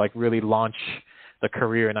sort of really launch the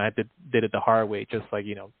career, and I did it the hard way, just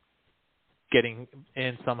getting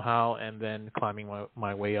in somehow and then climbing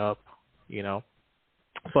my way up,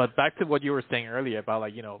 But back to what you were saying earlier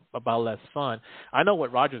about about less fun. I know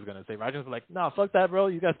what Roger's gonna say. Roger's no, fuck that, bro.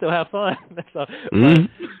 You guys still have fun. So,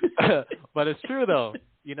 but it's true though.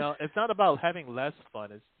 It's not about having less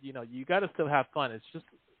fun. It's you gotta still have fun. It's just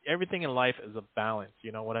everything in life is a balance.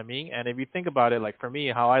 You know what I mean? And if you think about it, for me,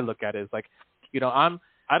 how I look at it is I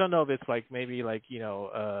don't know if it's maybe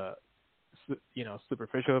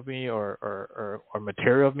superficial of me or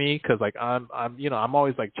material of me because I'm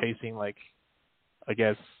always chasing I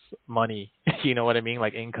guess money, you know what I mean?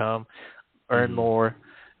 Income, earn more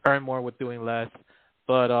with doing less.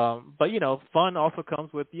 But fun also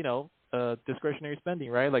comes with, discretionary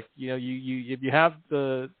spending, right? You if you have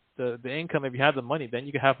the income, if you have the money, then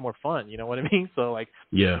you can have more fun, you know what I mean? So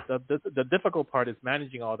the difficult part is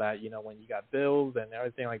managing all that, when you got bills and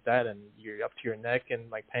everything like that and you're up to your neck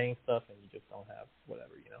and paying stuff and you just don't have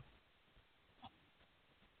whatever,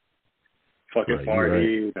 Fucking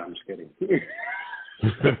party. Right. No, I'm just kidding.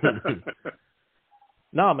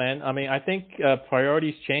 No, man. I mean, I think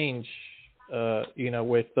priorities change,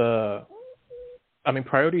 with I mean,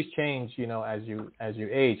 priorities change, as you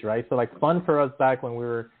age, right? So like fun for us back when we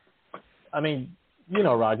were, I mean,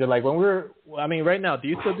 Roger, like when we were, I mean, right now, do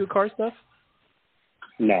you still do car stuff?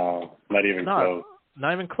 No, not even close.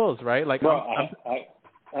 Not even close, right? Like, bro, I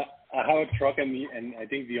have a truck, and I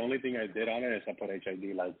think the only thing I did on it is I put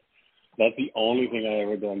HID. Like, that's the only thing I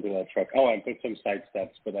ever done to that truck. Oh, I put some side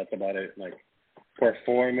steps, but that's about it. Like,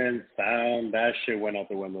 performance, sound, that shit went out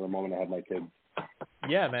the window the moment I had my kids.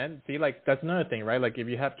 Yeah, man. See, like, that's another thing, right? Like, if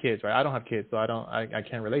you have kids, right? I don't have kids, so I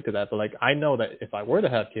can't relate to that. But like, I know that if I were to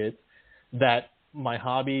have kids, that my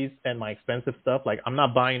hobbies and my expensive stuff, like, I'm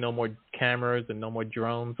not buying no more cameras and no more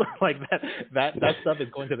drones. Like that stuff is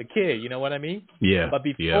going to the kid. You know what I mean? Yeah. But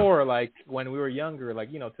before, like, when we were younger,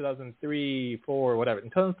 like, 2003, 4, whatever. In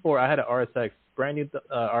 2004, I had an RSX, brand new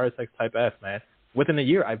RSX Type S, man. Within a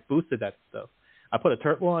year, I boosted that stuff. I put a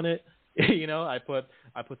turbo on it. I put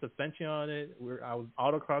suspension on it. I was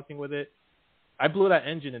autocrossing with it. I blew that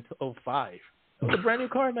engine into 2005. It was a brand new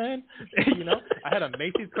car, man. I had a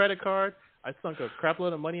Macy's credit card. I sunk a crap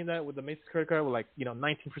load of money in that with the Macy's credit card with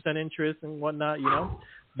 19% interest and whatnot.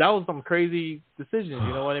 That was some crazy decisions.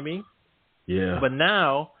 You know what I mean? Yeah. But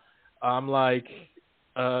now I'm like,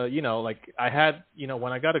 like I had,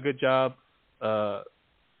 when I got a good job,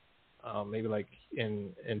 maybe like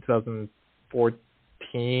in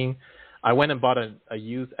 2014, I went and bought a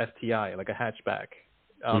used STI, like a hatchback.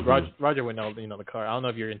 Roger would know, the car. I don't know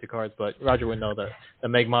if you're into cars, but Roger would know the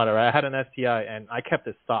make model. Right? I had an STI, and I kept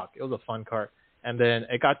it stock. It was a fun car. And then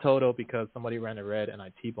it got totaled because somebody ran a red, and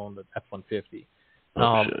I T-boned the F-150.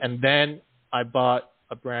 And then I bought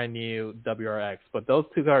a brand new WRX. But those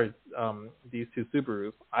two cars, these two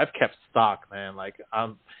Subarus, I've kept stock, man. Like,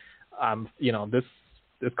 I'm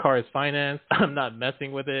this car is financed. I'm not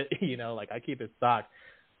messing with it. Like, I keep it stock.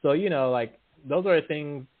 So, like, those are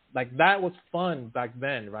things. Like, that was fun back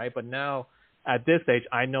then, right? But now, at this age,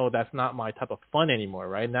 I know that's not my type of fun anymore,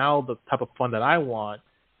 right? Now, the type of fun that I want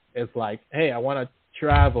is like, hey, I want to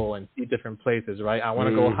travel and see different places, right? I want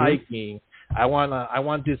to go hiking. I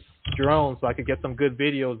want this drone so I could get some good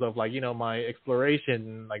videos of, like, my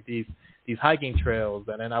exploration, like these hiking trails.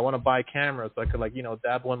 And then I want to buy cameras so I could, like,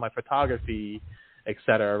 dabble in my photography,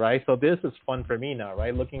 etc., right? So this is fun for me now,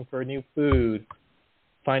 right? Looking for new food,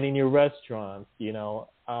 finding new restaurants,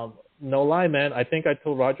 no lie, man. I think I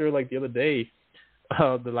told Roger, like, the other day,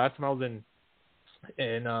 the last time I was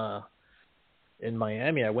in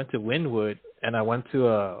Miami, I went to Wynwood and I went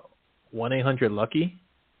to 1-800-LUCKY.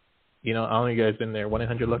 I don't know if you guys been there.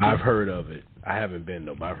 1-800-LUCKY. I've heard of it. I haven't been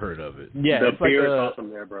though, but I've heard of it. Yeah, the it's beer like is awesome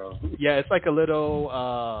there, bro. Yeah, it's like a little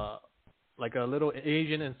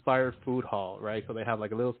Asian-inspired food hall, right? So they have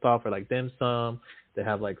like a little stall for like dim sum. They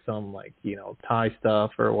have like some like Thai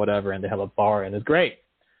stuff or whatever, and they have a bar, and it's great.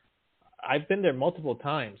 I've been there multiple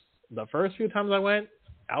times. The first few times I went,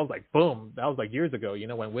 I was like, boom. That was like years ago,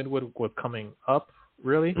 when Wynwood was coming up,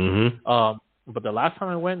 really. But the last time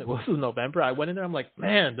I went, it was November. I went in there. I'm like,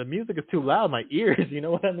 man, the music is too loud in my ears. You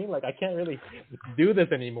know what I mean? Like, I can't really do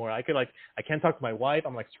this anymore. I can't talk to my wife.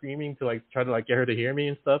 I'm like screaming to like try to like get her to hear me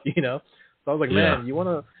and stuff. So I was like, man,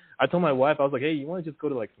 I told my wife, I was like, hey, you want to just go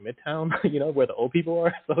to like Midtown, where the old people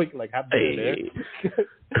are, so we can like have dinner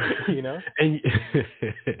there, And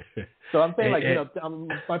So I'm saying, like,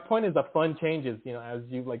 my point is that fun changes, as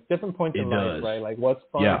you like different points in life, right? Like, what's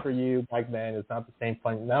fun for you back then is not the same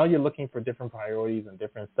fun. Now you're looking for different priorities and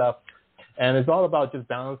different stuff, and it's all about just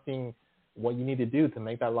balancing what you need to do to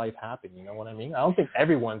make that life happen. You know what I mean? I don't think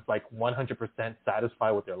everyone's like 100%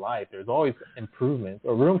 satisfied with their life. There's always improvement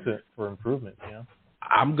or room for improvement.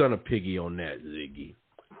 I'm going to piggy on that, Ziggy.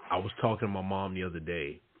 I was talking to my mom the other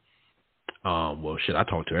day. I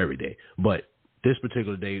talk to her every day. But this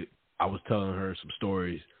particular day, I was telling her some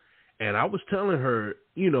stories. And I was telling her,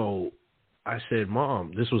 I said,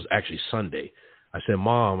 Mom, this was actually Sunday. I said,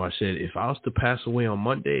 Mom, if I was to pass away on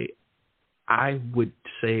Monday, I would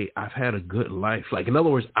say I've had a good life. Like, in other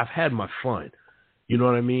words, I've had my fun. You know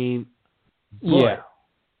what I mean?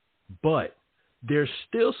 But there's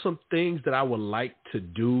still some things that I would like to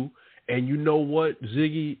do. And you know what,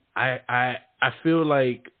 Ziggy? I feel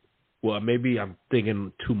like, well, maybe I'm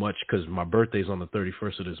thinking too much because my birthday's on the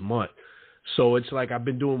 31st of this month. So it's like I've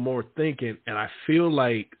been doing more thinking, and I feel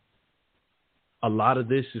like a lot of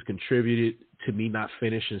this is contributed to me not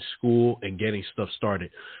finishing school and getting stuff started.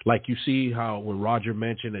 Like, you see how when Roger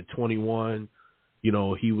mentioned at 21,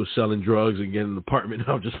 he was selling drugs and getting an apartment.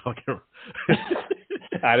 I'm just fucking around.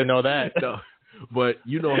 I didn't know that. No. But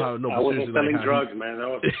you know how I wasn't selling drugs, man. That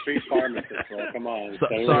was a street pharmacist, bro. Come on.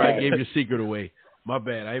 Sorry, I gave your secret away. My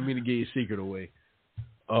bad. I didn't mean to get your secret away.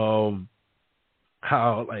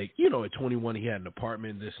 how, like, at 21 he had an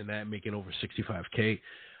apartment, this and that, making over $65K.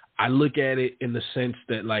 I look at it in the sense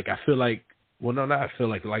that, like, I feel like, well, no, not I feel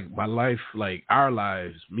like my life, like our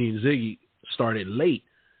lives, me and Ziggy started late,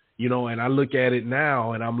 and I look at it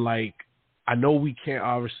now and I'm like, I know we can't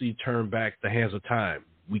obviously turn back the hands of time.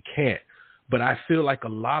 We can't. But I feel like a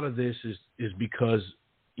lot of this is because,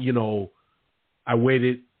 I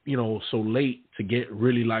waited, so late to get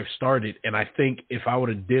really life started. And I think if I would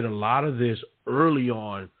have did a lot of this early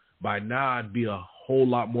on, by now I'd be a whole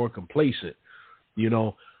lot more complacent,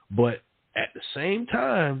 But at the same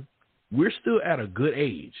time, we're still at a good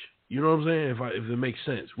age. You know what I'm saying? If it makes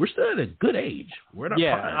sense, we're still at a good age. We're not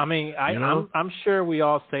prime, I mean, I'm sure we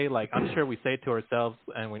all say, like, I'm sure we say to ourselves,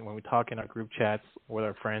 and when we talk in our group chats with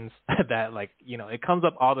our friends, that, like, it comes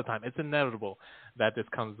up all the time. It's inevitable that this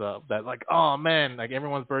comes up. That, like, oh man, like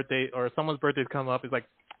everyone's birthday or someone's birthdays come up. It's like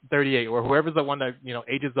 38 or whoever's the one that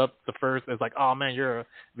ages up the first is like, oh man, you're a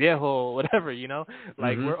viejo, whatever.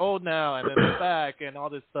 Like we're old now, and then they're back and all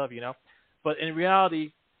this stuff. But in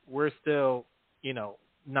reality, we're still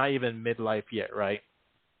not even midlife yet, right?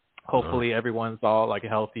 Hopefully everyone's all like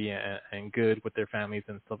healthy and good with their families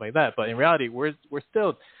and stuff like that. But in reality, we're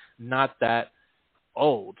still not that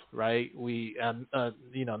old, right? We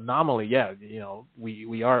nominally, yeah,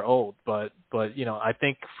 we are old, but I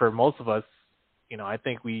think for most of us, I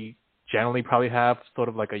think we generally probably have sort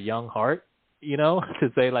of like a young heart,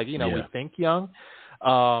 to say, like, we think young.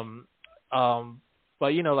 But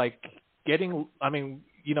like getting, I mean,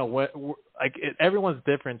 everyone's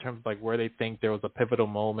different in terms of like where they think there was a pivotal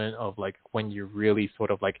moment of like when you really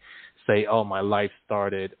sort of like say, oh, my life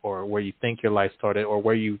started, or where you think your life started, or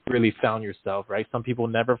where you really found yourself, right? Some people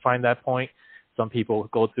never find that point. Some people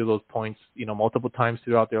go through those points, multiple times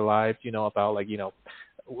throughout their lives, about like,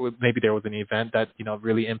 maybe there was an event that,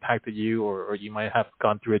 really impacted you, or you might have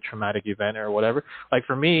gone through a traumatic event or whatever. Like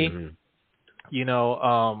for me,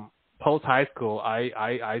 post high school,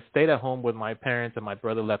 I stayed at home with my parents, and my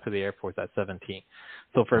brother left to the Air Force at 17.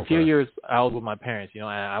 So for a few years, I was with my parents, and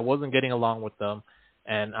I wasn't getting along with them,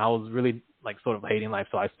 and I was really like sort of hating life.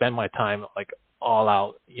 So I spent my time like all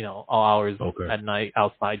out, all hours at night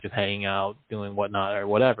outside, just hanging out, doing whatnot or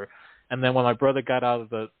whatever. And then when my brother got out of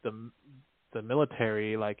the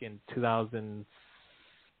military, like in 2006,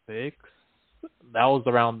 that was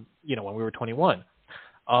around, when we were 21.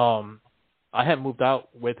 I had moved out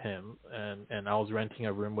with him, and I was renting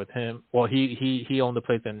a room with him. Well, he owned the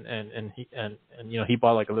place, and he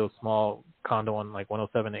bought like a little small condo on like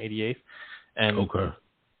 107 and 88th,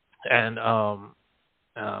 and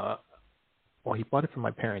well, he bought it from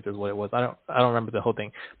my parents is what it was. I don't remember the whole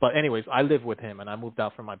thing, but anyways, I lived with him, and I moved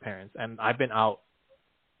out from my parents, and I've been out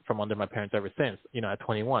from under my parents ever since, at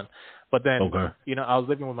 21. But then, I was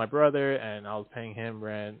living with my brother, and I was paying him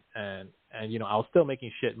rent, and I was still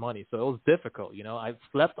making shit money. So it was difficult, I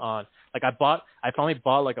slept on, like I finally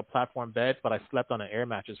bought like a platform bed, but I slept on an air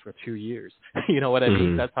mattress for 2 years. You know what I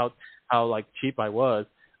mean? That's how like cheap I was.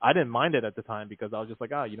 I didn't mind it at the time because I was just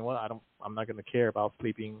like, oh, you know what? I'm not going to care about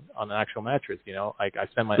sleeping on an actual mattress. Like I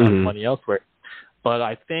spend my money elsewhere. But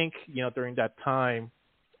I think, during that time,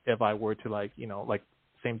 if I were to like, like,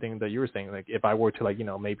 same thing that you were saying, like if I were to like,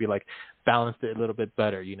 maybe like balance it a little bit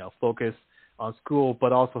better, focus on school,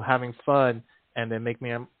 but also having fun, and then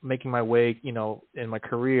making my way, in my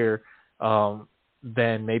career,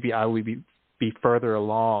 then maybe I would be further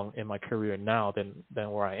along in my career now than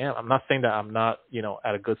where I am. I'm not saying that I'm not,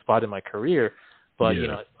 at a good spot in my career, but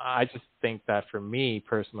I just think that for me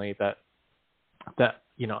personally, that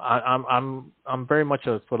I'm very much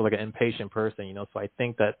a sort of like an impatient person, so I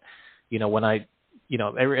think that, when I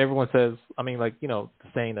everyone says, I mean, like, the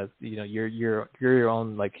saying that, you're your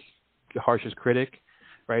own, like, harshest critic,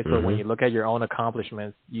 right? So when you look at your own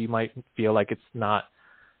accomplishments, you might feel like it's not,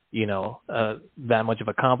 that much of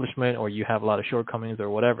accomplishment, or you have a lot of shortcomings or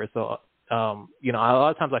whatever. So, a lot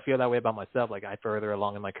of times I feel that way about myself, like I further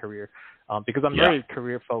along in my career, because I'm very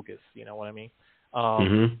career focused, you know what I mean?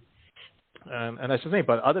 And that's just me.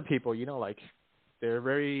 But other people, like, they're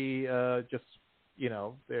very, just,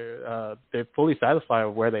 they're fully satisfied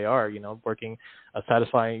with where they are, working a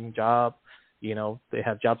satisfying job, they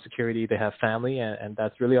have job security, they have family, and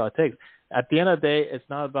that's really all it takes. At the end of the day, it's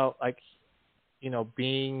not about like,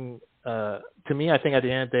 being, to me, I think at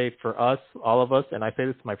the end of the day, for us, all of us, and I say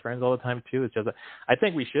this to my friends all the time too, it's just that I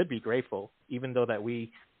think we should be grateful, even though that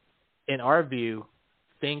we, in our view,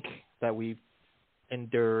 think that we've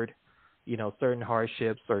endured certain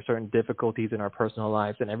hardships or certain difficulties in our personal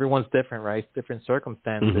lives, and everyone's different, right? Different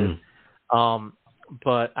circumstances.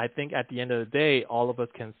 But I think at the end of the day, all of us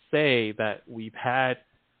can say that we've had,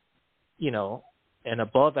 an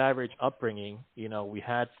above average upbringing. You know, we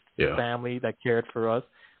had family that cared for us.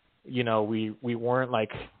 You know, we weren't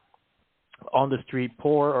like on the street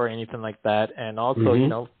poor or anything like that. And also, you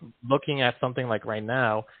know, looking at something like right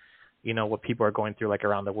now, you know, what people are going through like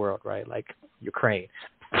around the world, right? Like Ukraine.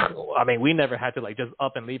 I mean, we never had to like just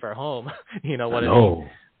up and leave our home, you know what I mean?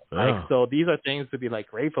 Like, so these are things to be like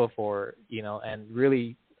grateful for, you know, and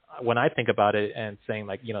really when I think about it and saying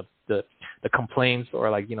like, you know, the complaints or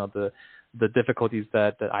like, you know, the difficulties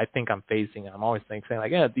that I think I'm facing, I'm always saying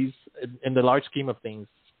like, yeah, these in the large scheme of things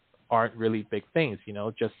aren't really big things, you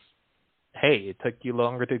know, just, hey, it took you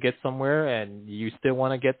longer to get somewhere and you still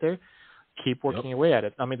want to get there. Keep working away at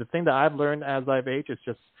it. I mean, the thing that I've learned as I've aged is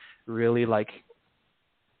just really like,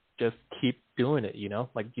 just keep doing it, you know,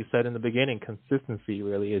 like you said in the beginning, consistency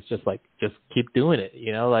really is just like, just keep doing it,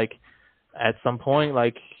 you know, like at some point,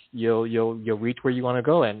 like you'll reach where you want to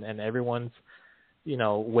go and everyone's, you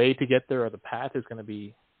know, way to get there or the path is going to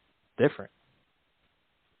be different.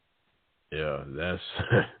 Yeah, that's,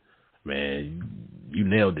 man, you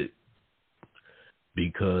nailed it.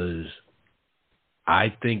 Because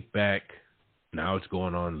I think back, now it's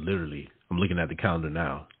going on literally, I'm looking at the calendar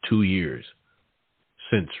now, 2 years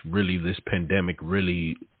since really this pandemic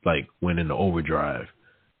really like went into overdrive.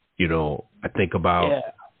 You know, I think about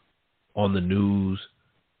on the news,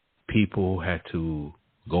 people had to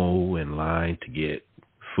go in line to get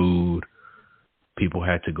food. People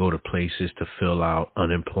had to go to places to fill out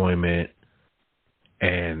unemployment.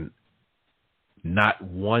 And not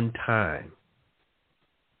one time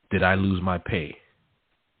did I lose my pay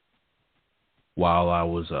while I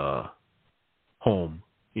was home,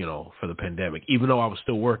 you know, for the pandemic. Even though I was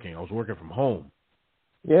still working, I was working from home.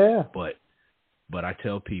 Yeah. But I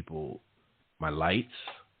tell people my lights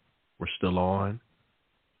were still on,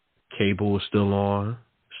 cable was still on,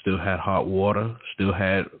 still had hot water, still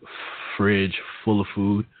had fridge full of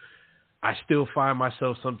food. I still find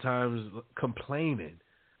myself sometimes complaining.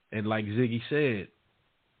 And like Ziggy said,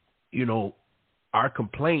 you know, our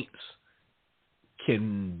complaints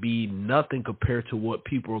can be nothing compared to what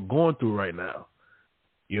people are going through right now,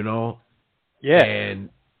 you know? Yeah. And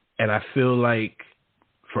I feel like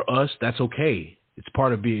for us, that's okay. It's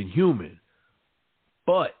part of being human.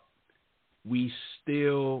 But we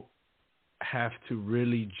still have to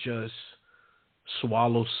really just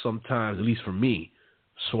swallow sometimes, at least for me,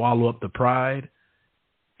 swallow up the pride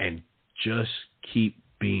and just keep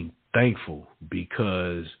being thankful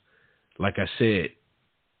because, like I said,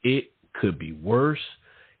 it could be worse.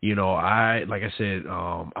 You know, I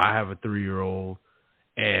have a 3-year-old,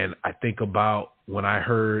 and I think about when I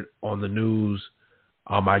heard on the news,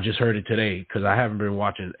 I just heard it today because I haven't been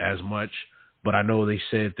watching as much, but I know they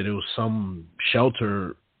said that it was some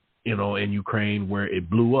shelter, you know, in Ukraine where it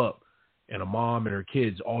blew up and a mom and her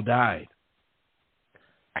kids all died.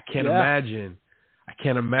 I can't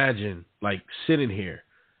imagine like sitting here,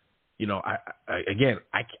 you know,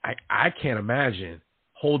 I can't imagine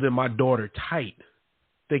holding my daughter tight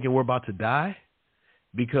thinking we're about to die,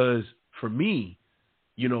 because for me,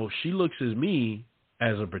 you know, she looks at me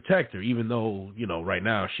as a protector, even though, you know, right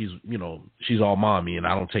now she's all mommy and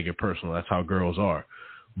I don't take it personal. That's how girls are.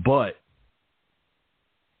 But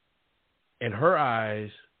in her eyes,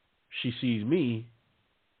 she sees me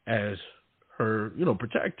as her, you know,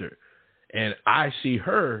 protector. And I see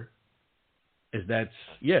her as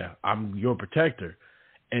I'm your protector.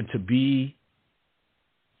 And to be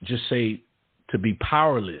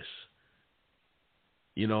powerless,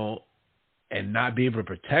 you know, and not be able to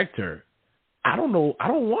protect her, I don't know. I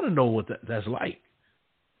don't want to know what that's like.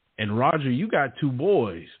 And Roger, you got 2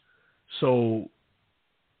 boys. So,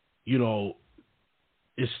 you know,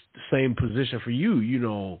 it's the same position for you. You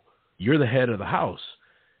know, you're the head of the house,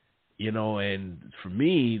 you know, and for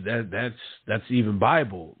me, that's even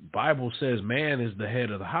Bible. Bible says man is the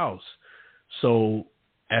head of the house. So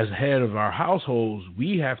as head of our households,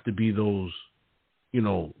 we have to be those, you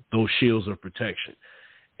know, those shields of protection.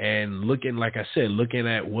 And looking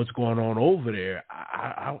at what's going on over there,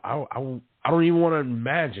 I don't even want to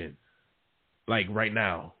imagine, like right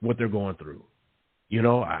now, what they're going through. You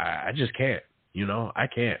know, I just can't. You know, I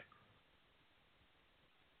can't.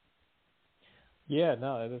 Yeah,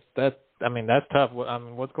 no, that's tough. I mean,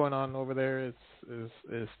 what's going on over there is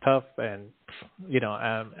tough, and you know,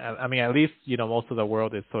 I mean, at least you know most of the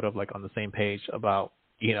world is sort of like on the same page about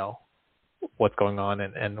you know what's going on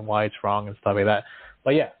and why it's wrong and stuff like that.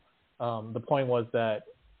 But yeah, the point was that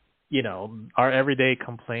you know our everyday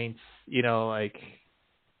complaints, you know, like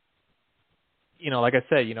I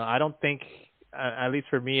said, you know, I don't think, at least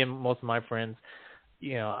for me and most of my friends,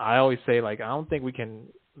 you know, I always say like I don't think we can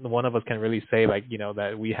one of us can really say like, you know,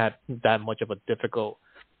 that we had that much of a difficult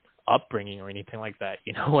upbringing or anything like that.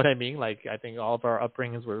 You know what I mean? Like, I think all of our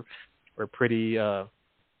upbringings were pretty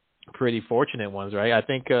fortunate ones, right? I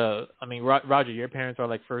think, I mean, Roger, your parents are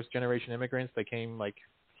like first generation immigrants. They came like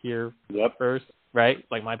here first, right?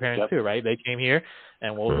 Like my parents too, right? They came here,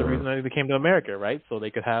 and what was the reason that they came to America, right? So they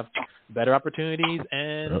could have better opportunities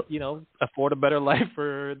and, you know, afford a better life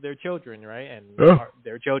for their children, right? And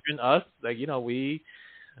their children, us, like, you know, we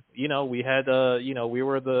had, you know, we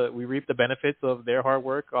reaped the benefits of their hard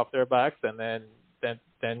work off their backs, and then,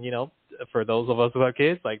 you know, for those of us who have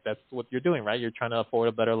kids, like that's what you're doing, right? You're trying to afford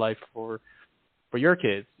a better life for your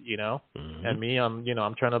kids, you know. And me, I'm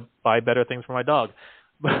trying to buy better things for my dog.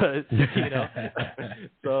 But you know,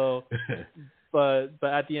 so but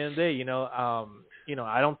at the end of the day, you know,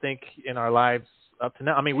 I don't think in our lives up to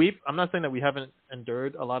now, I mean, I'm not saying that we haven't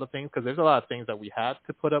endured a lot of things, because there's a lot of things that we had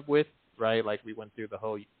to put up with, right? Like we went through the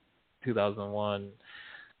whole 2001,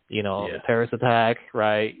 you know, the terrorist attack,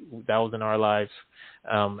 right? That was in our lives,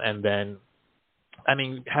 and then, I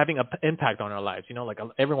mean, having an impact on our lives, you know, like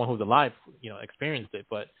everyone who's alive, you know, experienced it,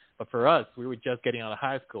 but for us, we were just getting out of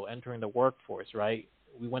high school, entering the workforce, right?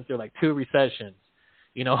 We went through like 2 recessions,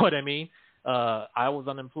 you know what I mean? I was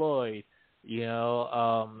unemployed, you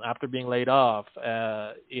know, after being laid off,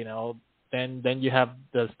 you know, then you have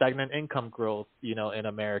the stagnant income growth, you know, in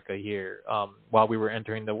America here, while we were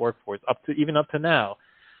entering the workforce, even up to now,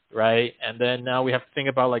 right? And then now we have to think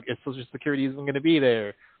about like, is Social Security even going to be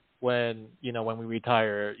there when we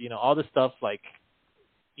retire? You know, all this stuff, like,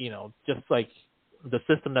 you know, just like the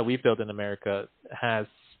system that we've built in America has,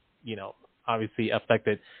 you know, obviously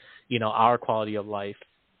affected, you know, our quality of life,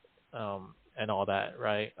 and all that,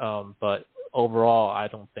 right? But overall, I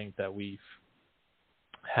don't think that we've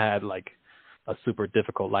had like a super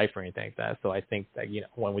difficult life or anything like that. So I think that, you know,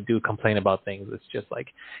 when we do complain about things, it's just like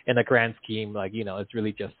in the grand scheme, like, you know, it's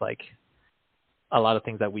really just like a lot of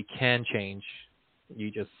things that we can change.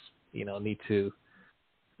 You just, you know, need to,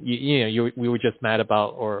 we were just mad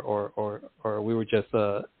about, or we were just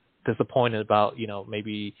disappointed about, you know,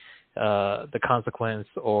 maybe the consequence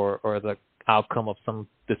or the outcome of some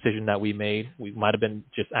decision that we made. We might have been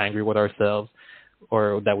just angry with ourselves,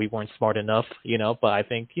 or that we weren't smart enough, you know. But I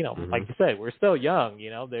think, you know, like you said, we're still young, you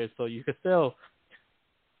know. So you could still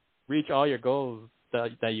reach all your goals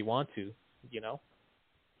that you want to, you know.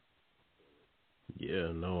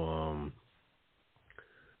 Yeah, no.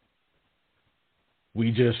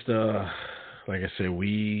 We just, like I said,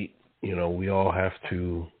 we all have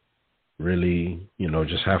to really, you know,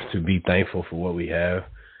 just have to be thankful for what we have.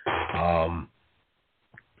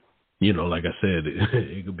 You know, like I said,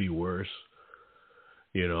 it could be worse.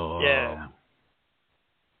 You know.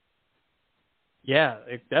 Yeah,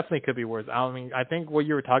 it definitely could be worse. I mean, I think what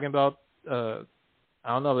you were talking about, I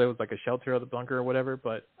don't know if it was like a shelter or the bunker or whatever,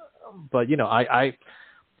 but you know,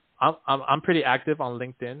 I'm pretty active on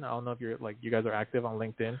LinkedIn. I don't know if you guys are active on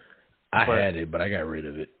LinkedIn. I had it, but I got rid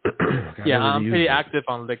of it. I'm pretty active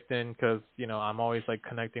on LinkedIn because, you know, I'm always like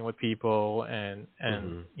connecting with people, and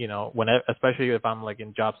you know, especially if I'm like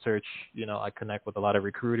in job search, you know, I connect with a lot of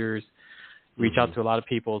recruiters, reach out to a lot of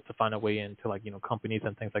people to find a way into, like, you know, companies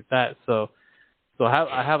and things like that. So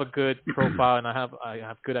I have a good profile, and I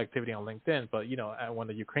have good activity on LinkedIn. But, you know, when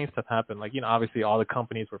the Ukraine stuff happened, like, you know, obviously all the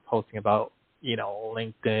companies were posting about, you know,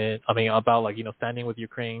 LinkedIn. I mean, about, like, you know, standing with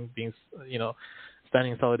Ukraine, being, you know,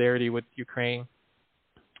 standing in solidarity with Ukraine.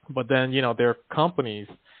 But then, you know, there are companies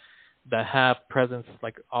that have presence,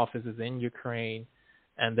 like offices in Ukraine,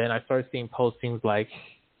 and then I started seeing postings like,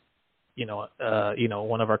 you know,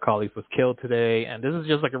 one of our colleagues was killed today, and this is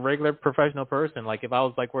just like a regular professional person. Like if I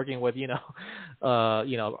was like working with, you know,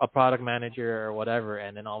 a product manager or whatever,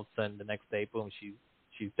 and then all of a sudden the next day, boom,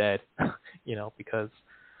 she's dead, you know, because,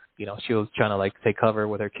 you know, she was trying to like take cover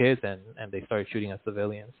with her kids, and they started shooting at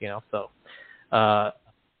civilians, you know. So,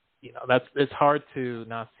 you know, it's hard to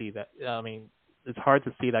not see that. I mean, it's hard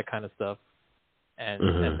to see that kind of stuff,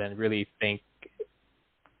 and then really think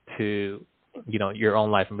to, you know, your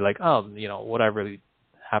own life and be like, oh, you know, what I really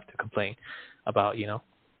have to complain about, you know.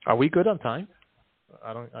 Are we good on time? I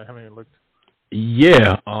haven't even looked.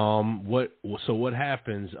 Yeah. What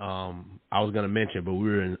happens? I was gonna mention, but we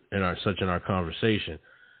were in our conversation.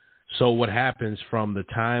 So what happens from the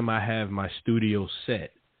time I have my studio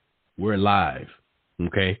set, we're live.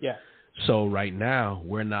 Okay. Yeah. So right now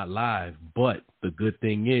we're not live, but the good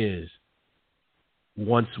thing is,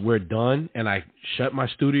 once we're done and I shut my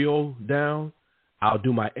studio down, I'll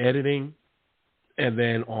do my editing, and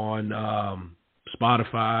then on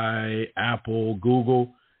Spotify, Apple, Google,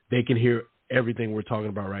 they can hear everything we're talking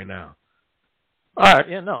about right now. All right.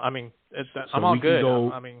 Yeah. No. I mean, I'm all good.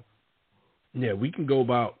 Yeah, we can go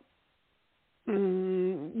about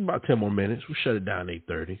 10 more minutes. We'll shut it down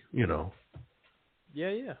 8:30. You know.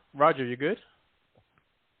 Yeah. Roger, you good?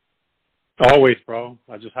 Always, bro.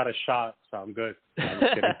 I just had a shot, so I'm good. I'm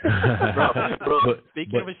just kidding. bro.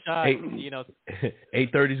 Speaking of a shot,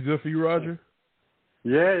 8:30 is good for you, Roger?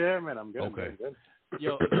 Yeah, man. I'm good. Okay. I'm good.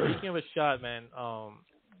 Yo, speaking of a shot, man.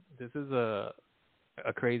 This is a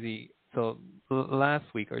crazy. So last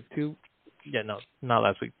week or two. Yeah, no, not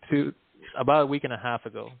last week. About a week and a half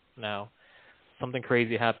ago now, something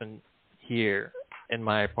crazy happened here in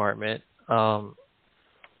my apartment.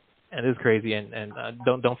 And it's crazy, and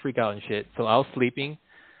don't freak out and shit. So I was sleeping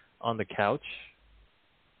on the couch,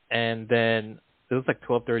 and then it was like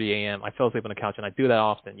 12:30 a.m. I fell asleep on the couch, and I do that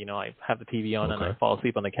often. You know, I have the TV on and I fall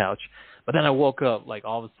asleep on the couch. But then I woke up like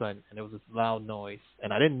all of a sudden, and there was this loud noise,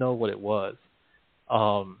 and I didn't know what it was.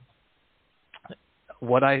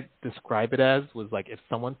 What I describe it as was like if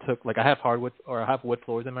someone took, like I have hardwood or I have wood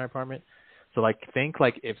floors in my apartment, so like think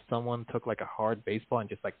like if someone took like a hard baseball and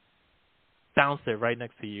just like bounced it right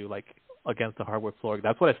next to you, like against the hardwood floor.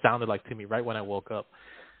 That's what it sounded like to me right when I woke up,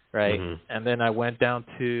 right? Mm-hmm. And then I went down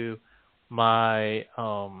to my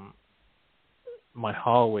my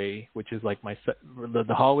hallway, which is like the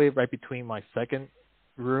hallway right between my second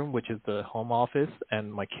room, which is the home office,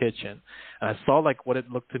 and my kitchen. And I saw like what it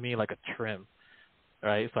looked to me like a trim.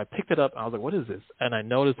 Right, so I picked it up, and I was like, what is this? And I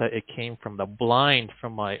noticed that it came from the blind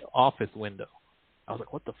from my office window. I was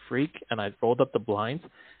like, what the freak? And I rolled up the blinds,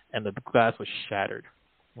 and the glass was shattered,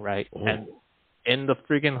 right? Oh. And in the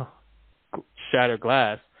freaking shattered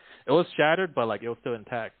glass, it was shattered, but, like, it was still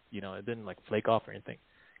intact. You know, it didn't, like, flake off or anything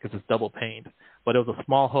because it's double paned. But it was a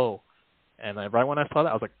small hole. And right when I saw that,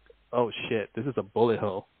 I was like, oh, shit, this is a bullet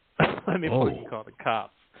hole. Let me fucking call the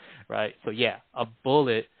cops, right? So, yeah, a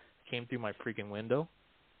bullet came through my freaking window.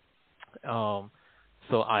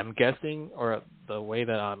 So I'm guessing, or the way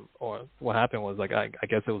that or what happened was like I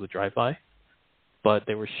guess it was a drive-by, but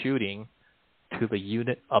they were shooting to the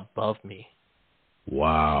unit above me.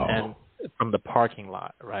 Wow. And from the parking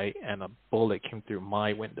lot, right? And a bullet came through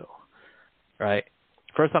my window, right?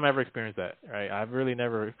 First time I ever experienced that, right? I've really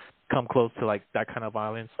never come close to like that kind of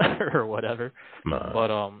violence or whatever.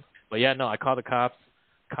 But yeah, no, I called the cops.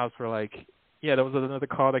 Cops were like, yeah, there was another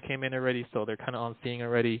call that came in already, so they're kind of on scene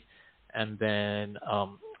already. And then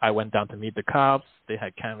I went down to meet the cops. They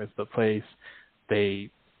had canvassed the place.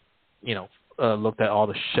 They, looked at all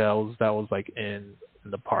the shells that was like in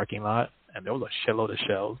the parking lot, and there was a shitload of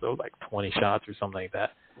shells. There was like 20 shots or something like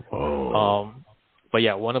that. Oh. But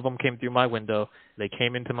yeah, one of them came through my window. They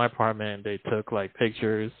came into my apartment. They took like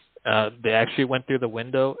pictures. They actually went through the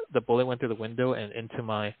window. The bullet went through the window and into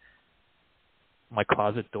my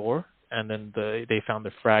closet door. And then they found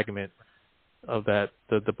the fragment of the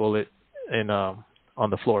bullet in on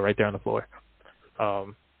the floor, right there on the floor.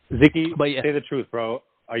 Ziqi, say the truth, bro.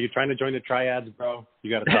 Are you trying to join the triads, bro?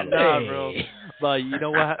 You gotta tell me. Nah, bro. But you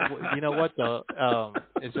know what? You know what though?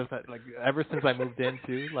 It's just that like ever since I moved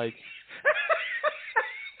into like,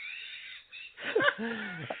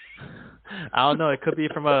 I don't know. It could be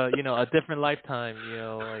from a different lifetime.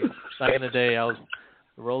 Like back in the day, I was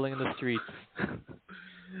rolling in the streets.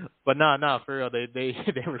 But no, for real, they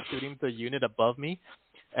were shooting the unit above me,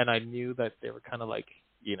 and I knew that they were kind of like,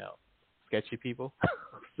 sketchy people.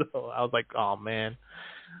 So I was like, oh man.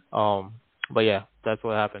 But yeah, that's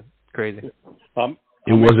what happened. Crazy. It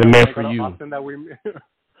wasn't meant for you.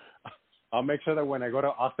 I'll make sure that when I go to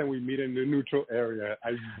Austin, we meet in the neutral area.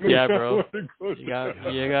 Yeah, bro. You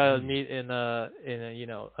gotta meet in a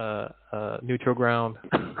neutral ground.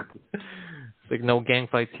 It's like no gang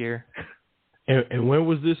fights here. And when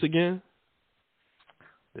was this again?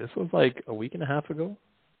 This was like a week and a half ago.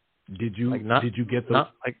 Did you get the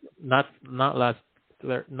not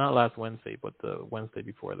last Wednesday, but the Wednesday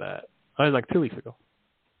before that? It was like 2 weeks ago,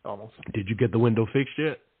 almost. Did you get the window fixed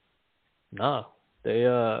yet? No, they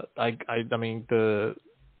I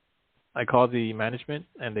called the management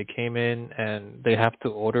and they came in and they have to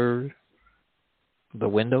order the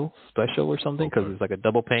window special or something because it's like a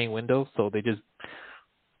double pane window, so they just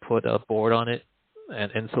put a board on it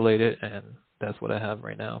and insulate it, and that's what I have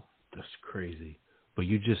right now. That's crazy. But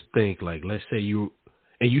you just think, like, let's say you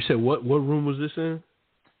said what room was this in?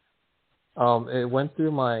 It went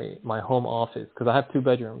through my home office because I have 2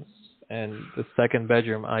 bedrooms, and the second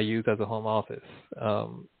bedroom I use as a home office.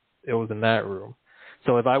 It was in that room.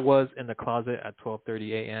 So if I was in the closet at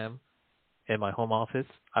 12:30 a.m. in my home office,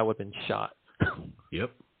 I would have been shot.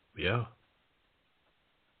 Yep. Yeah.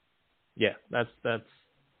 Yeah, that's.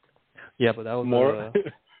 Yeah, but that was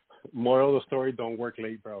Moral of the story: don't work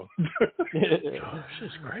late, bro. Gosh,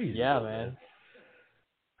 it's crazy. Yeah, man.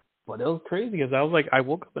 But it was crazy because I was like, I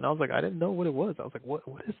woke up and I was like, I didn't know what it was. I was like, what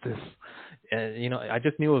is this? And, you know, I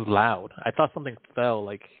just knew it was loud. I thought something fell,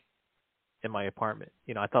 like, in my apartment.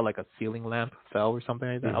 You know, I thought, like, a ceiling lamp fell or something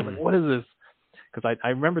like that. I was like, what is this? Because I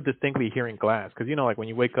remember distinctly hearing glass. Because, you know, like, when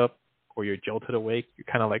you wake up or you're jolted awake, you're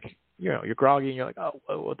kind of like, you know, you're groggy and you're like, oh,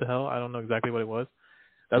 what the hell? I don't know exactly what it was.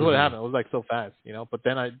 That's what happened. It was, like, so fast, you know. But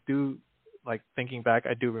then I do, like, thinking back,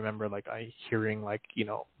 I do remember, like, I hearing, like, you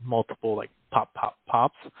know, multiple, like,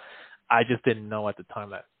 pops. I just didn't know at the time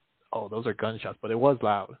that, oh, those are gunshots, but it was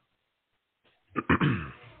loud.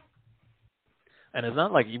 And it's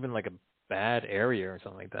not like even like a bad area or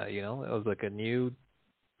something like that, you know? It was like a new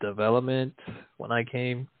development when I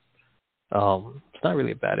came. It's not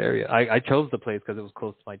really a bad area. I chose the place because it was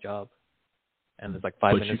close to my job. And it's like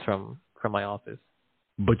 5 minutes from my office.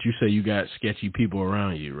 But you say you got sketchy people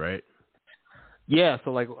around you, right? Yeah,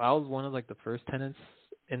 so like I was one of like the first tenants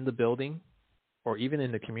in the building. Or even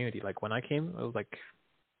in the community. Like when I came, it was like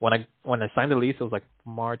when I signed the lease, it was like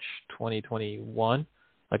March 2021,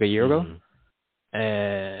 like a year ago,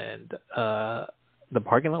 and the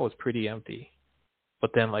parking lot was pretty empty. But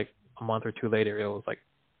then like a month or two later, it was like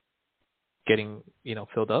getting, you know,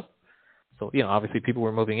 filled up. So, you know, obviously people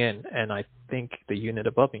were moving in, and I think the unit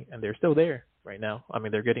above me, and they're still there right now. I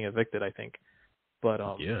mean, they're getting evicted, I think. But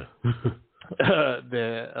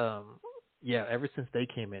yeah, ever since they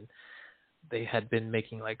came in, they had been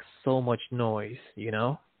making like so much noise, you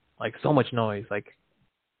know, like so much noise, like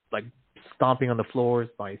stomping on the floors.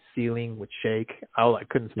 My ceiling would shake. I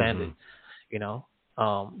couldn't stand it, you know.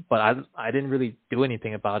 But I didn't really do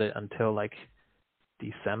anything about it until like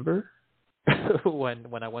December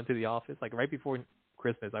when I went to the office, like right before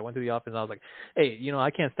Christmas. I went to the office and I was like, hey, you know, I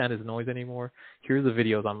can't stand this noise anymore. Here's the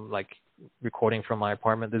videos I'm like recording from my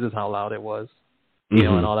apartment. This is how loud it was, you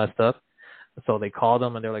know, and all that stuff. So they called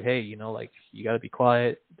them and they're like, hey, you know, like you got to be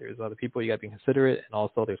quiet. There's other people. You got to be considerate. And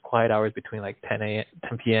also there's quiet hours between like 10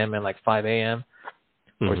 p.m. and like 5 a.m.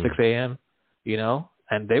 or 6 a.m., you know,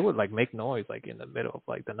 and they would like make noise like in the middle of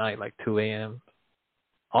like the night, like 2 a.m.,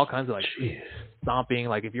 all kinds of like stomping,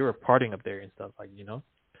 like if you were partying up there and stuff, like, you know,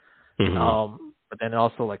 but then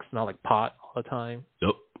also like smell like pot all the time,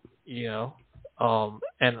 you know,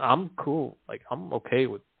 and I'm cool. Like I'm okay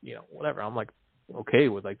with, you know, whatever. I'm like, okay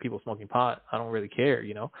with like people smoking pot. I don't really care,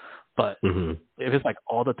 you know. But if it's like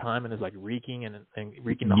all the time and it's like reeking and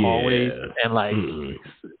reeking the hallways and like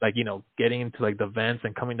like, you know, getting into like the vents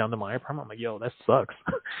and coming down to my apartment, I'm like, yo, that sucks.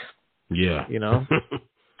 Yeah. You know.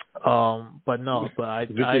 But no, but I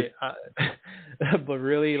but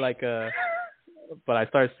really like but I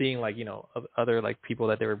started seeing like, you know, other like people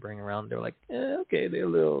that they were bringing around. They're like, okay, they're a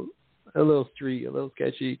little street, a little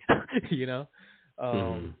sketchy, you know.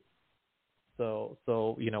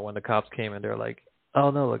 So you know, when the cops came and they're like,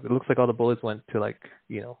 oh no, like it looks like all the bullets went to like,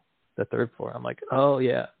 you know, the third floor. I'm like, oh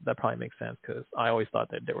yeah, that probably makes sense because I always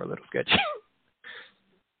thought that they were a little sketchy.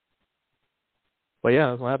 But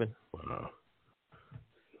yeah, that's what happened. Wow.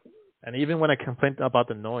 And even when I complained about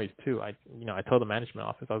the noise too, I told the management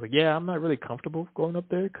office, I was like, yeah, I'm not really comfortable going up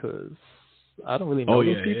there because I don't really know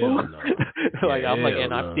those people. No. Like I'm like,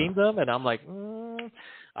 and I've seen them, and I'm like,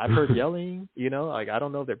 I've heard yelling, you know, like I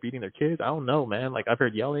don't know if they're beating their kids. I don't know, man. Like I've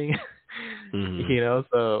heard yelling, you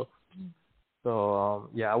know. So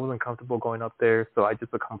yeah, I wasn't comfortable going up there. So I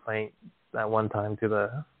just a complaint at one time to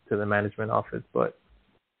the management office, but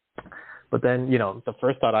then, you know, the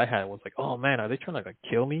first thought I had was like, oh man, are they trying to like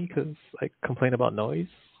kill me because I complain about noise?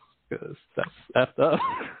 Because that's effed up.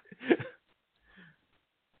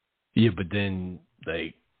 Yeah, but then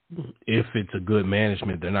like, if it's a good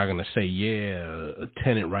management, they're not going to say, yeah, a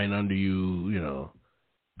tenant right under you, you know,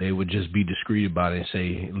 they would just be discreet about it and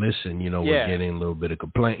say, listen, you know, we're getting a little bit of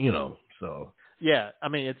complaint, you know, so. Yeah, I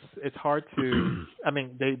mean, it's hard to, I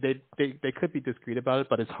mean, they could be discreet about it,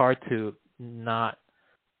 but it's hard to not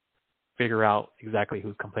figure out exactly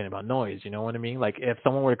who's complaining about noise, you know what I mean? Like if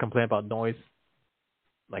someone were to complain about noise,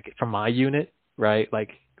 like from my unit, right,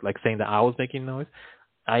 like saying that I was making noise,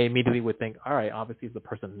 I immediately would think, all right, obviously it's the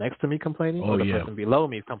person next to me complaining or the person below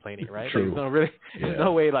me is complaining, right? True. Like, there's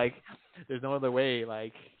no way, like, there's no other way,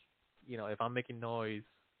 like, you know, if I'm making noise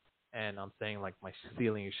and I'm saying, like, my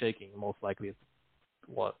ceiling is shaking, most likely it's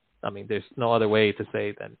what, I mean, there's no other way to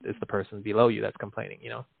say that it's the person below you that's complaining, you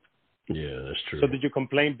know? Yeah, that's true. So did you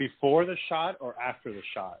complain before the shot or after the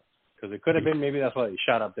shot? Because it could have been maybe that's why they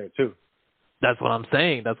shot up there too. That's what I'm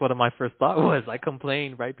saying. That's what my first thought was. I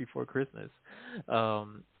complained right before Christmas,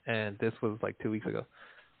 and this was like 2 weeks ago,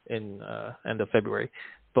 in end of February.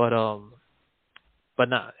 But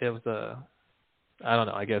nah, it was I don't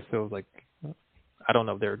know. I guess it was like, I don't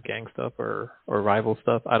know if they're gang stuff or rival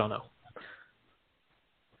stuff. I don't know.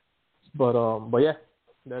 But yeah,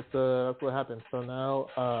 that's what happened. So now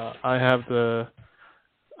I have the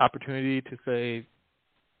opportunity to say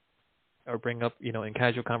or bring up, in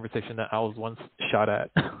casual conversation that I was once shot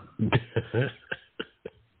at.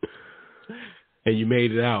 And you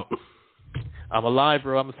made it out. I'm alive,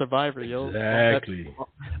 bro. I'm a survivor, yo. Exactly.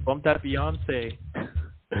 Bump that Beyonce.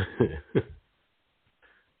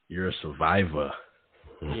 You're a survivor.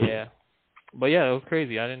 Yeah, but yeah, it was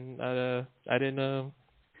crazy. I didn't. I've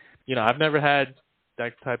never had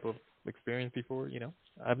that type of experience before.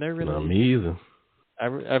 I've never really. Not me either.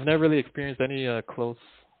 I've never really experienced any close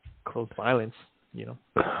violence. Me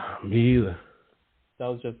either. That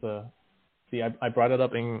was just See, I brought it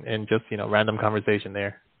up in just random conversation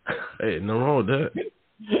there. Hey, nothing wrong with that.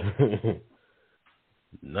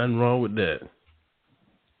 Nothing wrong with that.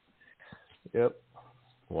 Yep.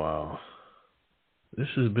 Wow. This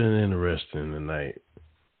has been interesting tonight.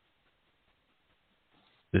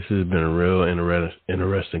 This has been a real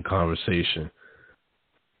interesting conversation.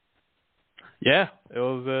 Yeah, it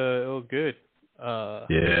was good.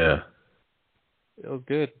 Yeah. It was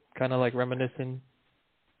good. Kind of like reminiscing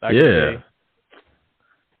back in the day.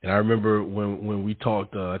 And I remember when we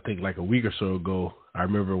talked, I think like a week or so ago. I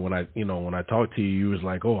remember when I talked to you, you was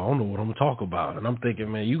like, "Oh, I don't know what I'm gonna talk about," and I'm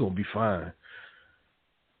thinking, "Man, you gonna be fine."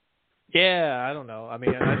 Yeah, I don't know. I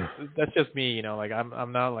mean, that's just me, Like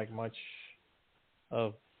I'm not like much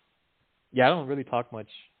of. Yeah, I don't really talk much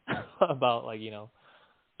about like Yeah.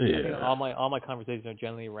 I think all my conversations are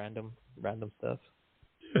generally random stuff.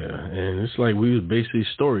 Yeah, and it's like we was basically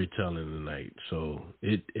storytelling tonight, so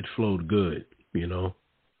it flowed good,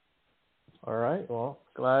 All right. Well,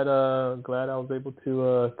 glad I was able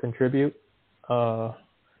to contribute,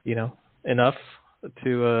 enough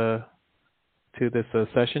to this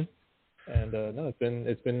session. And no,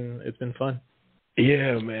 it's been fun.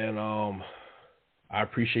 Yeah, man. I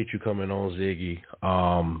appreciate you coming on, Ziggy.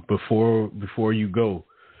 Before you go,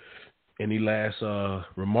 any last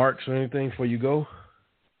remarks or anything before you go?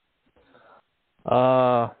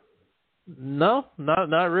 No,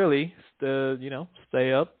 not really.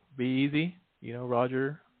 Stay up, be easy.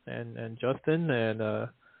 Roger and Justin, and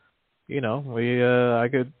we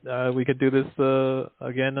could do this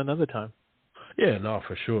again another time. Yeah, no,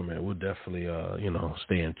 for sure, man. We'll definitely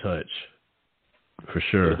stay in touch. For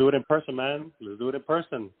sure. Let's do it in person, man. Let's do it in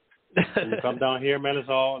person. When you come down here, man, let's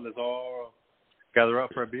all gather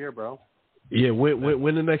up for a beer, bro. Yeah,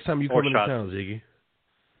 when the next time you come into town, Ziggy?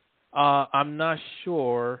 I'm not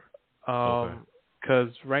sure.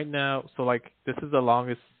 Because right now, so like this is the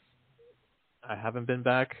longest I haven't been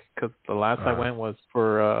back. Because the last I went was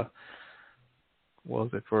for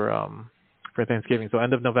for Thanksgiving. So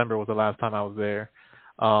end of November was the last time I was there.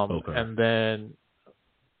 And then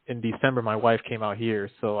in December, my wife came out here,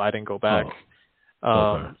 so I didn't go back.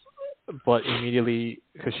 But immediately,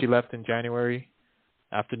 because she left in January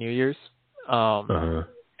after New Year's,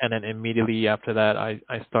 and then immediately after that, I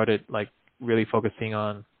started like really focusing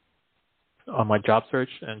on my job search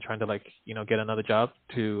and trying to like get another job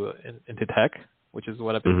into tech, which is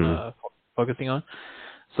what I've been focusing on.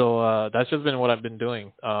 So that's just been what I've been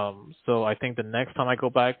doing. So I think the next time I go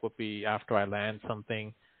back would be after I land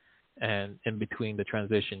something, and in between the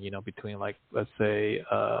transition, between like let's say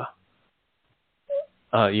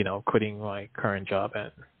quitting my current job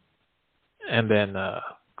and then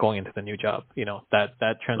going into the new job.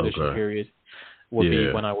 That transition period would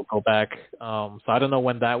be when I would go back. So I don't know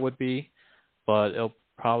when that would be, but it'll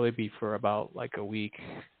probably be for about like a week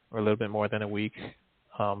or a little bit more than a week.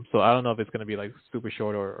 So I don't know if it's going to be like super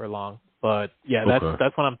short or long, but yeah,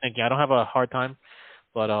 that's what I'm thinking. I don't have a hard time,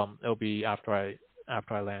 but it'll be after I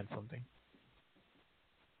land something.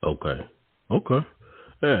 Okay.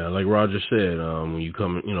 Yeah, like Roger said, when you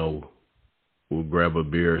come, we'll grab a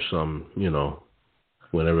beer or something,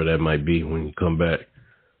 whenever that might be when you come back.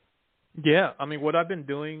 Yeah, I mean, what I've been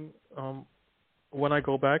doing when I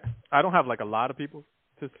go back, I don't have like a lot of people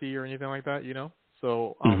to see or anything like that,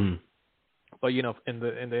 So, but in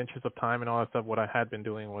the interest of time and all that stuff, what I had been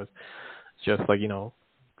doing was just like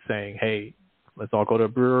saying, hey, let's all go to a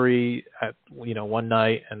brewery at one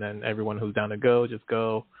night, and then everyone who's down to go, just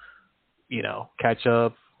go, catch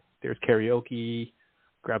up. There's karaoke,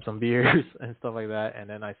 grab some beers and stuff like that, and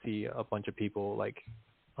then I see a bunch of people like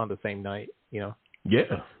on the same night, Yeah.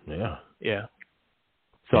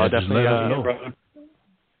 So I'll definitely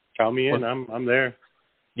count me in. I'm there.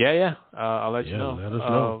 Yeah. I'll let you know. Let us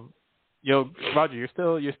know. Yo, Roger,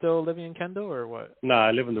 you're still living in Kendall or what? Nah,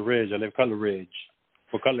 I live in the Ridge. I live Cutler Ridge.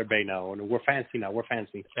 We're Cutler Bay now, and we're fancy now. We're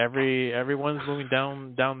fancy. Everyone's moving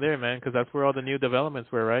down there, man, because that's where all the new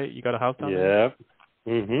developments were, right? You got a house down there? Yep.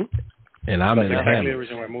 Mhm. And I'm in the exactly the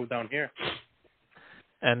reason why I moved down here.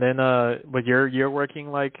 And then, but you're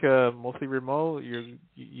working like mostly remote.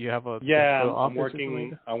 You have a I'm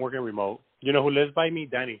working. I'm working remote. You know who lives by me?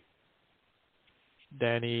 Danny.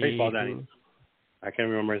 Baseball Danny. I can't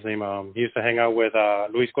remember his name. He used to hang out with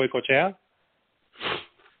Luis Goicochea.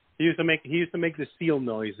 He used to make the seal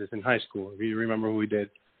noises in high school. If you remember who he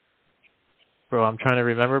did. Bro, I'm trying to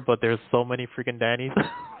remember, but there's so many freaking Dannys.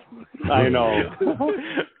 I know.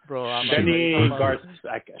 Bro, Danny Garth.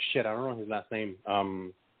 Shit, I don't know his last name.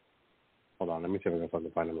 Hold on, let me see if I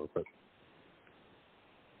can find him real quick.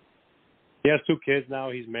 He has 2 kids now.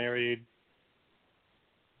 He's married.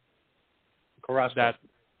 Carrasco.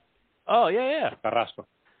 Oh yeah. Carrasco.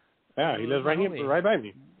 Yeah, he lives right here, right by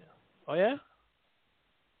me. Oh yeah.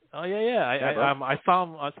 Oh yeah. I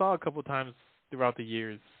saw a couple of times throughout the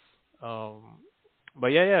years. But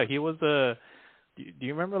yeah, he was do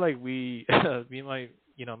you remember like me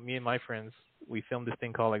and my friends, we filmed this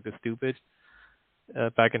thing called like The Stupid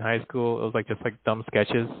back in high school. It was like just like dumb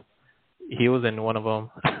sketches. He was in one of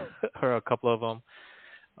them or a couple of them.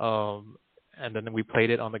 And then we played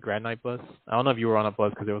it on the Grand Night bus. I don't know if you were on a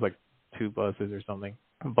bus because there was like 2 buses or something.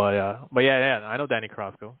 But yeah, I know Danny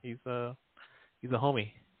Carrasco. He's a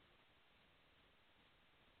homie.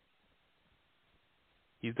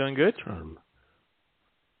 He's doing good.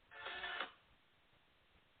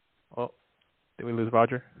 Oh, did we lose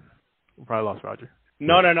Roger? We probably lost Roger.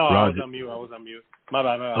 No. Roger. I was on mute. My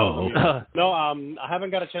bad. Okay. No, I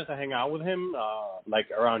haven't got a chance to hang out with him,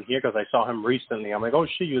 like around here because I saw him recently. I'm like, oh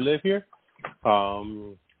shit, you live here?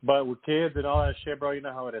 But with kids and all that shit, bro, you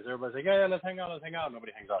know how it is. Everybody's like, yeah, let's hang out.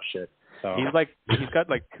 Nobody hangs out shit. So he's got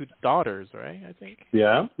like 2 daughters, right? I think.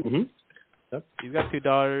 Yeah. Mhm. Yep. He's got 2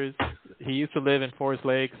 daughters. He used to live in Forest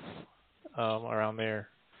Lakes, around there.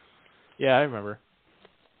 Yeah, I remember.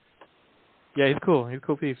 Yeah, he's cool. He's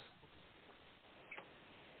cool peeps.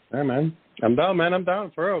 Hey, man. I'm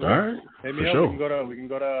down for real. All right. Hit me up. Sure. We can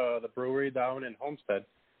go to the brewery down in Homestead.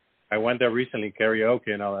 I went there recently, karaoke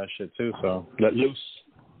and all that shit too. So let loose.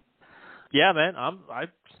 Yeah, man. I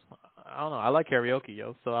don't know. I like karaoke,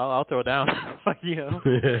 yo. So I'll throw it down. You know.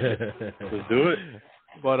 Let's do it.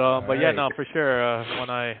 But right. yeah, no, for sure.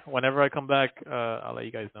 Whenever I come back, I'll let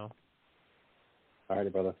you guys know. All righty,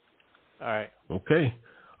 brother. All right. Okay.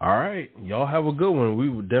 All right. Y'all have a good one. We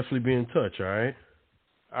will definitely be in touch. All right.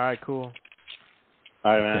 All right. Cool.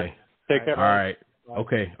 All right, man. Okay. Take care. All right.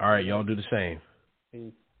 Okay. All right. Y'all do the same.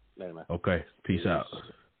 Peace. Later, man. Okay. Peace out.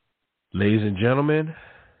 Ladies and gentlemen,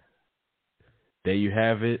 there you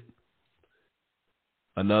have it.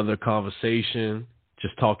 Another conversation,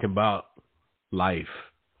 just talking about life.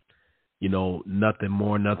 You know, nothing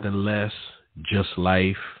more, nothing less, just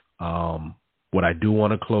life. What I do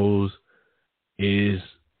want to close is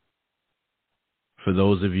for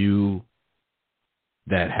those of you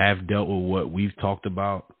that have dealt with what we've talked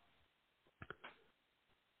about,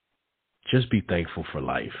 just be thankful for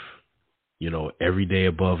life. You know, every day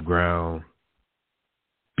above ground,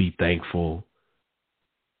 be thankful.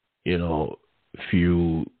 You know, if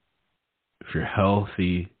you're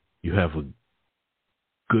healthy, you have a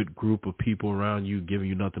good group of people around you giving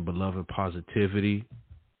you nothing but love and positivity.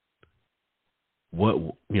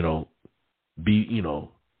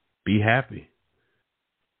 Be happy.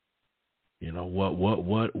 You know,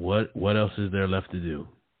 what else is there left to do?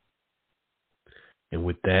 And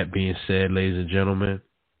with that being said, ladies and gentlemen,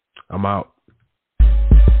 I'm out.